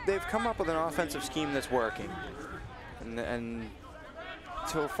 Sure, well, they've come up with an offensive scheme that's working. And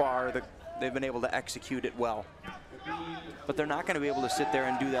so far, they've been able to execute it well. But they're not going to be able to sit there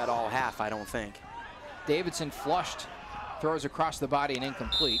and do that all half, I don't think. Davidson flushed, throws across the body and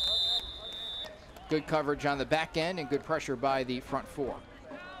incomplete. Good coverage on the back end and good pressure by the front 4.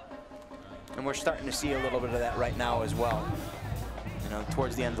 And we're starting to see a little bit of that right now as well. You know,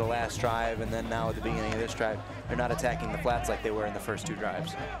 towards the end of the last drive and then now at the beginning of this drive, they're not attacking the flats like they were in the first 2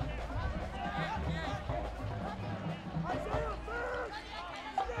 drives.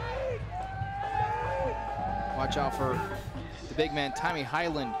 Watch out for the big man, Tommy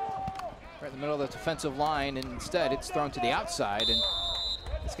Highland, right in the middle of the defensive line, and instead it's thrown to the outside, and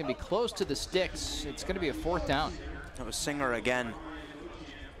it's going to be close to the sticks. It's going to be a 4th down. That was Singer again,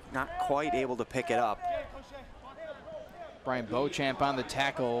 not quite able to pick it up. Brian Beauchamp on the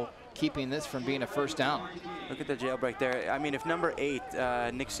tackle, keeping this from being a 1st down. Look at the jailbreak there. I mean, if number 8,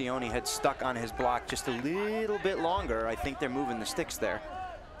 Nick Sione, had stuck on his block just a little bit longer, I think they're moving the sticks there.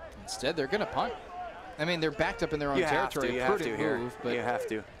 Instead, they're going to punt. I mean, they're backed up in their own territory. You have to here. But you have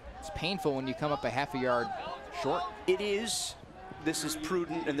to. It's painful when you come up a half a yard short. It is. This is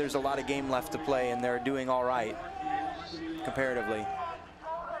prudent, and there's a lot of game left to play, and they're doing all right comparatively.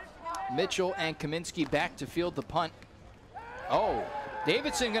 Mitchell and Kaminsky back to field the punt. Oh,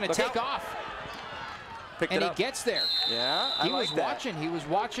 Davidson going to take off. And he gets there. Yeah, he was watching. He was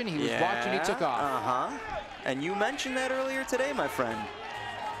watching. He was watching. He took off. And you mentioned that earlier today, my friend.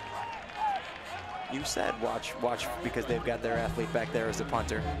 You said watch because they've got their athlete back there as the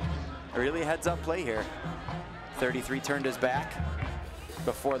punter. A really heads-up play here. 33 turned his back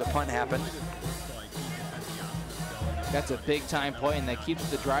before the punt happened. That's a big-time play, and that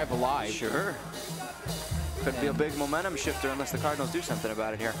keeps the drive alive. Sure. Could be a big momentum shifter unless the Cardinals do something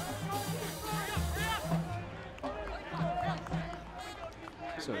about it here.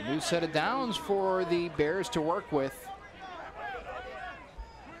 So a new set of downs for the Bears to work with.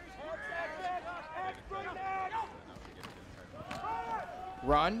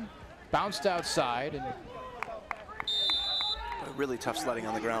 Run, bounced outside, and really tough sledding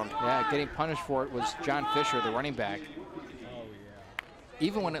on the ground. Yeah, getting punished for it was John Fisher, the running back.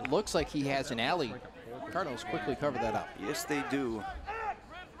 Even when it looks like he has an alley, Cardinals quickly cover that up. Yes, they do.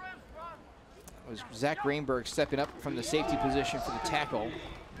 It was Zach Greenberg stepping up from the safety position for the tackle.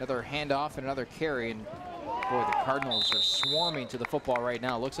 Another handoff and another carry, and boy, the Cardinals are swarming to the football right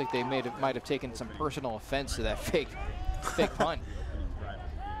now. Looks like they might have taken some personal offense to that fake punt.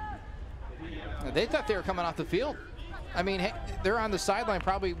 They thought they were coming off the field. I mean, hey, they're on the sideline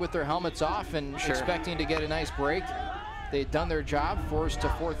probably with their helmets off and expecting to get a nice break. They'd done their job, forced to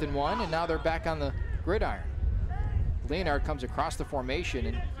 4th and 1, and now they're back on the gridiron. Leonard comes across the formation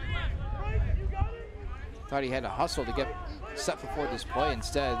and thought he had to hustle to get set before this play.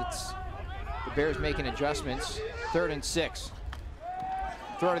 Instead, it's the Bears making adjustments. 3rd and 6.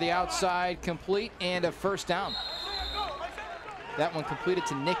 Throw to the outside, complete, and a 1st down. That one completed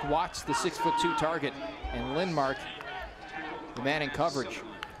to Nick Watts, the 6'2" target, and Lindmark, the man in coverage.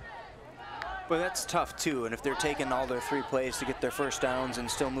 Well, that's tough too, and if they're taking all their 3 plays to get their 1st downs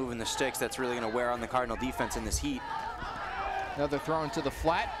and still moving the sticks, that's really going to wear on the Cardinal defense in this heat. Another throw into the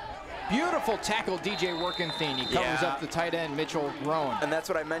flat. Beautiful tackle, DJ Workenthien. He covers up the tight end, Mitchell Roan. And that's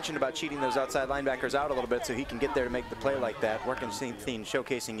what I mentioned about cheating those outside linebackers out a little bit so he can get there to make the play like that. Workenthien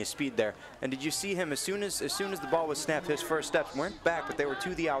showcasing his speed there. And did you see him as soon as the ball was snapped, his first steps weren't back, but they were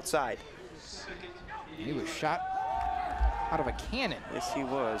to the outside. He was shot out of a cannon. Yes, he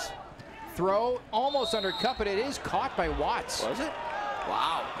was. Throw almost undercut, but it is caught by Watts. Was it?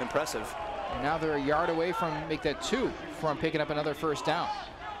 Wow, impressive. And now they're a yard away from, make that 2, from picking up another 1st down.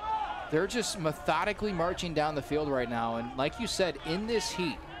 They're just methodically marching down the field right now, and like you said, in this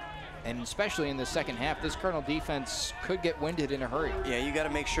heat, and especially in the second half, this Cardinal defense could get winded in a hurry. Yeah, you got to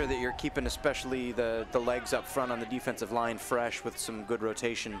make sure that you're keeping especially the legs up front on the defensive line fresh with some good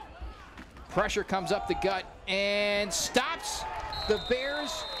rotation. Pressure comes up the gut and stops the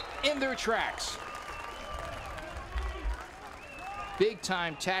Bears in their tracks. Big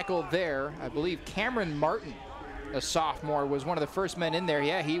time tackle there. I believe Cameron Martin, a sophomore, was one of the first men in there.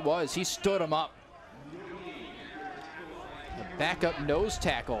 Yeah, he was. He stood him up. A backup nose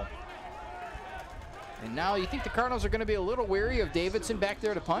tackle. And now you think the Cardinals are going to be a little wary of Davidson back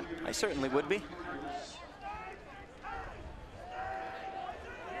there to punt? I certainly would be.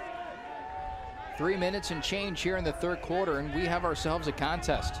 3 minutes and change here in the third quarter, and we have ourselves a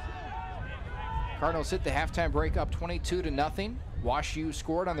contest. Cardinals hit the halftime break up 22-0. Wash U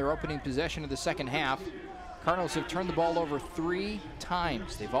scored on their opening possession of the second half. Cardinals have turned the ball over 3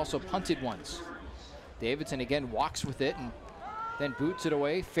 times. They've also punted once. Davidson again walks with it and then boots it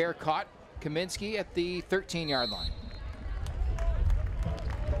away. Fair caught. Kaminsky at the 13-yard line.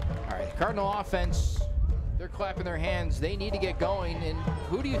 All right, the Cardinal offense, they're clapping their hands. They need to get going. And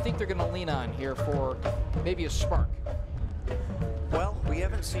who do you think they're going to lean on here for maybe a spark? Well, we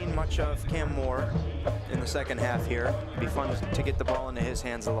haven't seen much of Cam Moore in the second half here. It'd be fun to get the ball into his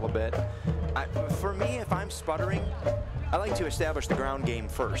hands a little bit. For me, if I'm sputtering, I like to establish the ground game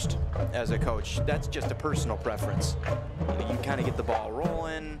first as a coach. That's just a personal preference. You kind of get the ball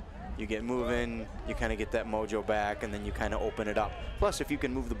rolling, you get moving, you kind of get that mojo back, and then you kind of open it up. Plus, if you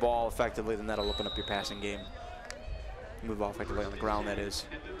can move the ball effectively, then that'll open up your passing game. Move the ball effectively on the ground, that is.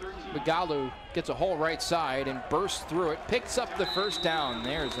 Magalu gets a hole right side and bursts through it, picks up the first down.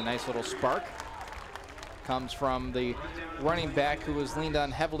 There's a nice little spark. Comes from the running back who was leaned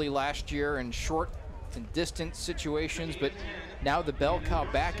on heavily last year in short and distant situations, but now the bell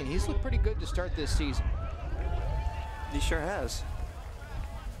cow back, and he's looked pretty good to start this season. He sure has.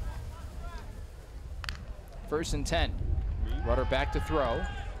 1st and 10. Rudder back to throw.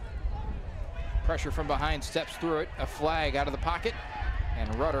 Pressure from behind, steps through it. A flag out of the pocket,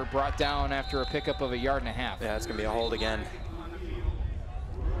 and Rudder brought down after a pickup of 1.5 yards. Yeah, it's going to be a hold again.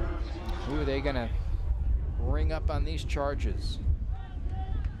 Who are they going to ring up on these charges?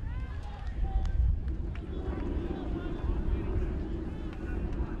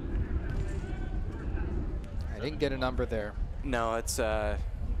 I didn't get a number there. No, it's on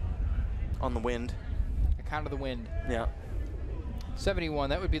the wind. Account of the wind. Yeah. 71,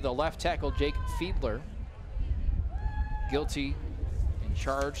 that would be the left tackle, Jake Fiedler. Guilty and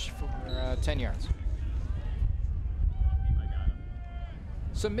charged for 10 yards.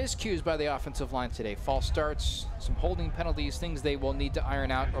 Some miscues by the offensive line today. False starts, some holding penalties, things they will need to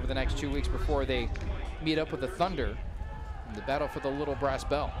iron out over the next 2 weeks before they meet up with the Thunder in the battle for the Little Brass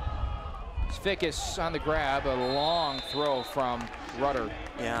Bell. Svikas on the grab, a long throw from Rudder.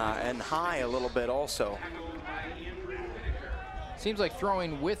 Yeah, and high a little bit also. Seems like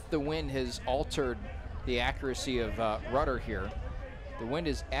throwing with the wind has altered the accuracy of Rudder here. The wind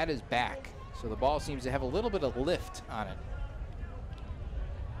is at his back, so the ball seems to have a little bit of lift on it.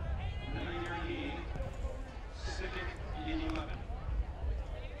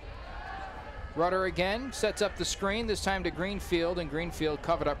 Rudder again sets up the screen, this time to Greenfield, and Greenfield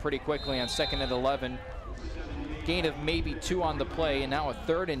covered up pretty quickly on 2nd and 11. Gain of maybe 2 on the play, and now a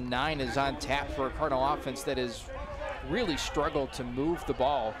 3rd and 9 is on tap for a Cardinal offense that has really struggled to move the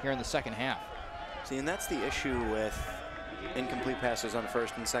ball here in the second half. See, and that's the issue with incomplete passes on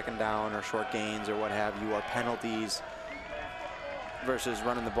 1st and 2nd down or short gains or what have you, or penalties versus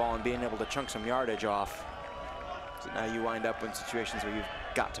running the ball and being able to chunk some yardage off. So now you wind up in situations where you've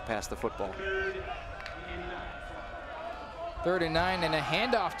got to pass the football. 3rd and 9 and a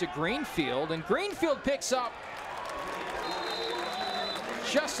handoff to Greenfield, and Greenfield picks up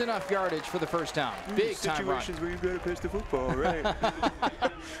just enough yardage for the first down. Big time run. Situations where you've got to pass the football, right?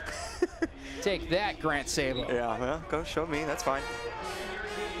 Take that, Grant Sabo. Yeah, well, go show me. That's fine.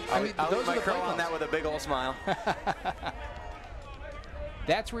 I mean, those are the play on that with a big old smile.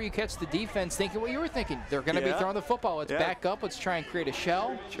 That's where you catch the defense thinking what you were thinking. They're going to be throwing the football. Let's back up. Let's try and create a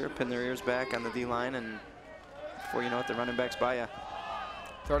shell. Sure, pin their ears back on the D-line, and before you know it, the running back's by you.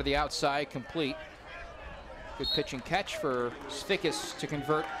 Throw to the outside, complete. Good pitch and catch for Svikas to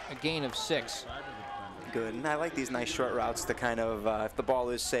convert a gain of 6. Good, and I like these nice short routes to kind of, if the ball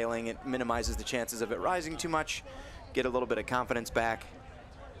is sailing, it minimizes the chances of it rising too much, get a little bit of confidence back.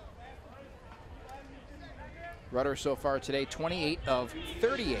 Rudder so far today, 28 of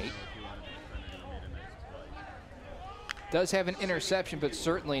 38. Does have an interception, but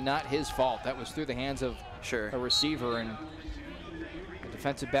certainly not his fault. That was through the hands of a receiver and a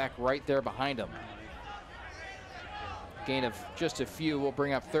defensive back right there behind him. Gain of just a few will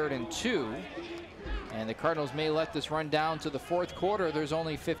bring up 3rd and 2. And the Cardinals may let this run down to the 4th quarter. There's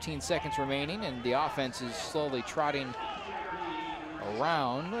only 15 seconds remaining, and the offense is slowly trotting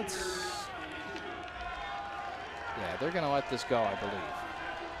around. Yeah, they're going to let this go, I believe.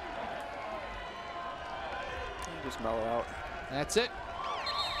 Just mellow out. That's it.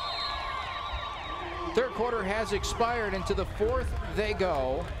 3rd quarter has expired. Into the 4th they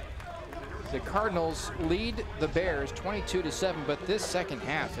go. The Cardinals lead the Bears 22-7, but this second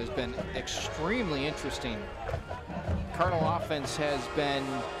half has been extremely interesting. Cardinal offense has been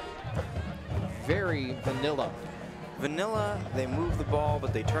very vanilla vanilla, they move the ball,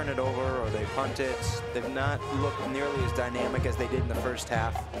 but they turn it over or they punt it. They've not looked nearly as dynamic as they did in the first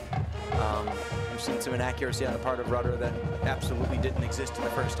half. We've seen some inaccuracy on the part of Rudder that absolutely didn't exist in the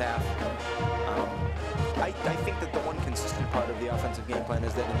first half. I think that the one consistent part of the offensive game plan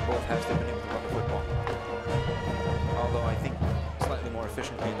is that in both halves they've been able to run the football. Although I think slightly more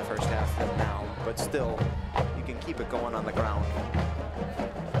efficiently in the first half than now, but still, you can keep it going on the ground.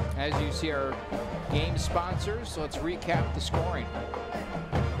 As you see our game sponsors, so let's recap the scoring.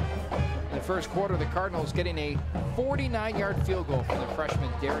 In the first quarter, the Cardinals getting a 49-yard field goal from the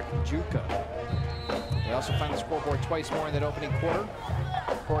freshman Derek Juka. They also find the scoreboard twice more in that opening quarter.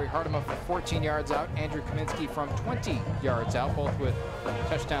 Corey Hardeman from 14 yards out, Andrew Kaminsky from 20 yards out, both with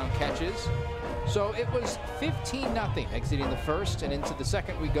touchdown catches. So it was 15-0 exiting the first, and into the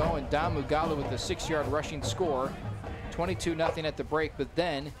second we go, and Dom Mugalo with the 6-yard rushing score. 22-0 at the break, but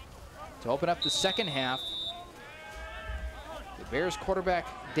then to open up the second half, the Bears quarterback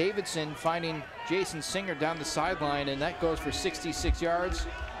Davidson finding Jason Singer down the sideline, and that goes for 66 yards.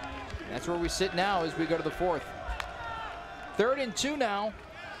 And that's where we sit now as we go to the fourth. 3rd and 2 now.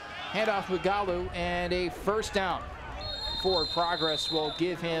 Handoff Mugalo, and a first down. Forward progress will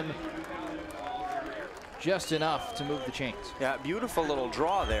give him just enough to move the chains. Yeah, beautiful little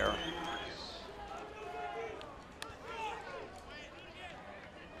draw there.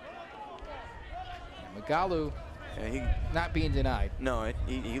 Mugalo not being denied. No,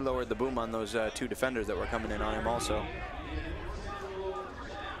 he lowered the boom on those 2 defenders that were coming in on him also.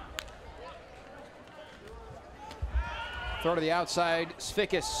 Throw to the outside,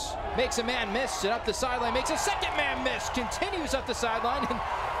 Svikas makes a man miss, and up the sideline, makes a second man miss, continues up the sideline, and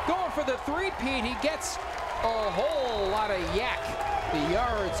going for the three-peat, he gets a whole lot of yak. The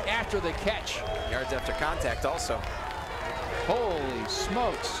yards after the catch. Yards after contact also. Holy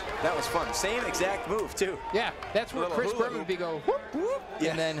smokes. That was fun. Same exact move, too. Yeah, that's where Chris Berman would be go whoop, whoop, yeah.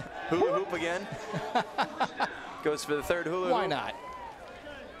 And then hula hoop again. Goes for the third hula hoop. Why not?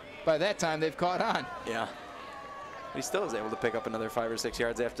 By that time, they've caught on. Yeah. But he still is able to pick up another 5 or 6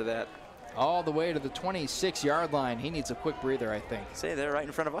 yards after that. All the way to the 26-yard line. He needs a quick breather, I think. Say, they're right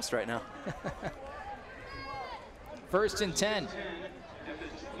in front of us right now. 1st and 10.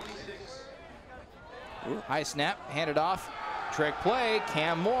 Ooh. High snap, handed off. Trick play,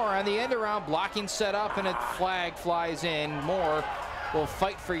 Cam Moore on the end around, blocking set up, and a flag flies in. Moore will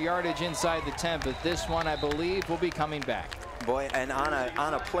fight for yardage inside the 10, but this one, I believe, will be coming back. Boy, and on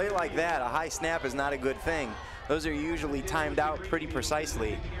a play like that, a high snap is not a good thing. Those are usually timed out pretty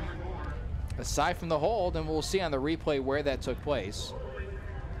precisely. Aside from the hold, and we'll see on the replay where that took place.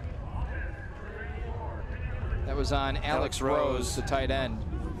 That was on Alex Rose, the tight end.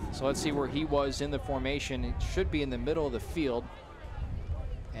 So let's see where he was in the formation. It should be in the middle of the field.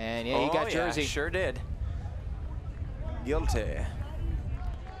 And yeah, he got jersey. Yeah, sure did. Guilty.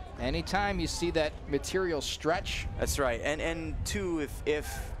 Anytime you see that material stretch. That's right. And two,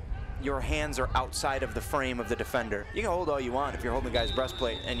 if your hands are outside of the frame of the defender, you can hold all you want if you're holding the guy's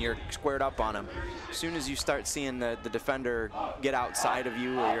breastplate and you're squared up on him. As soon as you start seeing the defender get outside of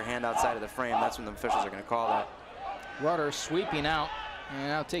you or your hand outside of the frame, that's when the officials are going to call that. Rudder sweeping out, and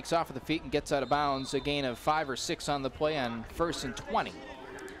now takes off of the feet and gets out of bounds. A gain of 5 or 6 on the play on 1st and 20.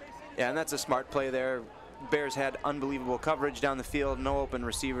 Yeah, and that's a smart play there. Bears had unbelievable coverage down the field, no open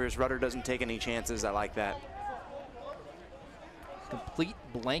receivers. Rudder doesn't take any chances. I like that. Complete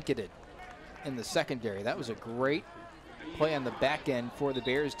blanketed in the secondary. That was a great play on the back end for the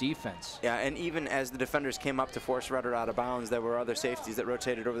Bears defense. Yeah, and even as the defenders came up to force Rudder out of bounds, there were other safeties that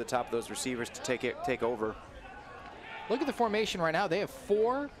rotated over the top of those receivers to take over. Look at the formation right now. They have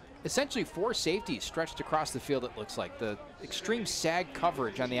essentially four safeties stretched across the field, it looks like. The extreme sag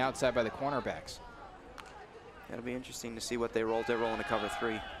coverage on the outside by the cornerbacks. It'll be interesting to see what they roll. They're rolling to cover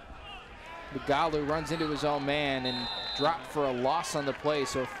 3. Mugalo runs into his own man and dropped for a loss on the play,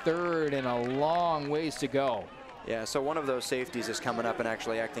 so 3rd and a long ways to go. Yeah, so one of those safeties is coming up and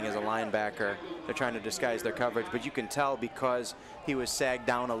actually acting as a linebacker. They're trying to disguise their coverage, but you can tell because he was sagged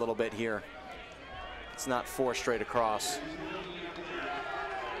down a little bit here. It's not 4 straight across.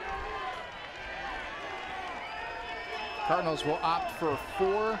 Cardinals will opt for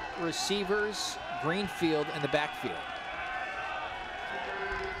 4 receivers, Greenfield in the backfield.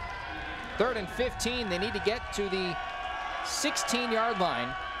 3rd and 15, they need to get to the 16-yard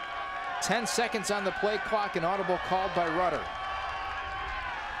line. 10 seconds on the play clock, an audible called by Rudder.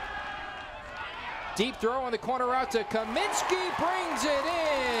 Deep throw on the corner route to Kaminsky, brings it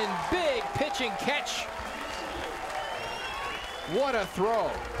in. Big pitch and catch. What a throw.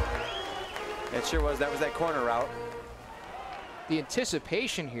 It sure was. That was that corner route. The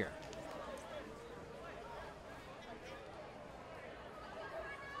anticipation here.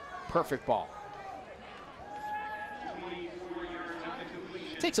 perfect ball.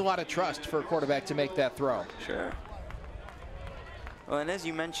 Takes a lot of trust for a quarterback to make that throw. Sure. Well, and as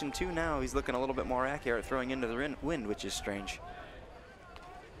you mentioned too, now he's looking a little bit more accurate throwing into the wind, which is strange.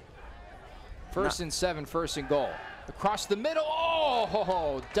 First and 7, first and goal. Across the middle,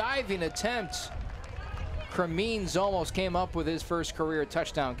 oh, diving attempt. Cremines almost came up with his first career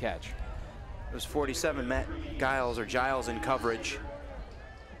touchdown catch. It was 47, Matt Giles or Giles in coverage.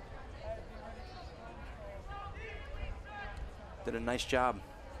 Did a nice job.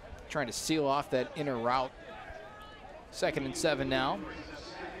 Trying to seal off that inner route. 2nd and 7 now.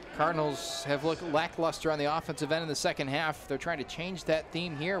 Cardinals have looked lackluster on the offensive end in the second half. They're trying to change that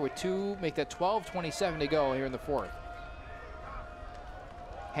theme here with 2, make that 12:27 to go here in the 4th.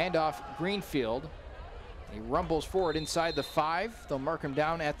 Handoff Greenfield. He rumbles forward inside the 5. They'll mark him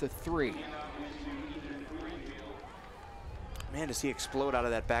down at the 3. Man, does he explode out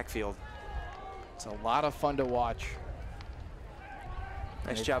of that backfield. It's a lot of fun to watch.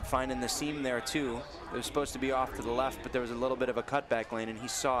 Nice job finding the seam there too. It was supposed to be off to the left, but there was a little bit of a cutback lane, and he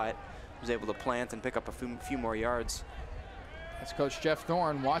saw it. Was able to plant and pick up a few more yards. That's Coach Jeff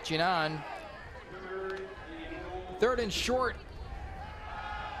Thorne watching on. 3rd and short.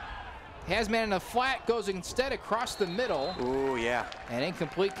 Has man in a flat, goes instead across the middle. Ooh, yeah. And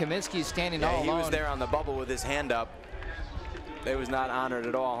incomplete. Kaminsky standing all alone. He was there on the bubble with his hand up. It was not honored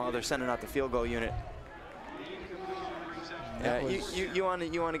at all. Oh, they're sending out the field goal unit. You want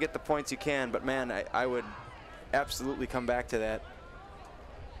to get the points you can, but man, I would absolutely come back to that.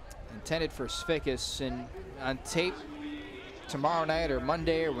 Intended for Svikas, and on tape tomorrow night or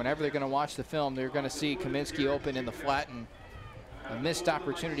Monday or whenever they're going to watch the film, they're going to see Kaminsky open in the flat and a missed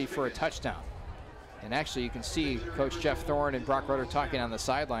opportunity for a touchdown. And actually, you can see Coach Jeff Thorne and Brock Rudder talking on the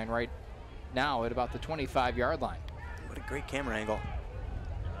sideline right now at about the 25-yard line. What a great camera angle.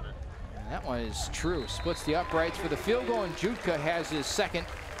 That one is true. Splits the uprights for the field goal, and Jutka has his second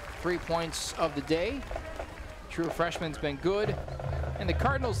 3 points of the day. True freshman's been good. And the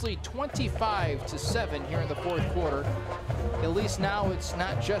Cardinals lead 25-7 here in the 4th quarter. At least now it's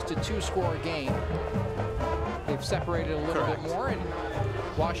not just a 2-score game. They've separated a little bit more, and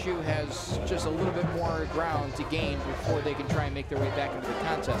WashU has just a little bit more ground to gain before they can try and make their way back into the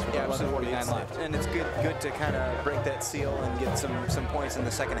contest with 11:49 left. And it's good to kind of break that seal and get some points in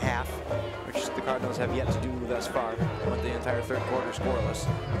the second half, which the Cardinals have yet to do thus far. Went the entire 3rd quarter scoreless.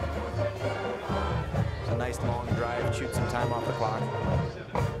 It's a nice long drive, shoot some time off the clock.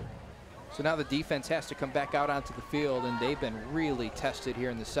 So now the defense has to come back out onto the field, and they've been really tested here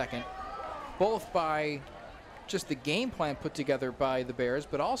in the second, both by just the game plan put together by the Bears,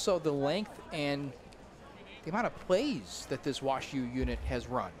 but also the length and the amount of plays that this WashU unit has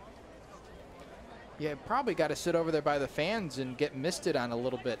run. You probably got to sit over there by the fans and get misted on a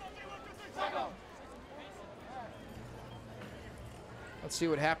little bit. Let's see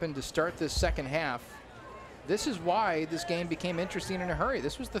what happened to start this second half. This is why this game became interesting in a hurry.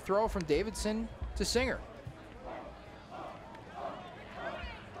 This was the throw from Davidson to Singer.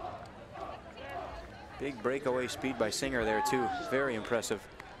 Big breakaway speed by Singer there too. Very impressive.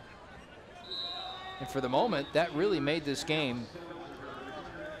 And for the moment, that really made this game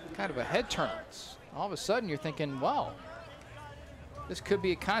kind of a head turner. All of a sudden, you're thinking, well, this could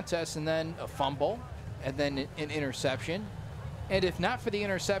be a contest, and then a fumble, and then an interception. And if not for the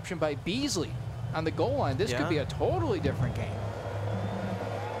interception by Beasley on the goal line, this could be a totally different game.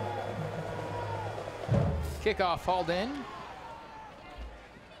 Kickoff hauled in.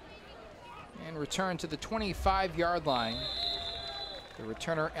 And return to the 25-yard line. The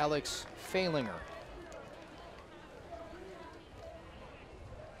returner, Alex Falinger.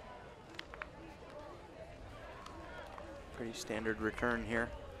 Pretty standard return here.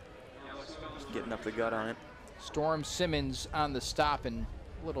 Just getting up the gut on it. Storm Simmons on the stop, and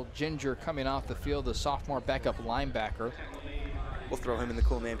little Ginger coming off the field, the sophomore backup linebacker. We'll throw him in the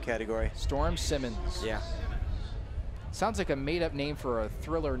cool name category. Storm Simmons. Yeah. Sounds like a made-up name for a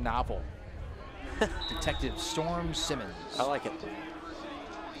thriller novel. Detective Storm Simmons. I like it.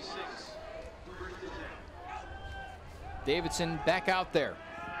 Davidson back out there.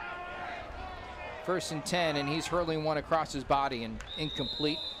 1st and 10, and he's hurling one across his body and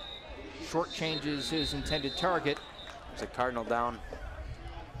incomplete. Short changes his intended target. There's a Cardinal down.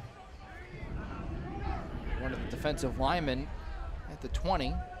 One of the defensive linemen at the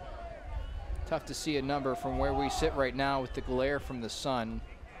 20. Tough to see a number from where we sit right now with the glare from the sun.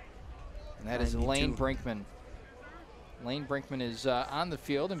 And that is Lane Brinkman. Lane Brinkman is on the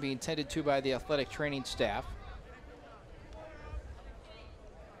field and being tended to by the athletic training staff.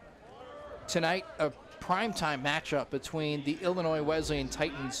 Tonight, a primetime matchup between the Illinois Wesleyan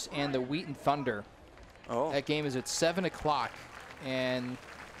Titans and the Wheaton Thunder. Oh. That game is at 7 o'clock, and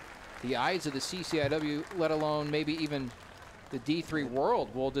the eyes of the CCIW, let alone maybe even the D3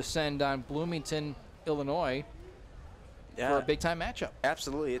 world, will descend on Bloomington, Illinois for a big-time matchup.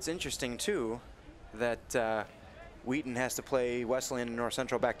 Absolutely. It's interesting, too, that Wheaton has to play Wesleyan and North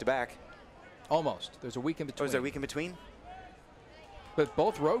Central back-to-back. Almost. There's a week in between. Oh, is there a week in between? But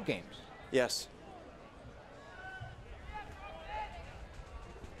both road games. Yes.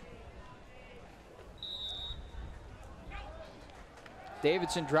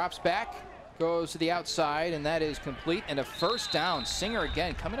 Davidson drops back, goes to the outside, and that is complete. And a first down. Singer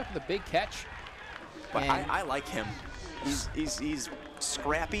again coming up with a big catch. But I like him. He's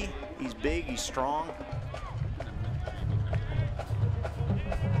scrappy. He's big. He's strong.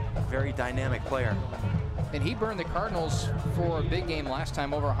 Very dynamic player. And he burned the Cardinals for a big game last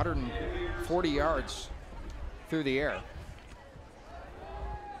time, over 140 yards through the air.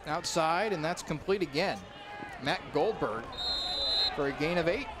 Outside, and that's complete again. Matt Goldberg for a gain of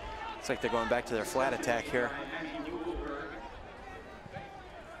 8. It's like they're going back to their flat attack here.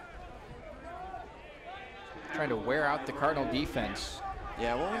 Trying to wear out the Cardinal defense.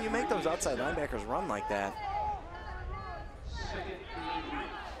 Yeah, well, when you make those outside linebackers run like that.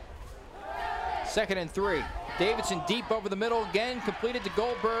 2nd and 3. Davidson deep over the middle again, completed to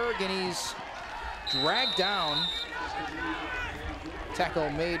Goldberg, and he's dragged down. Tackle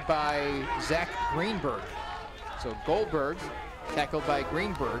made by Zach Greenberg. So Goldberg tackled by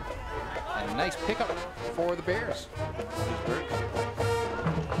Greenberg, and a nice pickup for the Bears.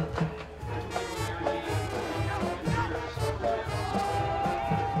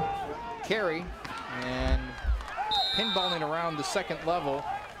 Carry, and pinballing around the second level.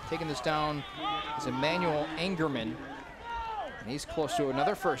 Taking this down is Emmanuel Engerman, and he's close to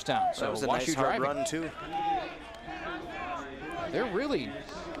another first down. So that was a watch nice you hard driving. run too. They're really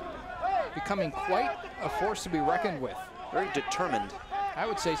becoming quite a force to be reckoned with. Very determined. I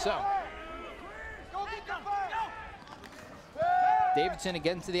would say so. Davidson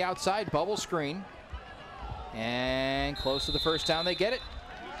again to the outside, bubble screen, and close to the first down. They get it.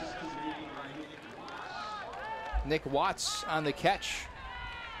 Nick Watts on the catch.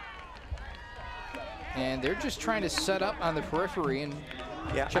 And they're just trying to set up on the periphery and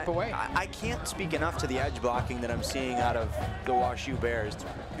chip away. I can't speak enough to the edge blocking that I'm seeing out of the WashU Bears. The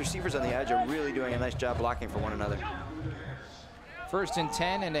receivers on the edge are really doing a nice job blocking for one another. 1st and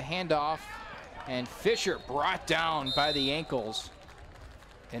 10 and a handoff. And Fisher brought down by the ankles.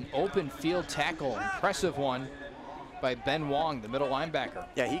 An open field tackle, impressive one by Ben Wong, the middle linebacker.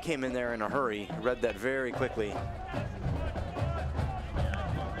 Yeah, he came in there in a hurry, read that very quickly.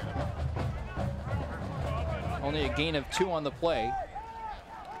 Only a gain of 2 on the play.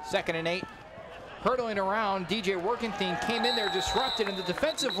 2nd and 8. Hurdling around, DJ Workenthien came in there, disrupted, and the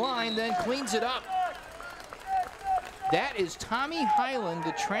defensive line then cleans it up. That is Tommy Highland,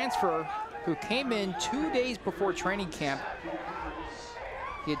 the transfer, who came in 2 days before training camp.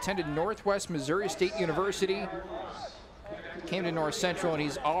 He attended Northwest Missouri State University, came to North Central, and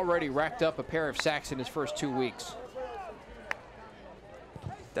he's already racked up a pair of sacks in his first 2 weeks.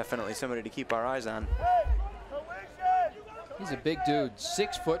 Definitely somebody to keep our eyes on. He's a big dude,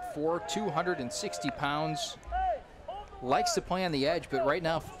 6'4", 260 pounds. Likes to play on the edge, but right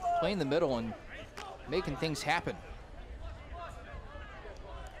now playing the middle and making things happen.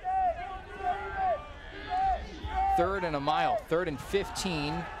 Third and a mile, 3rd and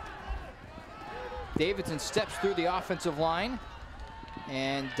 15. Davidson steps through the offensive line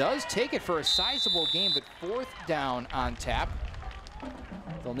and does take it for a sizable gain, but 4th down on tap.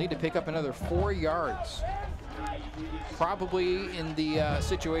 They'll need to pick up another 4 yards. Probably in the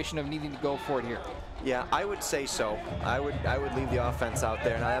situation of needing to go for it here. Yeah, I would say so. I would leave the offense out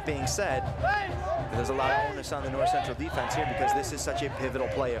there. Now, that being said, there's a lot of onus on the North Central defense here because this is such a pivotal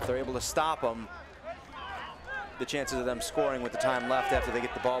play. If they're able to stop them, the chances of them scoring with the time left after they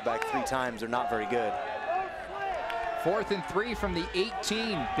get the ball back 3 times are not very good. 4th and 3 from the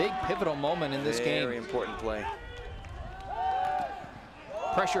 18. Big pivotal moment in this game. Very important play.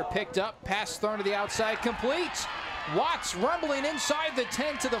 Pressure picked up, pass thrown to the outside, complete. Watts rumbling inside the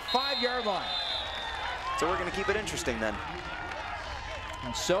 10 to the 5-yard line. So we're going to keep it interesting then.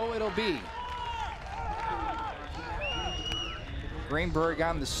 And so it'll be. Greenberg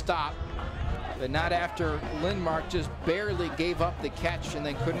on the stop, but not after Lindmark just barely gave up the catch and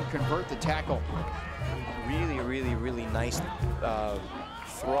then couldn't convert the tackle. Really, really, really nice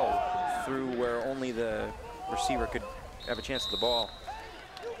throw through where only the receiver could have a chance at the ball.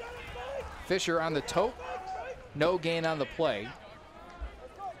 Fisher on the tote, no gain on the play.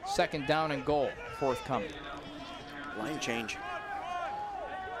 2nd down and goal. forthcoming. Line change.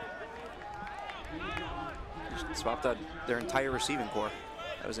 Just swapped out their entire receiving core.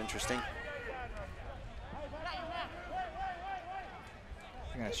 That was interesting.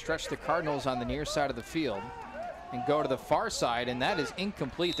 They're going to stretch the Cardinals on the near side of the field and go to the far side, and that is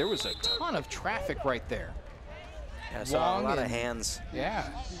incomplete. There was a ton of traffic right there. Yeah, I saw a lot of hands. Yeah.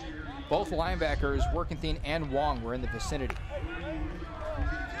 Both linebackers, Workenthien and Wong, were in the vicinity.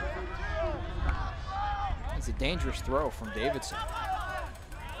 It's a dangerous throw from Davidson.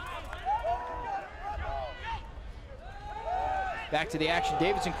 Back to the action.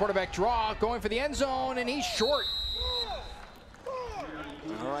 Davidson, quarterback draw, going for the end zone, and he's short.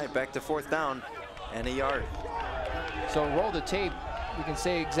 All right, back to 4th down and a yard. So roll the tape. We can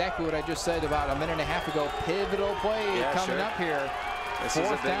say exactly what I just said about a minute and a half ago. Pivotal play coming up here. This is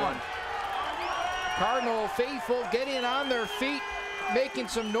a big one. Cardinal faithful getting on their feet, making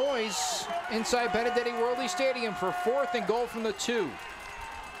some noise inside Benedetti Worldly Stadium for 4th and goal from the 2.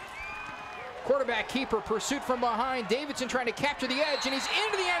 Quarterback keeper, pursuit from behind. Davidson trying to capture the edge, and he's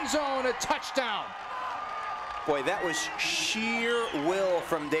into the end zone. A touchdown. Boy, that was sheer will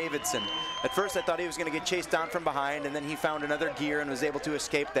from Davidson. At first, I thought he was going to get chased down from behind, and then he found another gear and was able to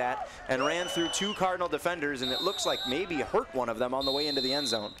escape that and ran through 2 Cardinal defenders, and it looks like maybe hurt one of them on the way into the end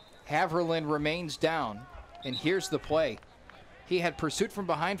zone. Haverland remains down, and here's the play. He had pursuit from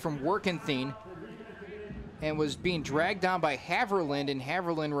behind from Workenthien and was being dragged down by Haverland, and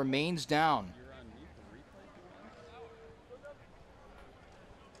Haverland remains down.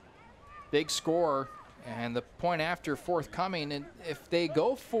 Big score. And the point after forthcoming, and if they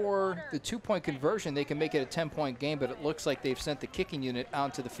go for the 2-point conversion, they can make it a 10-point game, but it looks like they've sent the kicking unit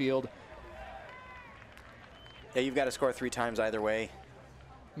out to the field. Yeah, you've got to score 3 times either way.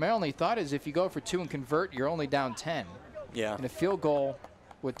 My only thought is if you go for 2 and convert, you're only down 10. Yeah. And a field goal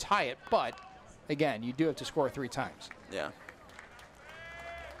would tie it, but again, you do have to score 3 times. Yeah.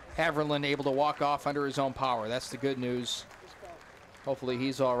 Haverland able to walk off under his own power. That's the good news. Hopefully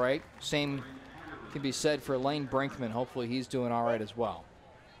he's all right. Same can be said for Lane Brinkman. Hopefully he's doing all right as well.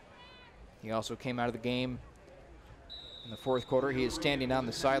 He also came out of the game in the 4th quarter. He is standing on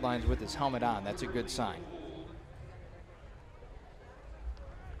the sidelines with his helmet on. That's a good sign.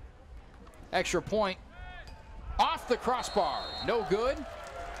 Extra point off the crossbar. No good.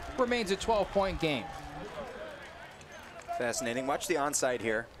 Remains a 12-point game. Fascinating. Watch the onside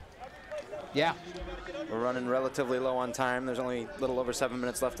here. Yeah. We're running relatively low on time. There's only a little over 7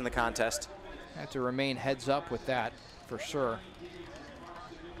 minutes left in the contest. Have to remain heads up with that for sure.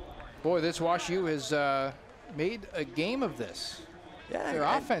 Boy, this WashU has made a game of this. Yeah, their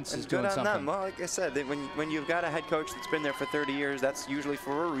offense is doing something. Them. Well, like I said, when you've got a head coach that's been there for 30 years, that's usually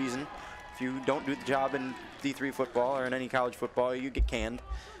for a reason. If you don't do the job in D3 football or in any college football, you get canned.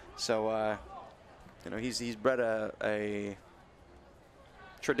 So, you know, he's bred a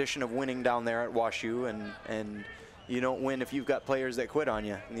tradition of winning down there at WashU, and you don't win if you've got players that quit on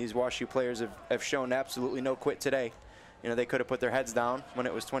you. And these WashU players have shown absolutely no quit today. You know, they could have put their heads down when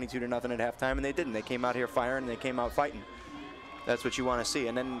it was 22-0 at halftime, and they didn't. They came out here firing, and they came out fighting. That's what you want to see.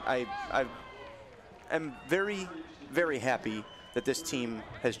 And then I am very, very happy that this team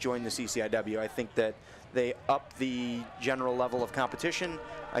has joined the CCIW. I think that they up the general level of competition.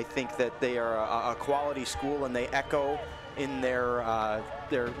 I think that they are a quality school, and they echo in their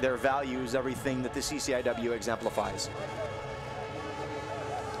values everything that the CCIW exemplifies.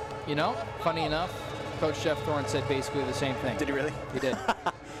 You know, funny enough, Coach Jeff Thorne said basically the same thing. Did he really? He did.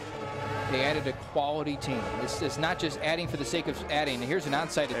 They added a quality team. It's not just adding for the sake of adding. Here's an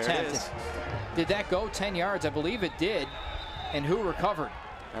onside attempt. Did that go 10 yards? I believe it did. And who recovered?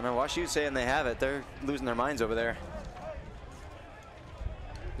 I know WashU saying they have it. They're losing their minds over there.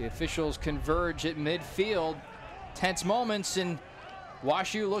 The officials converge at midfield. Tense moments, and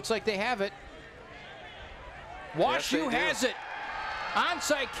WashU looks like they have it. WashU has it.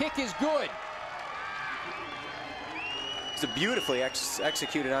 Onside kick is good. It's a beautifully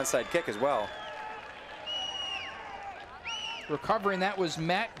executed onside kick as well. Recovering that was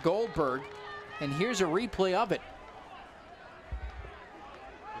Matt Goldberg, and here's a replay of it.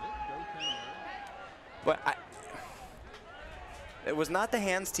 But it was not the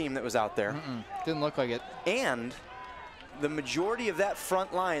hands team that was out there. Didn't look like it. And the majority of that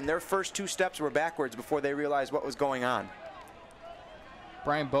front line, their first 2 steps were backwards before they realized what was going on.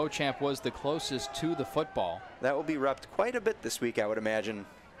 Brian Beauchamp was the closest to the football. That will be repped quite a bit this week, I would imagine.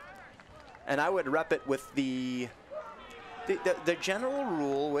 And I would rep it with the general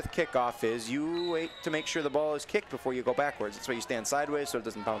rule with kickoff is you wait to make sure the ball is kicked before you go backwards. That's why you stand sideways so it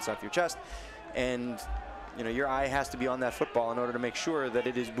doesn't bounce off your chest. And You know, your eye has to be on that football in order to make sure that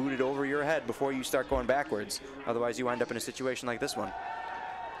it is booted over your head before you start going backwards. Otherwise, you wind up in a situation like this one.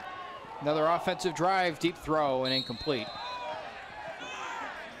 Another offensive drive, deep throw, and incomplete.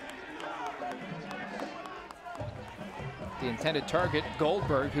 The intended target,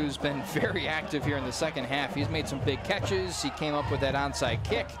 Goldberg, who's been very active here in the second half. He's made some big catches. He came up with that onside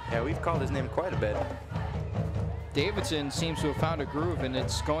kick. Yeah, we've called his name quite a bit. Davidson seems to have found a groove, and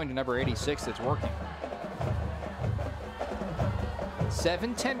it's going to number 86 that's working.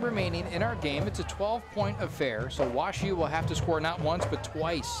 7:10 remaining in our game. It's a 12-point affair, so Wash U will have to score not once but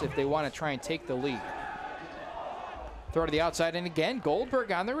twice if they want to try and take the lead. Throw to the outside, and again,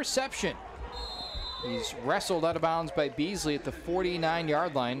 Goldberg on the reception. He's wrestled out of bounds by Beasley at the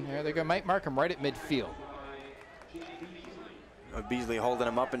 49-yard line. They might mark him right at midfield. Beasley holding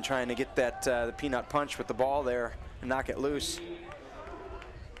him up and trying to get that the peanut punch with the ball there and knock it loose.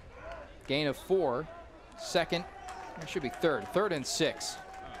 Gain of 4. Second, it should be third. 3rd and 6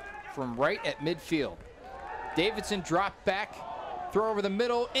 from right at midfield. Davidson dropped back, throw over the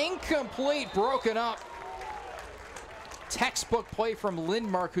middle, incomplete, broken up. Textbook play from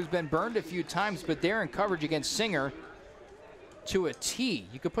Lindmark, who's been burned a few times, but they're in coverage against Singer to a T.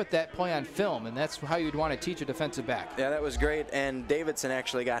 You could put that play on film, and that's how you'd want to teach a defensive back. Yeah, that was great, and Davidson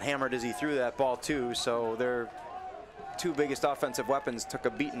actually got hammered as he threw that ball too, so their two biggest offensive weapons took a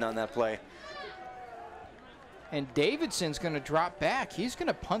beating on that play. And Davidson's going to drop back. He's going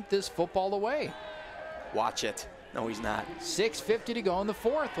to punt this football away. Watch it. No, he's not. 6:50 to go in the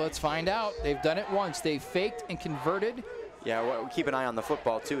 4th. Let's find out. They've done it once. They faked and converted. Yeah, well, keep an eye on the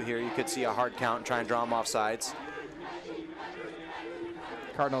football too here. You could see a hard count and try and draw him off sides.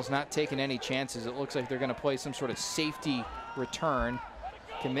 Cardinals not taking any chances. It looks like they're going to play some sort of safety return.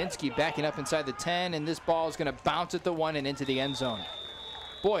 Kaminsky backing up inside the 10, and this ball is going to bounce at the 1 and into the end zone.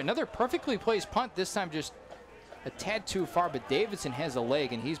 Boy, another perfectly placed punt, this time just a tad too far, but Davidson has a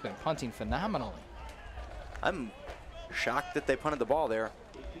leg, and he's been punting phenomenally. I'm shocked that they punted the ball there.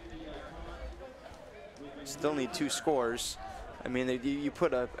 Still need 2 scores. I mean, you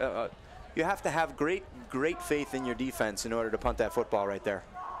put you have to have great faith in your defense in order to punt that football right there.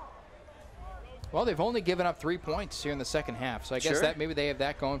 Well, they've only given up 3 points here in the second half, so I guess that maybe they have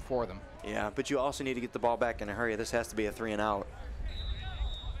that going for them. Yeah, but you also need to get the ball back in a hurry. This has to be a 3 and out.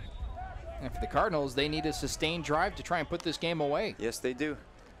 And for the Cardinals, they need a sustained drive to try and put this game away. Yes, they do.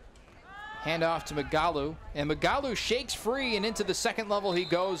 Hand off to Magalu, and Magalu shakes free, and into the second level he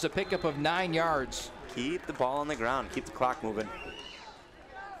goes, a pickup of 9 yards. Keep the ball on the ground. Keep the clock moving.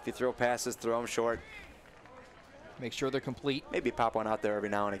 If you throw passes, throw them short. Make sure they're complete. Maybe pop one out there every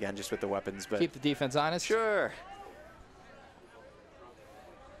now and again just with the weapons. But keep the defense honest. Sure.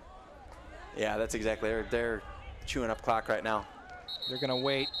 Yeah, that's exactly. They're chewing up clock right now. They're going to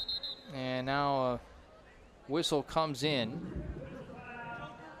wait. And now a whistle comes in.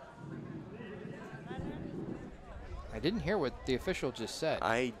 I didn't hear what the official just said.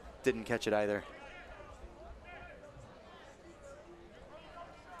 I didn't catch it either.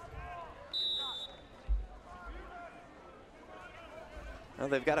 Well,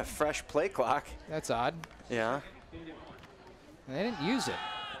 they've got a fresh play clock. That's odd. Yeah. And they didn't use it.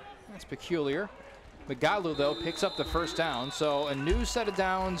 That's peculiar. Magalu, though, picks up the first down. So a new set of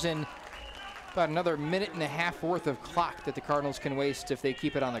downs and about another minute and a half worth of clock that the Cardinals can waste if they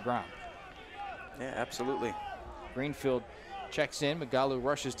keep it on the ground. Yeah, absolutely. Greenfield checks in. Magalu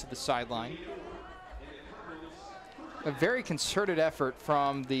rushes to the sideline. A very concerted effort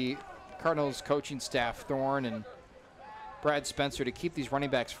from the Cardinals coaching staff, Thorne and Brad Spencer, to keep these running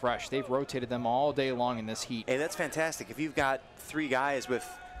backs fresh. They've rotated them all day long in this heat. Hey, that's fantastic. If you've got 3 guys with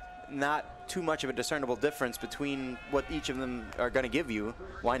not too much of a discernible difference between what each of them are going to give you,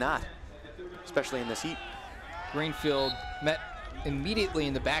 why not? Especially in this heat. Greenfield met immediately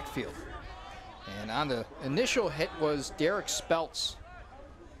in the backfield. And on the initial hit was Derek Speltz,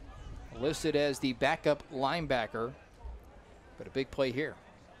 listed as the backup linebacker, but a big play here.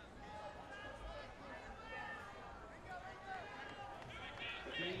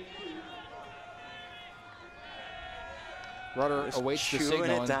 Rudder awaits the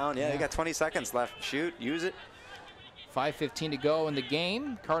signal. It down. Yeah, you got 20 seconds left. Shoot, use it. 5:15 to go in the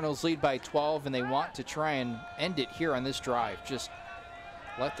game. Cardinals lead by 12, and they want to try and end it here on this drive. Just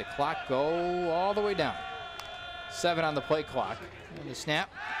let the clock go all the way down. 7 on the play clock. And the snap,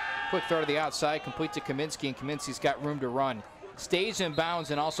 quick throw to the outside, complete to Kaminsky, and Kaminsky's got room to run. Stays in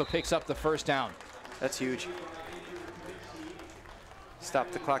bounds and also picks up the first down. That's huge.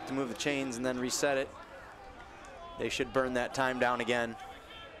 Stop the clock to move the chains and then reset it. They should burn that time down again.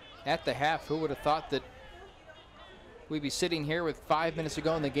 At the half, who would have thought that we'd be sitting here with 5 minutes to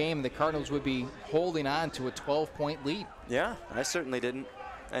go in the game, and the Cardinals would be holding on to a 12-point lead. Yeah, I certainly didn't.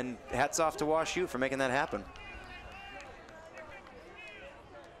 And hats off to Wash U for making that happen.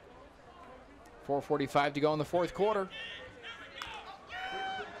 4:45 to go in the fourth quarter.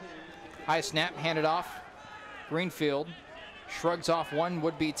 High snap, handed off. Greenfield shrugs off one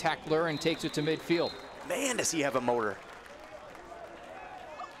would-be tackler and takes it to midfield. Man, does he have a motor.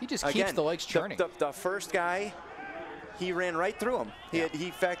 He just keeps the legs churning. The first guy, he ran right through him.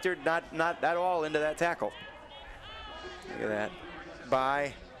 He factored not at all into that tackle. Look at that.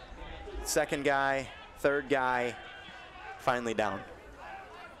 By second guy, third guy, finally down.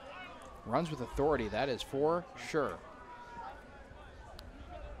 Runs with authority, that is for sure.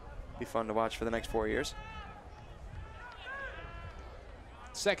 Be fun to watch for the next 4 years.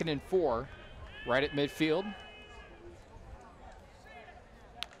 2nd and 4, right at midfield.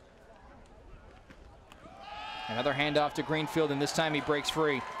 Another handoff to Greenfield, and this time he breaks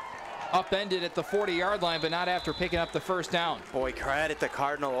free. Upended at the 40-yard line, but not after picking up the first down. Boy, credit the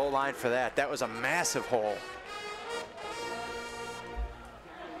Cardinal O-line for that. That was a massive hole.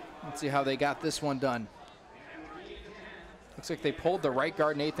 Let's see how they got this one done. Looks like they pulled the right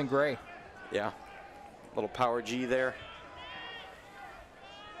guard, Nathan Gray. Yeah, little power G there.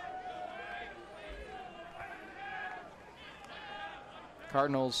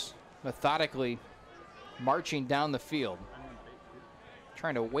 Cardinals methodically marching down the field,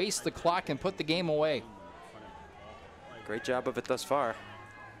 trying to waste the clock and put the game away. Great job of it thus far.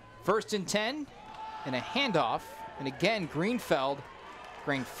 1st and 10, and a handoff, and again Greenfield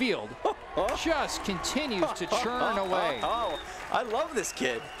just continues to churn away. Oh, I love this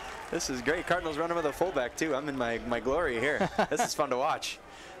kid. This is great. Cardinals running with a fullback too. I'm in my glory here. This is fun to watch.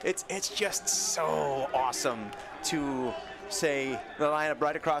 It's just so awesome to say the lineup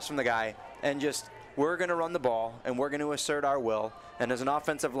right across from the guy and just, we're going to run the ball and we're going to assert our will. And as an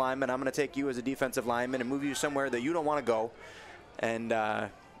offensive lineman, I'm going to take you as a defensive lineman and move you somewhere that you don't want to go. And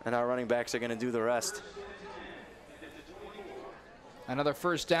our running backs are going to do the rest. Another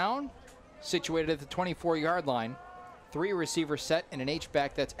first down, situated at the 24-yard line. 3 receiver set and an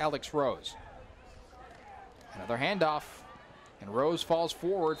H-back, that's Alex Rose. Another handoff, and Rose falls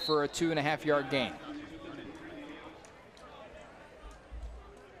forward for a 2.5-yard gain.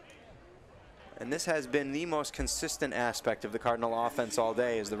 And this has been the most consistent aspect of the Cardinal offense all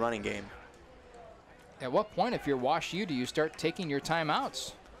day, is the running game. At what point, if you're Wash U, do you start taking your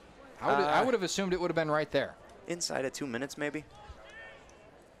timeouts? I would have assumed it would have been right there. Inside of 2 minutes, maybe.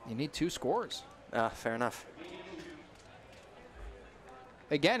 You need 2 scores. Fair enough.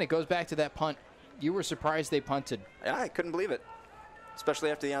 Again, it goes back to that punt. You were surprised they punted. Yeah, I couldn't believe it, especially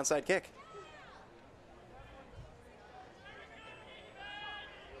after the onside kick.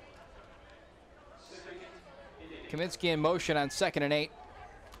 Kaminsky in motion on 2nd and 8.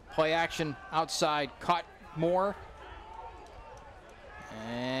 Play action outside, caught Moore.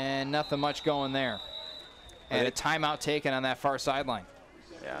 And nothing much going there. And a timeout taken on that far sideline.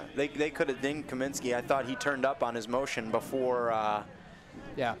 Yeah, they could have dinged Kaminsky. I thought he turned up on his motion before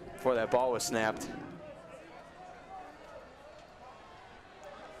before that ball was snapped.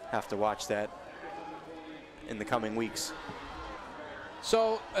 Have to watch that in the coming weeks.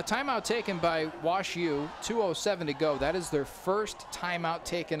 So a timeout taken by Wash U, 2:07 to go. That is their first timeout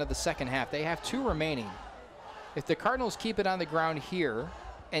taken of the second half. They have 2 remaining. If the Cardinals keep it on the ground here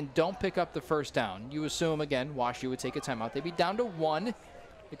and don't pick up the first down, you assume, again, Wash U would take a timeout. They'd be down to 1.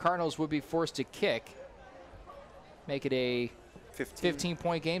 The Cardinals would be forced to kick, make it a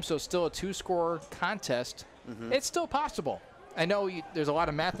 15-point game, so still a 2-score contest. It's still possible. I know there's a lot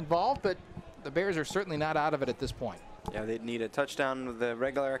of math involved, but the Bears are certainly not out of it at this point. Yeah, they'd need a touchdown with a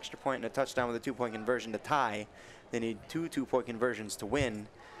regular extra point and a touchdown with a 2-point conversion to tie. They need 2 2-point conversions to win,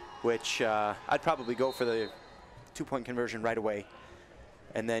 which I'd probably go for the 2-point conversion right away.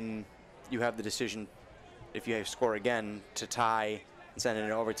 And then you have the decision, if you score again, to tie and send it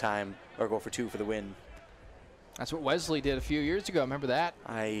in overtime or go for 2 for the win. That's what Wesley did a few years ago. Remember that?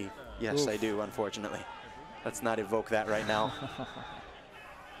 Yes, I do, unfortunately. Let's not evoke that right now.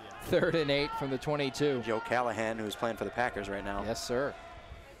 3rd and 8 from the 22. Joe Callahan, who's playing for the Packers right now. Yes, sir.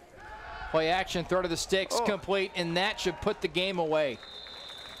 Play action, throw to the sticks, complete, and that should put the game away.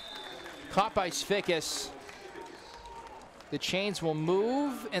 Caught by Svikas. The chains will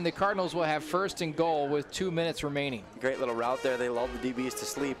move, and the Cardinals will have 1st and goal with 2 minutes remaining. Great little route there. They lulled the DBs to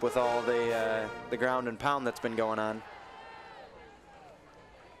sleep with all the ground and pound that's been going on.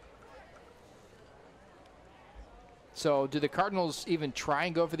 So do the Cardinals even try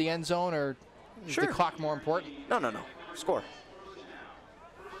and go for the end zone, or is the clock more important? No. Score.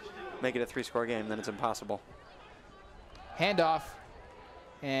 Make it a 3-score game, then it's impossible. Handoff,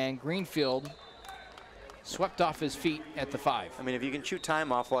 and Greenfield swept off his feet at the 5. I mean, if you can chew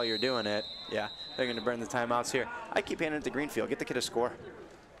time off while you're doing it, yeah, they're going to burn the timeouts here. I keep handing it to Greenfield. Get the kid a score.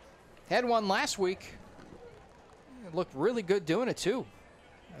 Had one last week. It looked really good doing it, too.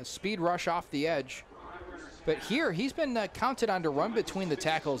 A speed rush off the edge. But here, he's been counted on to run between the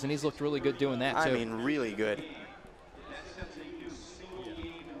tackles, and he's looked really good doing that, too. I mean, really good.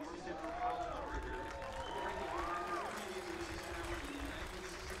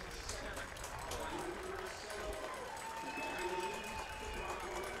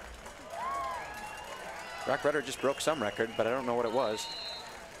 Brock Rudder just broke some record, but I don't know what it was.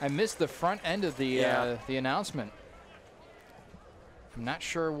 I missed the front end of the announcement. I'm not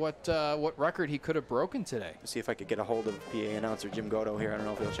sure what record he could have broken today. Let's see if I could get a hold of PA announcer Jim Godo here. I don't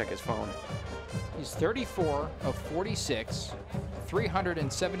know if he'll check his phone. He's 34 of 46,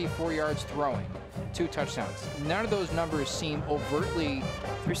 374 yards throwing, 2 touchdowns. None of those numbers seem overtly...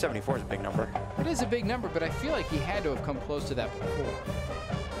 374 is a big number. It is a big number, but I feel like he had to have come close to that before.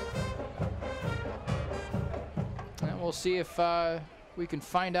 And we'll see if we can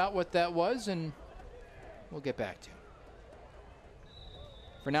find out what that was, and we'll get back to it.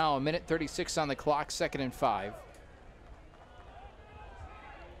 For now, 1:36 on the clock, 2nd and 5.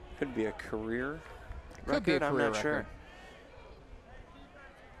 Could be a career record. Could be a career I'm not record. sure.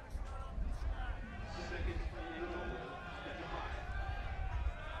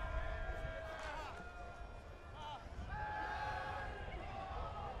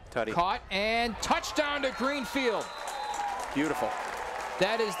 Tutty. Caught and touchdown to Greenfield. Beautiful.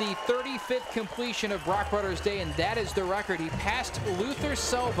 That is the 35th completion of Brock Rudder's day, and that is the record. He passed Luther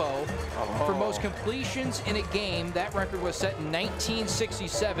Selvo for most completions in a game. That record was set in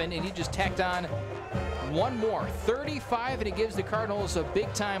 1967, and he just tacked on one more, 35, and it gives the Cardinals a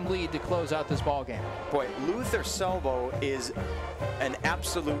big-time lead to close out this ball game. Boy, Luther Selvo is an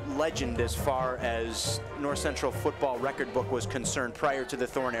absolute legend as far as North Central football record book was concerned prior to the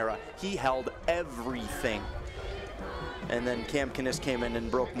Thorne era. He held everything. And then Cam Kniss came in and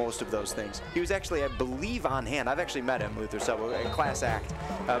broke most of those things. He was actually, I believe, on hand. I've actually met him, Luther Selvo, a class act.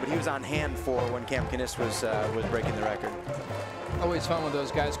 But he was on hand for when Cam Kniss was breaking the record. Always fun when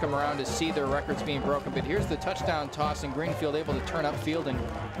those guys come around to see their records being broken. But here's the touchdown toss, and Greenfield able to turn upfield and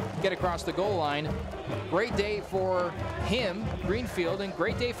get across the goal line. Great day for him, Greenfield, and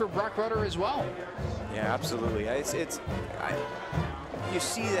great day for Brock Rudder as well. Yeah, absolutely. You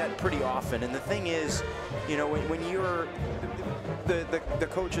see that pretty often, and the thing is, you know, when you're the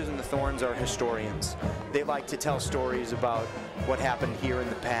coaches and the Thorns are historians. They like to tell stories about what happened here in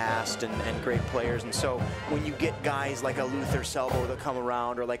the past and great players, and so when you get guys like a Luther Selvo that come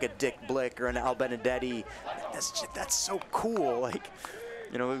around, or like a Dick Blick or an Al Benedetti, that's so cool. Like,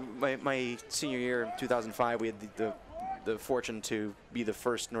 you know, my senior year in 2005, we had the fortune to be the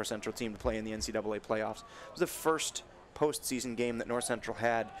first North Central team to play in the NCAA playoffs. It was the first postseason game that North Central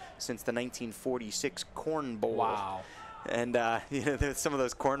had since the 1946 Corn Bowl. Wow. And you know, some of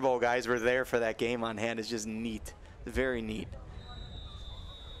those Corn Bowl guys were there for that game on hand. It's just neat, very neat.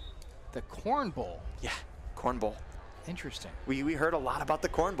 The Corn Bowl. Yeah, Corn Bowl. Interesting. We heard a lot about the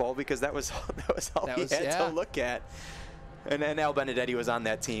Corn Bowl because that was all we had to look at. And Al Benedetti was on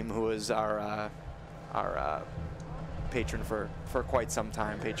that team, who was our patron for quite some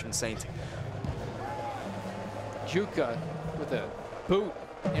time, patron saint. Juka with a boot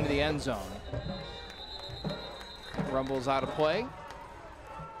into the end zone. Rumbles out of play.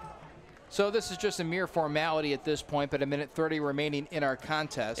 So this is just a mere formality at this point, but 1:30 remaining in our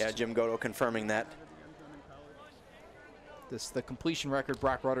contest. Yeah, Jim Godo confirming that. The completion record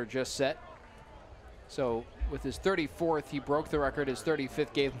Brock Rudder just set. So with his 34th, he broke the record. His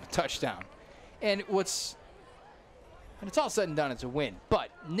 35th gave him a touchdown. And when it's all said and done, it's a win.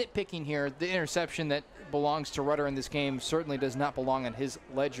 But nitpicking here, the interception that belongs to Rudder in this game certainly does not belong on his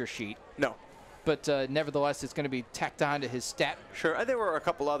ledger sheet. No. But nevertheless, it's going to be tacked on to his stat. Sure, there were a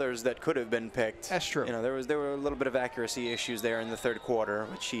couple others that could have been picked. That's true. You know, there were a little bit of accuracy issues there in the third quarter,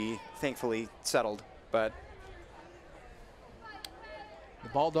 which he thankfully settled. But the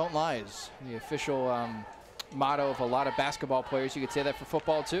ball don't lie is the official motto of a lot of basketball players. You could say that for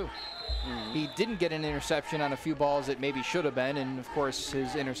football too. He didn't get an interception on a few balls that maybe should have been, and of course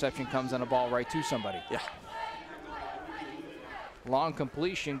his interception comes on a ball right to somebody. Yeah. Long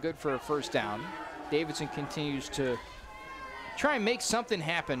completion, good for a first down. Davidson continues to try and make something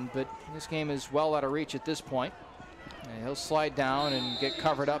happen, but this game is well out of reach at this point. And he'll slide down and get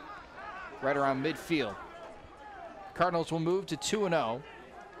covered up right around midfield. Cardinals will move to 2-0,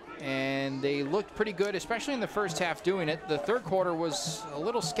 and they looked pretty good, especially in the first half doing it. The third quarter was a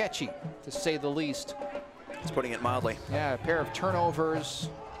little sketchy, to say the least. It's putting it mildly. Yeah, a pair of turnovers,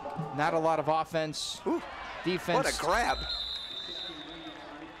 not a lot of offense. Ooh, defense. what a grab.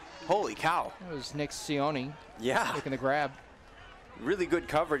 Holy cow. That was Nick Sione. Yeah. Making the grab. Really good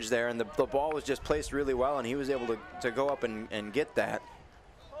coverage there, and the ball was just placed really well, and he was able to go up and get that.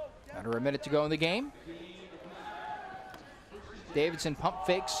 Under a minute to go in the game. Davidson pump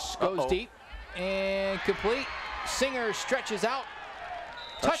fakes, goes deep, and complete. Singer stretches out.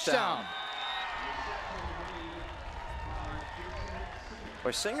 Touchdown.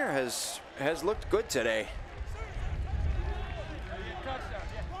 Boy, Singer has looked good today.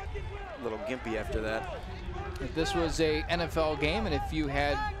 A little gimpy after that. If this was a NFL game, and if you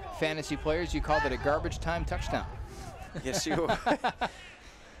had fantasy players, you called it a garbage time touchdown. Yes, you.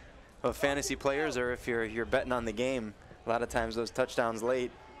 Well, fantasy players, or if you're betting on the game, a lot of times those touchdowns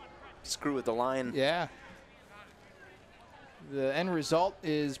late screw with the line. Yeah. The end result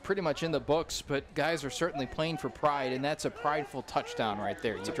is pretty much in the books, but guys are certainly playing for pride, and that's a prideful touchdown right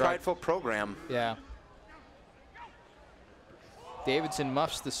there. It's a prideful program. Yeah. Davidson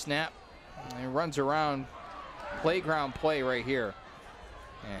muffs the snap and runs around. Playground play right here.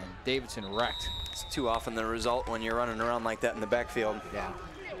 And Davidson wrecked. It's too often the result when you're running around like that in the backfield. Yeah.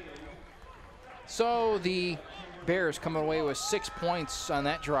 So the Bears coming away with 6 points on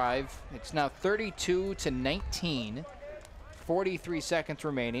that drive. It's now 32-19. 43 seconds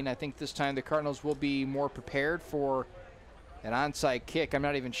remaining. I think this time the Cardinals will be more prepared for an onside kick. I'm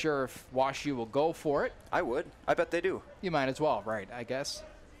not even sure if WashU will go for it. I would. I bet they do. You might as well, right, I guess.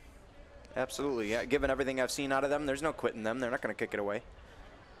 Absolutely. Yeah, given everything I've seen out of them, there's no quitting them. They're not going to kick it away.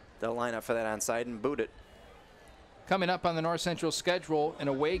 They'll line up for that onside and boot it. Coming up on the North Central schedule, an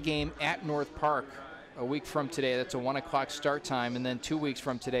away game at North Park a week from today. That's a 1 o'clock start time. And then 2 weeks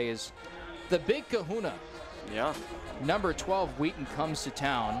from today is the Big Kahuna. Yeah. Number 12, Wheaton, comes to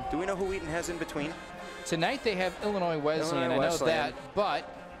town. Do we know who Wheaton has in between? Tonight they have Illinois Wesleyan. I know that, but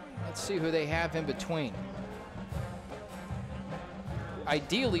let's see who they have in between.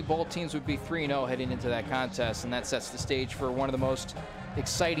 Ideally, both teams would be 3-0 heading into that contest, and that sets the stage for one of the most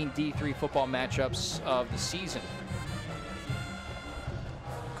exciting D3 football matchups of the season.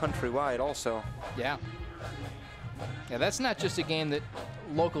 Countrywide also. Yeah. Yeah, that's not just a game that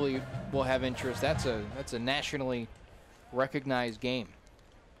locally will have interest. That's a nationally recognized game.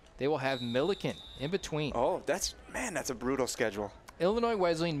 They will have Milliken in between. Oh, that's a brutal schedule. Illinois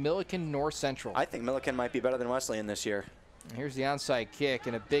Wesleyan, Milliken, North Central. I think Milliken might be better than Wesleyan this year. Here's the onside kick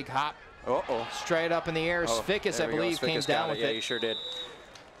and a big hop. Uh-oh. Straight up in the air. Svikas, I believe, came down with it. Yeah, he sure did.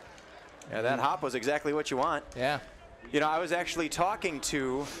 Yeah, that hop was exactly what you want. Yeah. You know, I was actually talking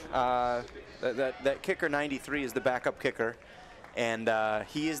to that kicker 93 is the backup kicker, and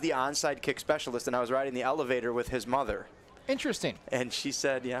he is the onside kick specialist, and I was riding the elevator with his mother. Interesting. And she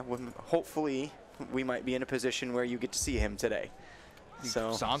said, yeah, well, hopefully we might be in a position where you get to see him today.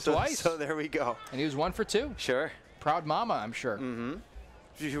 So, saw him twice. So there we go. And he was 1 for 2. Sure. Proud mama, I'm sure. Mm-hmm.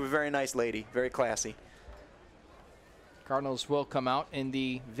 She was a very nice lady, very classy. Cardinals will come out in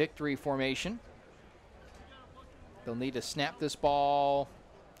the victory formation. They'll need to snap this ball.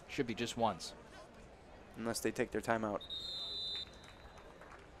 Should be just once. Unless they take their timeout.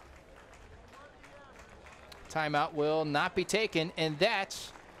 Timeout will not be taken, and that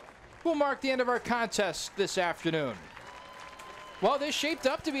will mark the end of our contest this afternoon. Well, this shaped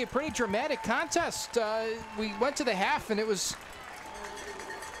up to be a pretty dramatic contest. We went to the half, and it was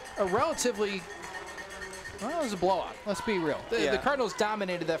a relatively, well, it was a blowout. Let's be real. The Cardinals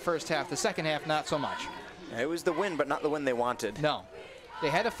dominated that first half. The second half, not so much. It was the win, but not the win they wanted. No. They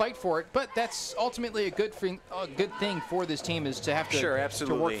had to fight for it, but that's ultimately a good thing for this team is to have to,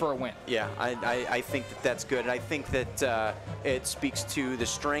 to work for a win. Yeah, I think that's good. And I think that it speaks to the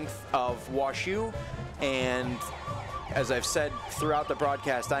strength of WashU. And as I've said throughout the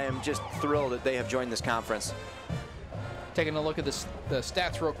broadcast, I am just thrilled that they have joined this conference. Taking a look at the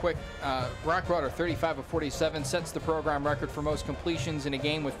stats real quick. Brock Rudder, 35 of 47, sets the program record for most completions in a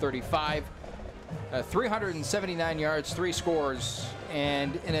game with 35. 379 yards, 3 scores,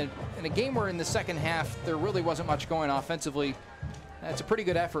 and in a game where in the second half there really wasn't much going offensively, that's a pretty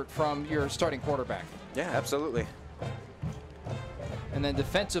good effort from your starting quarterback. Yeah, absolutely. And then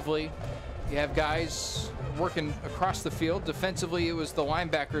defensively, you have guys working across the field. Defensively, it was the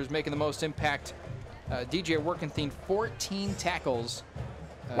linebackers making the most impact. DJ Workenthien, 14 tackles,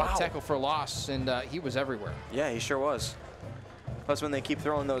 tackle for loss, and he was everywhere. Yeah, he sure was. Plus, when they keep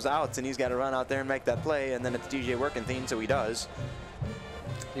throwing those outs and he's got to run out there and make that play, and then it's DJ Workenthien, so he does.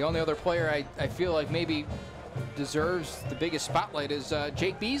 The only other player I feel like maybe deserves the biggest spotlight is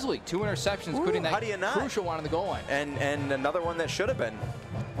Jake Beasley. 2 interceptions, including that crucial one on the goal line. And another one that should have been.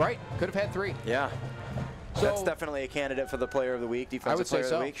 Right, could have had 3. Yeah. So that's definitely a candidate for the player of the week, defensive player of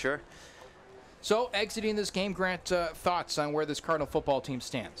the week, sure. So exiting this game, Grant, thoughts on where this Cardinal football team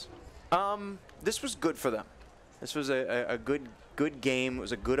stands? This was good for them. This was a good game. It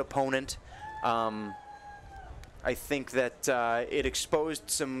was a good opponent. I think that it exposed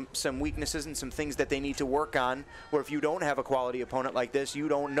some weaknesses and some things that they need to work on, where if you don't have a quality opponent like this, you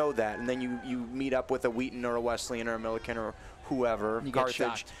don't know that. And then you meet up with a Wheaton or a Wesleyan or a Milliken or whoever, you Carthage. Get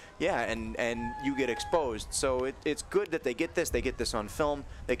shocked. Yeah, and you get exposed. So it's good that they get this on film.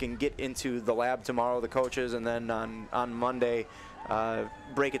 They can get into the lab tomorrow, the coaches, and then on Monday,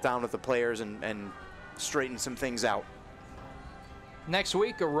 break it down with the players and straighten some things out. Next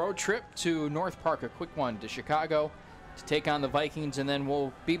week, a road trip to North Park, a quick one to Chicago to take on the Vikings, and then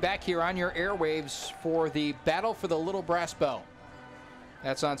we'll be back here on your airwaves for the Battle for the Little Brass Bell.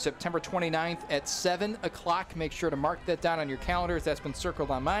 That's on September 29th at 7 o'clock. Make sure to mark that down on your calendars. That's been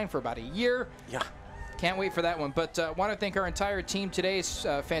circled on mine for about a year. Yeah. Can't wait for that one. But want to thank our entire team today's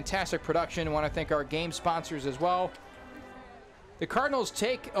fantastic production. Want to thank our game sponsors as well. The Cardinals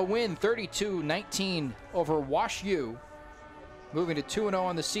take a win 32-19 over Wash U, moving to 2-0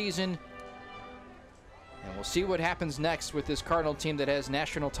 on the season. And we'll see what happens next with this Cardinal team that has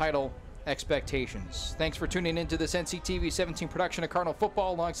national title expectations. Thanks for tuning in to this NCTV 17 production of Cardinal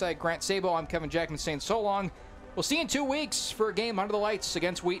Football. Alongside Grant Sabo, I'm Kevin Jackman saying so long. We'll see you in 2 weeks for a game under the lights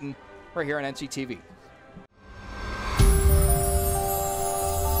against Wheaton right here on NCTV.